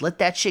options. Let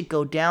that shit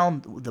go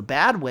down the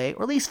bad way,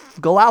 or at least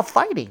go out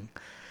fighting.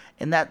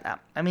 And that's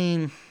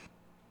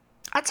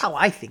how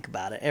I think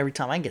about it every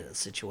time I get in a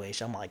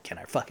situation. I'm like, can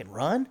I fucking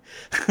run?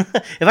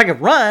 If I can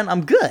run,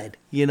 I'm good,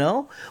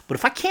 But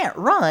if I can't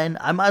run,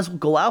 I might as well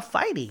go out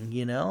fighting,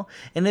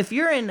 And if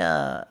you're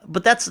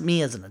but that's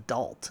me as an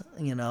adult,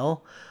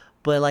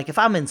 But if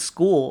I'm in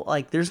school,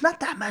 there's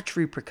not that much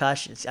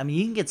repercussions. I mean,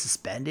 you can get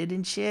suspended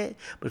and shit,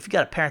 but if you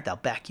got a parent that'll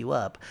back you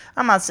up,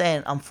 I'm not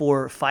saying I'm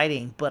for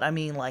fighting, but I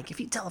mean, if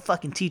you tell a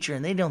fucking teacher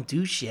and they don't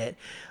do shit,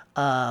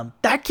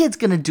 that kid's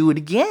gonna do it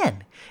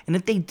again. And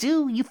if they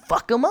do, you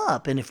fuck them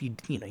up. And if you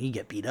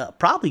get beat up,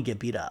 probably get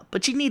beat up,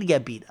 but you need to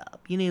get beat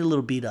up. You need a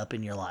little beat up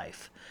in your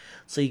life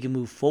so you can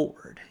move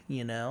forward.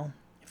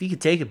 If you can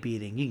take a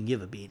beating, you can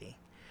give a beating.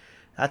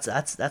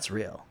 That's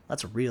real.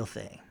 That's a real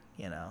thing.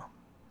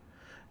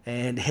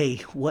 And hey,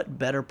 what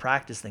better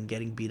practice than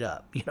getting beat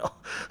up?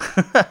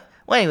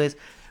 Well, anyways,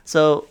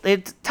 So they're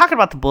talking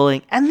about the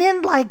bullying, and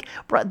then like,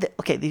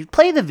 okay, they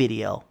play the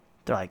video.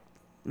 They're like,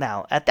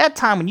 now at that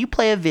time when you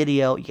play a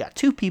video, you got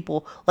two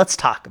people. Let's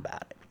talk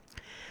about it.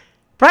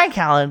 Bryan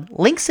Callen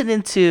links it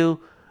into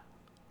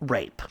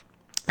rape.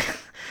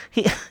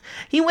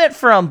 He went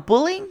from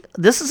bullying,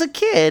 this is a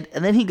kid,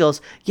 and then he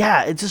goes,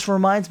 yeah, it just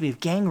reminds me of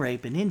gang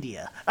rape in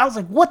India. I was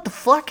like, what the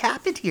fuck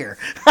happened here?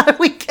 How do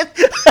we get...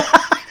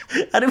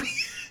 How do we...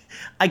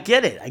 I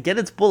get it. I get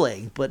it's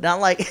bullying, but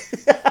not like...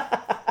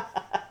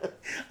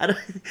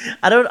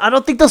 I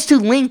don't think those two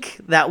link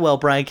that well,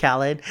 Bryan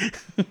Callen.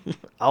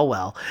 Oh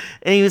well.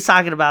 And he was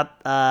talking about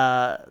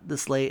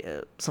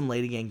some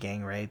lady getting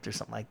gang raped or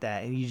something like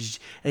that, and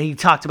he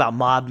talked about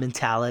mob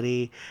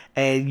mentality,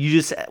 and you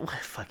just what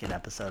fucking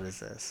episode is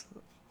this?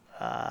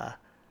 Let's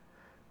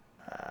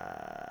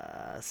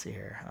see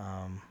here.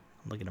 I'm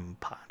looking at my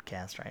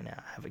podcast right now.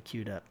 I have it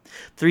queued up.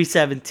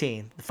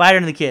 317. The Fighter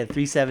and the Kid.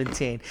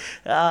 317.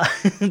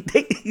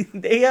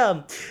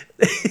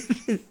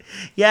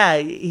 Yeah,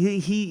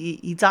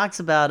 he talks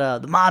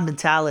about the mob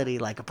mentality.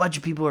 Like a bunch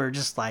of people are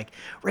just like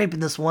raping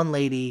this one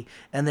lady,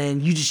 and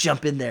then you just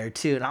jump in there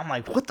too. And I'm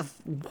like, what?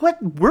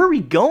 Where are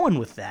we going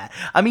with that?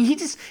 I mean, he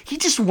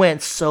just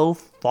went so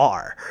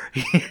far,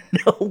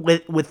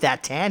 with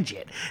that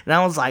tangent. And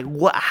I was like,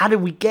 what? How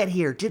did we get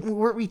here?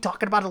 Weren't we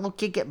talking about a little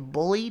kid getting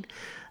bullied?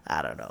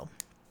 I don't know.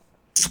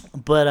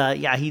 But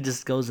yeah, he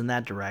just goes in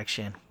that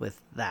direction with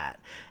that.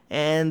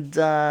 And it's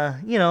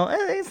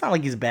not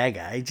like he's a bad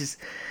guy.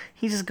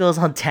 He just goes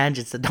on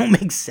tangents that don't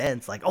make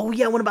sense. Like, oh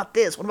yeah, what about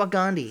this? What about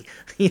Gandhi?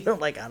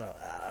 Like I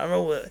don't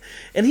know what.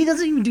 And he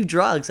doesn't even do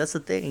drugs. That's the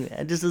thing.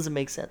 It just doesn't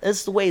make sense.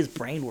 That's the way his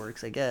brain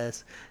works, I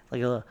guess.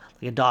 Like a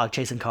dog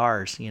chasing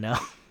cars,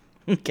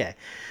 Okay.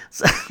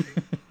 So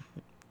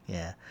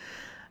yeah.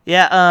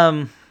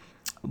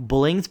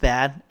 Bullying's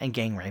bad, and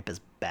gang rape is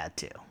bad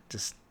too.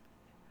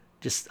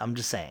 I'm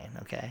just saying,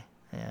 okay?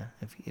 Yeah,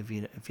 if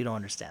you don't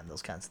understand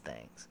those kinds of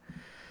things.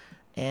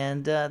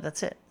 And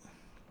that's it.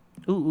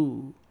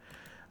 Ooh.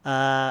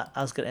 I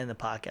was going to end the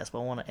podcast, but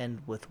I want to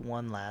end with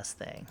one last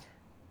thing.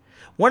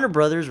 Warner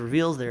Brothers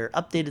reveals their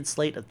updated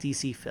slate of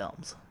DC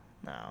films.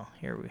 Now,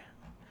 where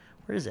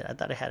is it? I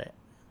thought I had it.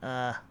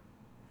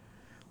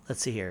 Let's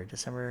see here.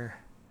 December.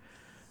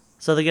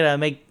 So they're going to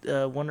make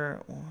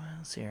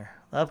let's see here.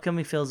 The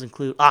upcoming films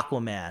include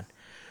Aquaman.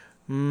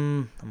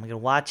 Am I going to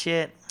watch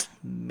it?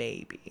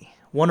 Maybe.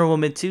 Wonder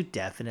Woman 2,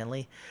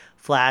 definitely.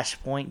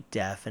 Flashpoint,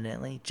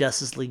 definitely.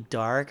 Justice League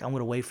Dark, I'm going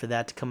to wait for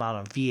that to come out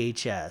on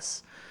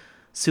VHS.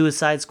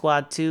 Suicide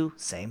Squad 2,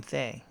 same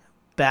thing.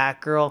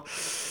 Batgirl,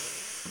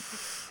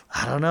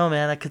 I don't know,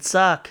 man. That could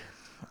suck.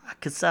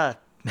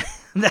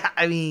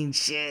 I mean,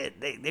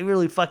 shit. They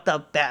really fucked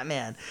up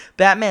Batman.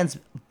 Batman's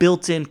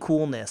built-in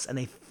coolness, and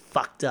they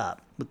fucked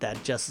up with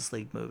that Justice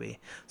League movie.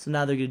 So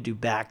now they're going to do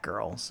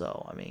Batgirl.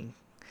 So, I mean,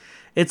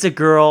 it's a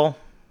girl.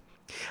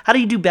 How do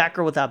you do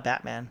Batgirl without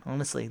Batman?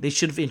 Honestly, they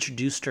should have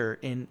introduced her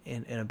in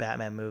a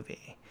Batman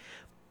movie.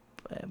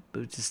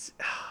 But just,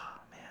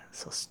 man,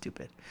 so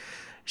stupid.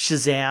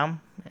 Shazam,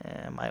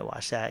 I might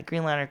watch that.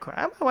 Green Lantern Corps,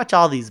 I might watch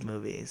all these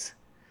movies.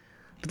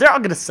 But they're all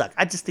going to suck.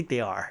 I just think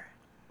they are.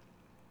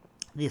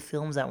 The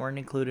films that weren't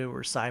included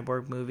were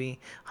Cyborg movie.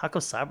 How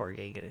come Cyborg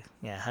ain't gonna?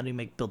 Yeah, how do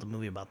you build a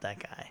movie about that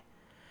guy?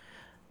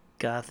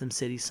 Gotham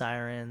City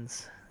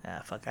Sirens.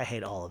 Fuck, I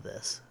hate all of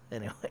this.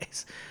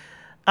 Anyways.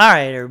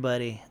 Alright,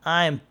 everybody.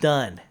 I am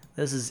done.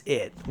 This is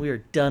it. We are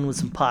done with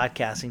some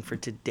podcasting for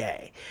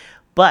today.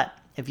 But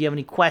if you have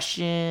any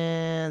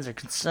questions or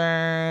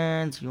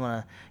concerns, you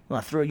wanna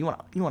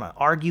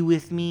argue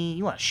with me,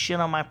 you wanna shit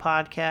on my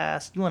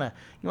podcast, you wanna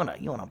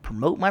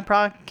promote my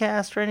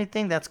podcast or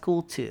anything, that's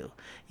cool too.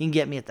 You can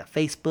get me at the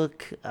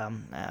Facebook,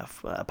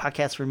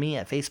 Podcast for Me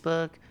at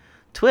Facebook,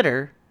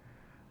 Twitter,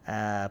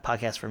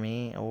 Podcast for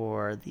Me,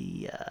 or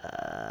the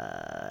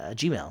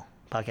Gmail,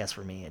 Podcast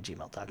for Me at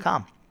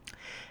gmail.com.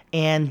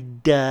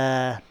 And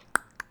I'm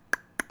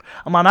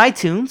on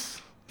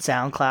iTunes,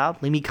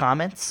 SoundCloud. Leave me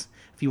comments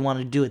if you want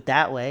to do it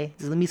that way.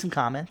 Just leave me some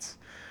comments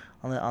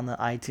on the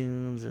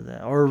iTunes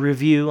or a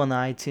review on the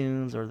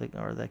iTunes or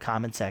the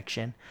comment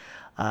section.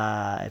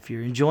 If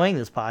you're enjoying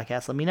this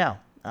podcast, let me know.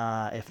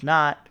 If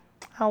not,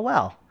 oh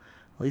well.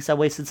 At least I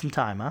wasted some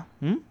time, huh?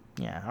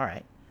 Yeah. All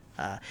right.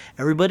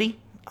 Everybody,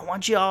 I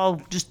want you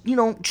all just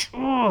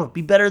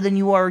be better than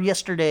you are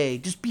yesterday.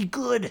 Just be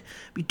good.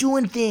 Be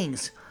doing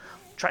things.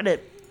 Try to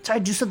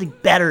do something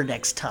better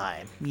next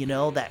time,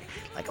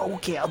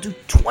 okay, I'll do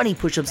 20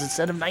 push-ups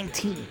instead of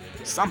 19,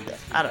 something,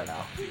 I don't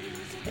know,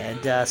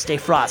 and stay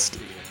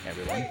frosty,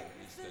 everyone.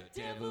 It's the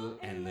devil,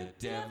 and the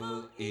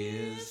devil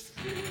is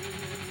free.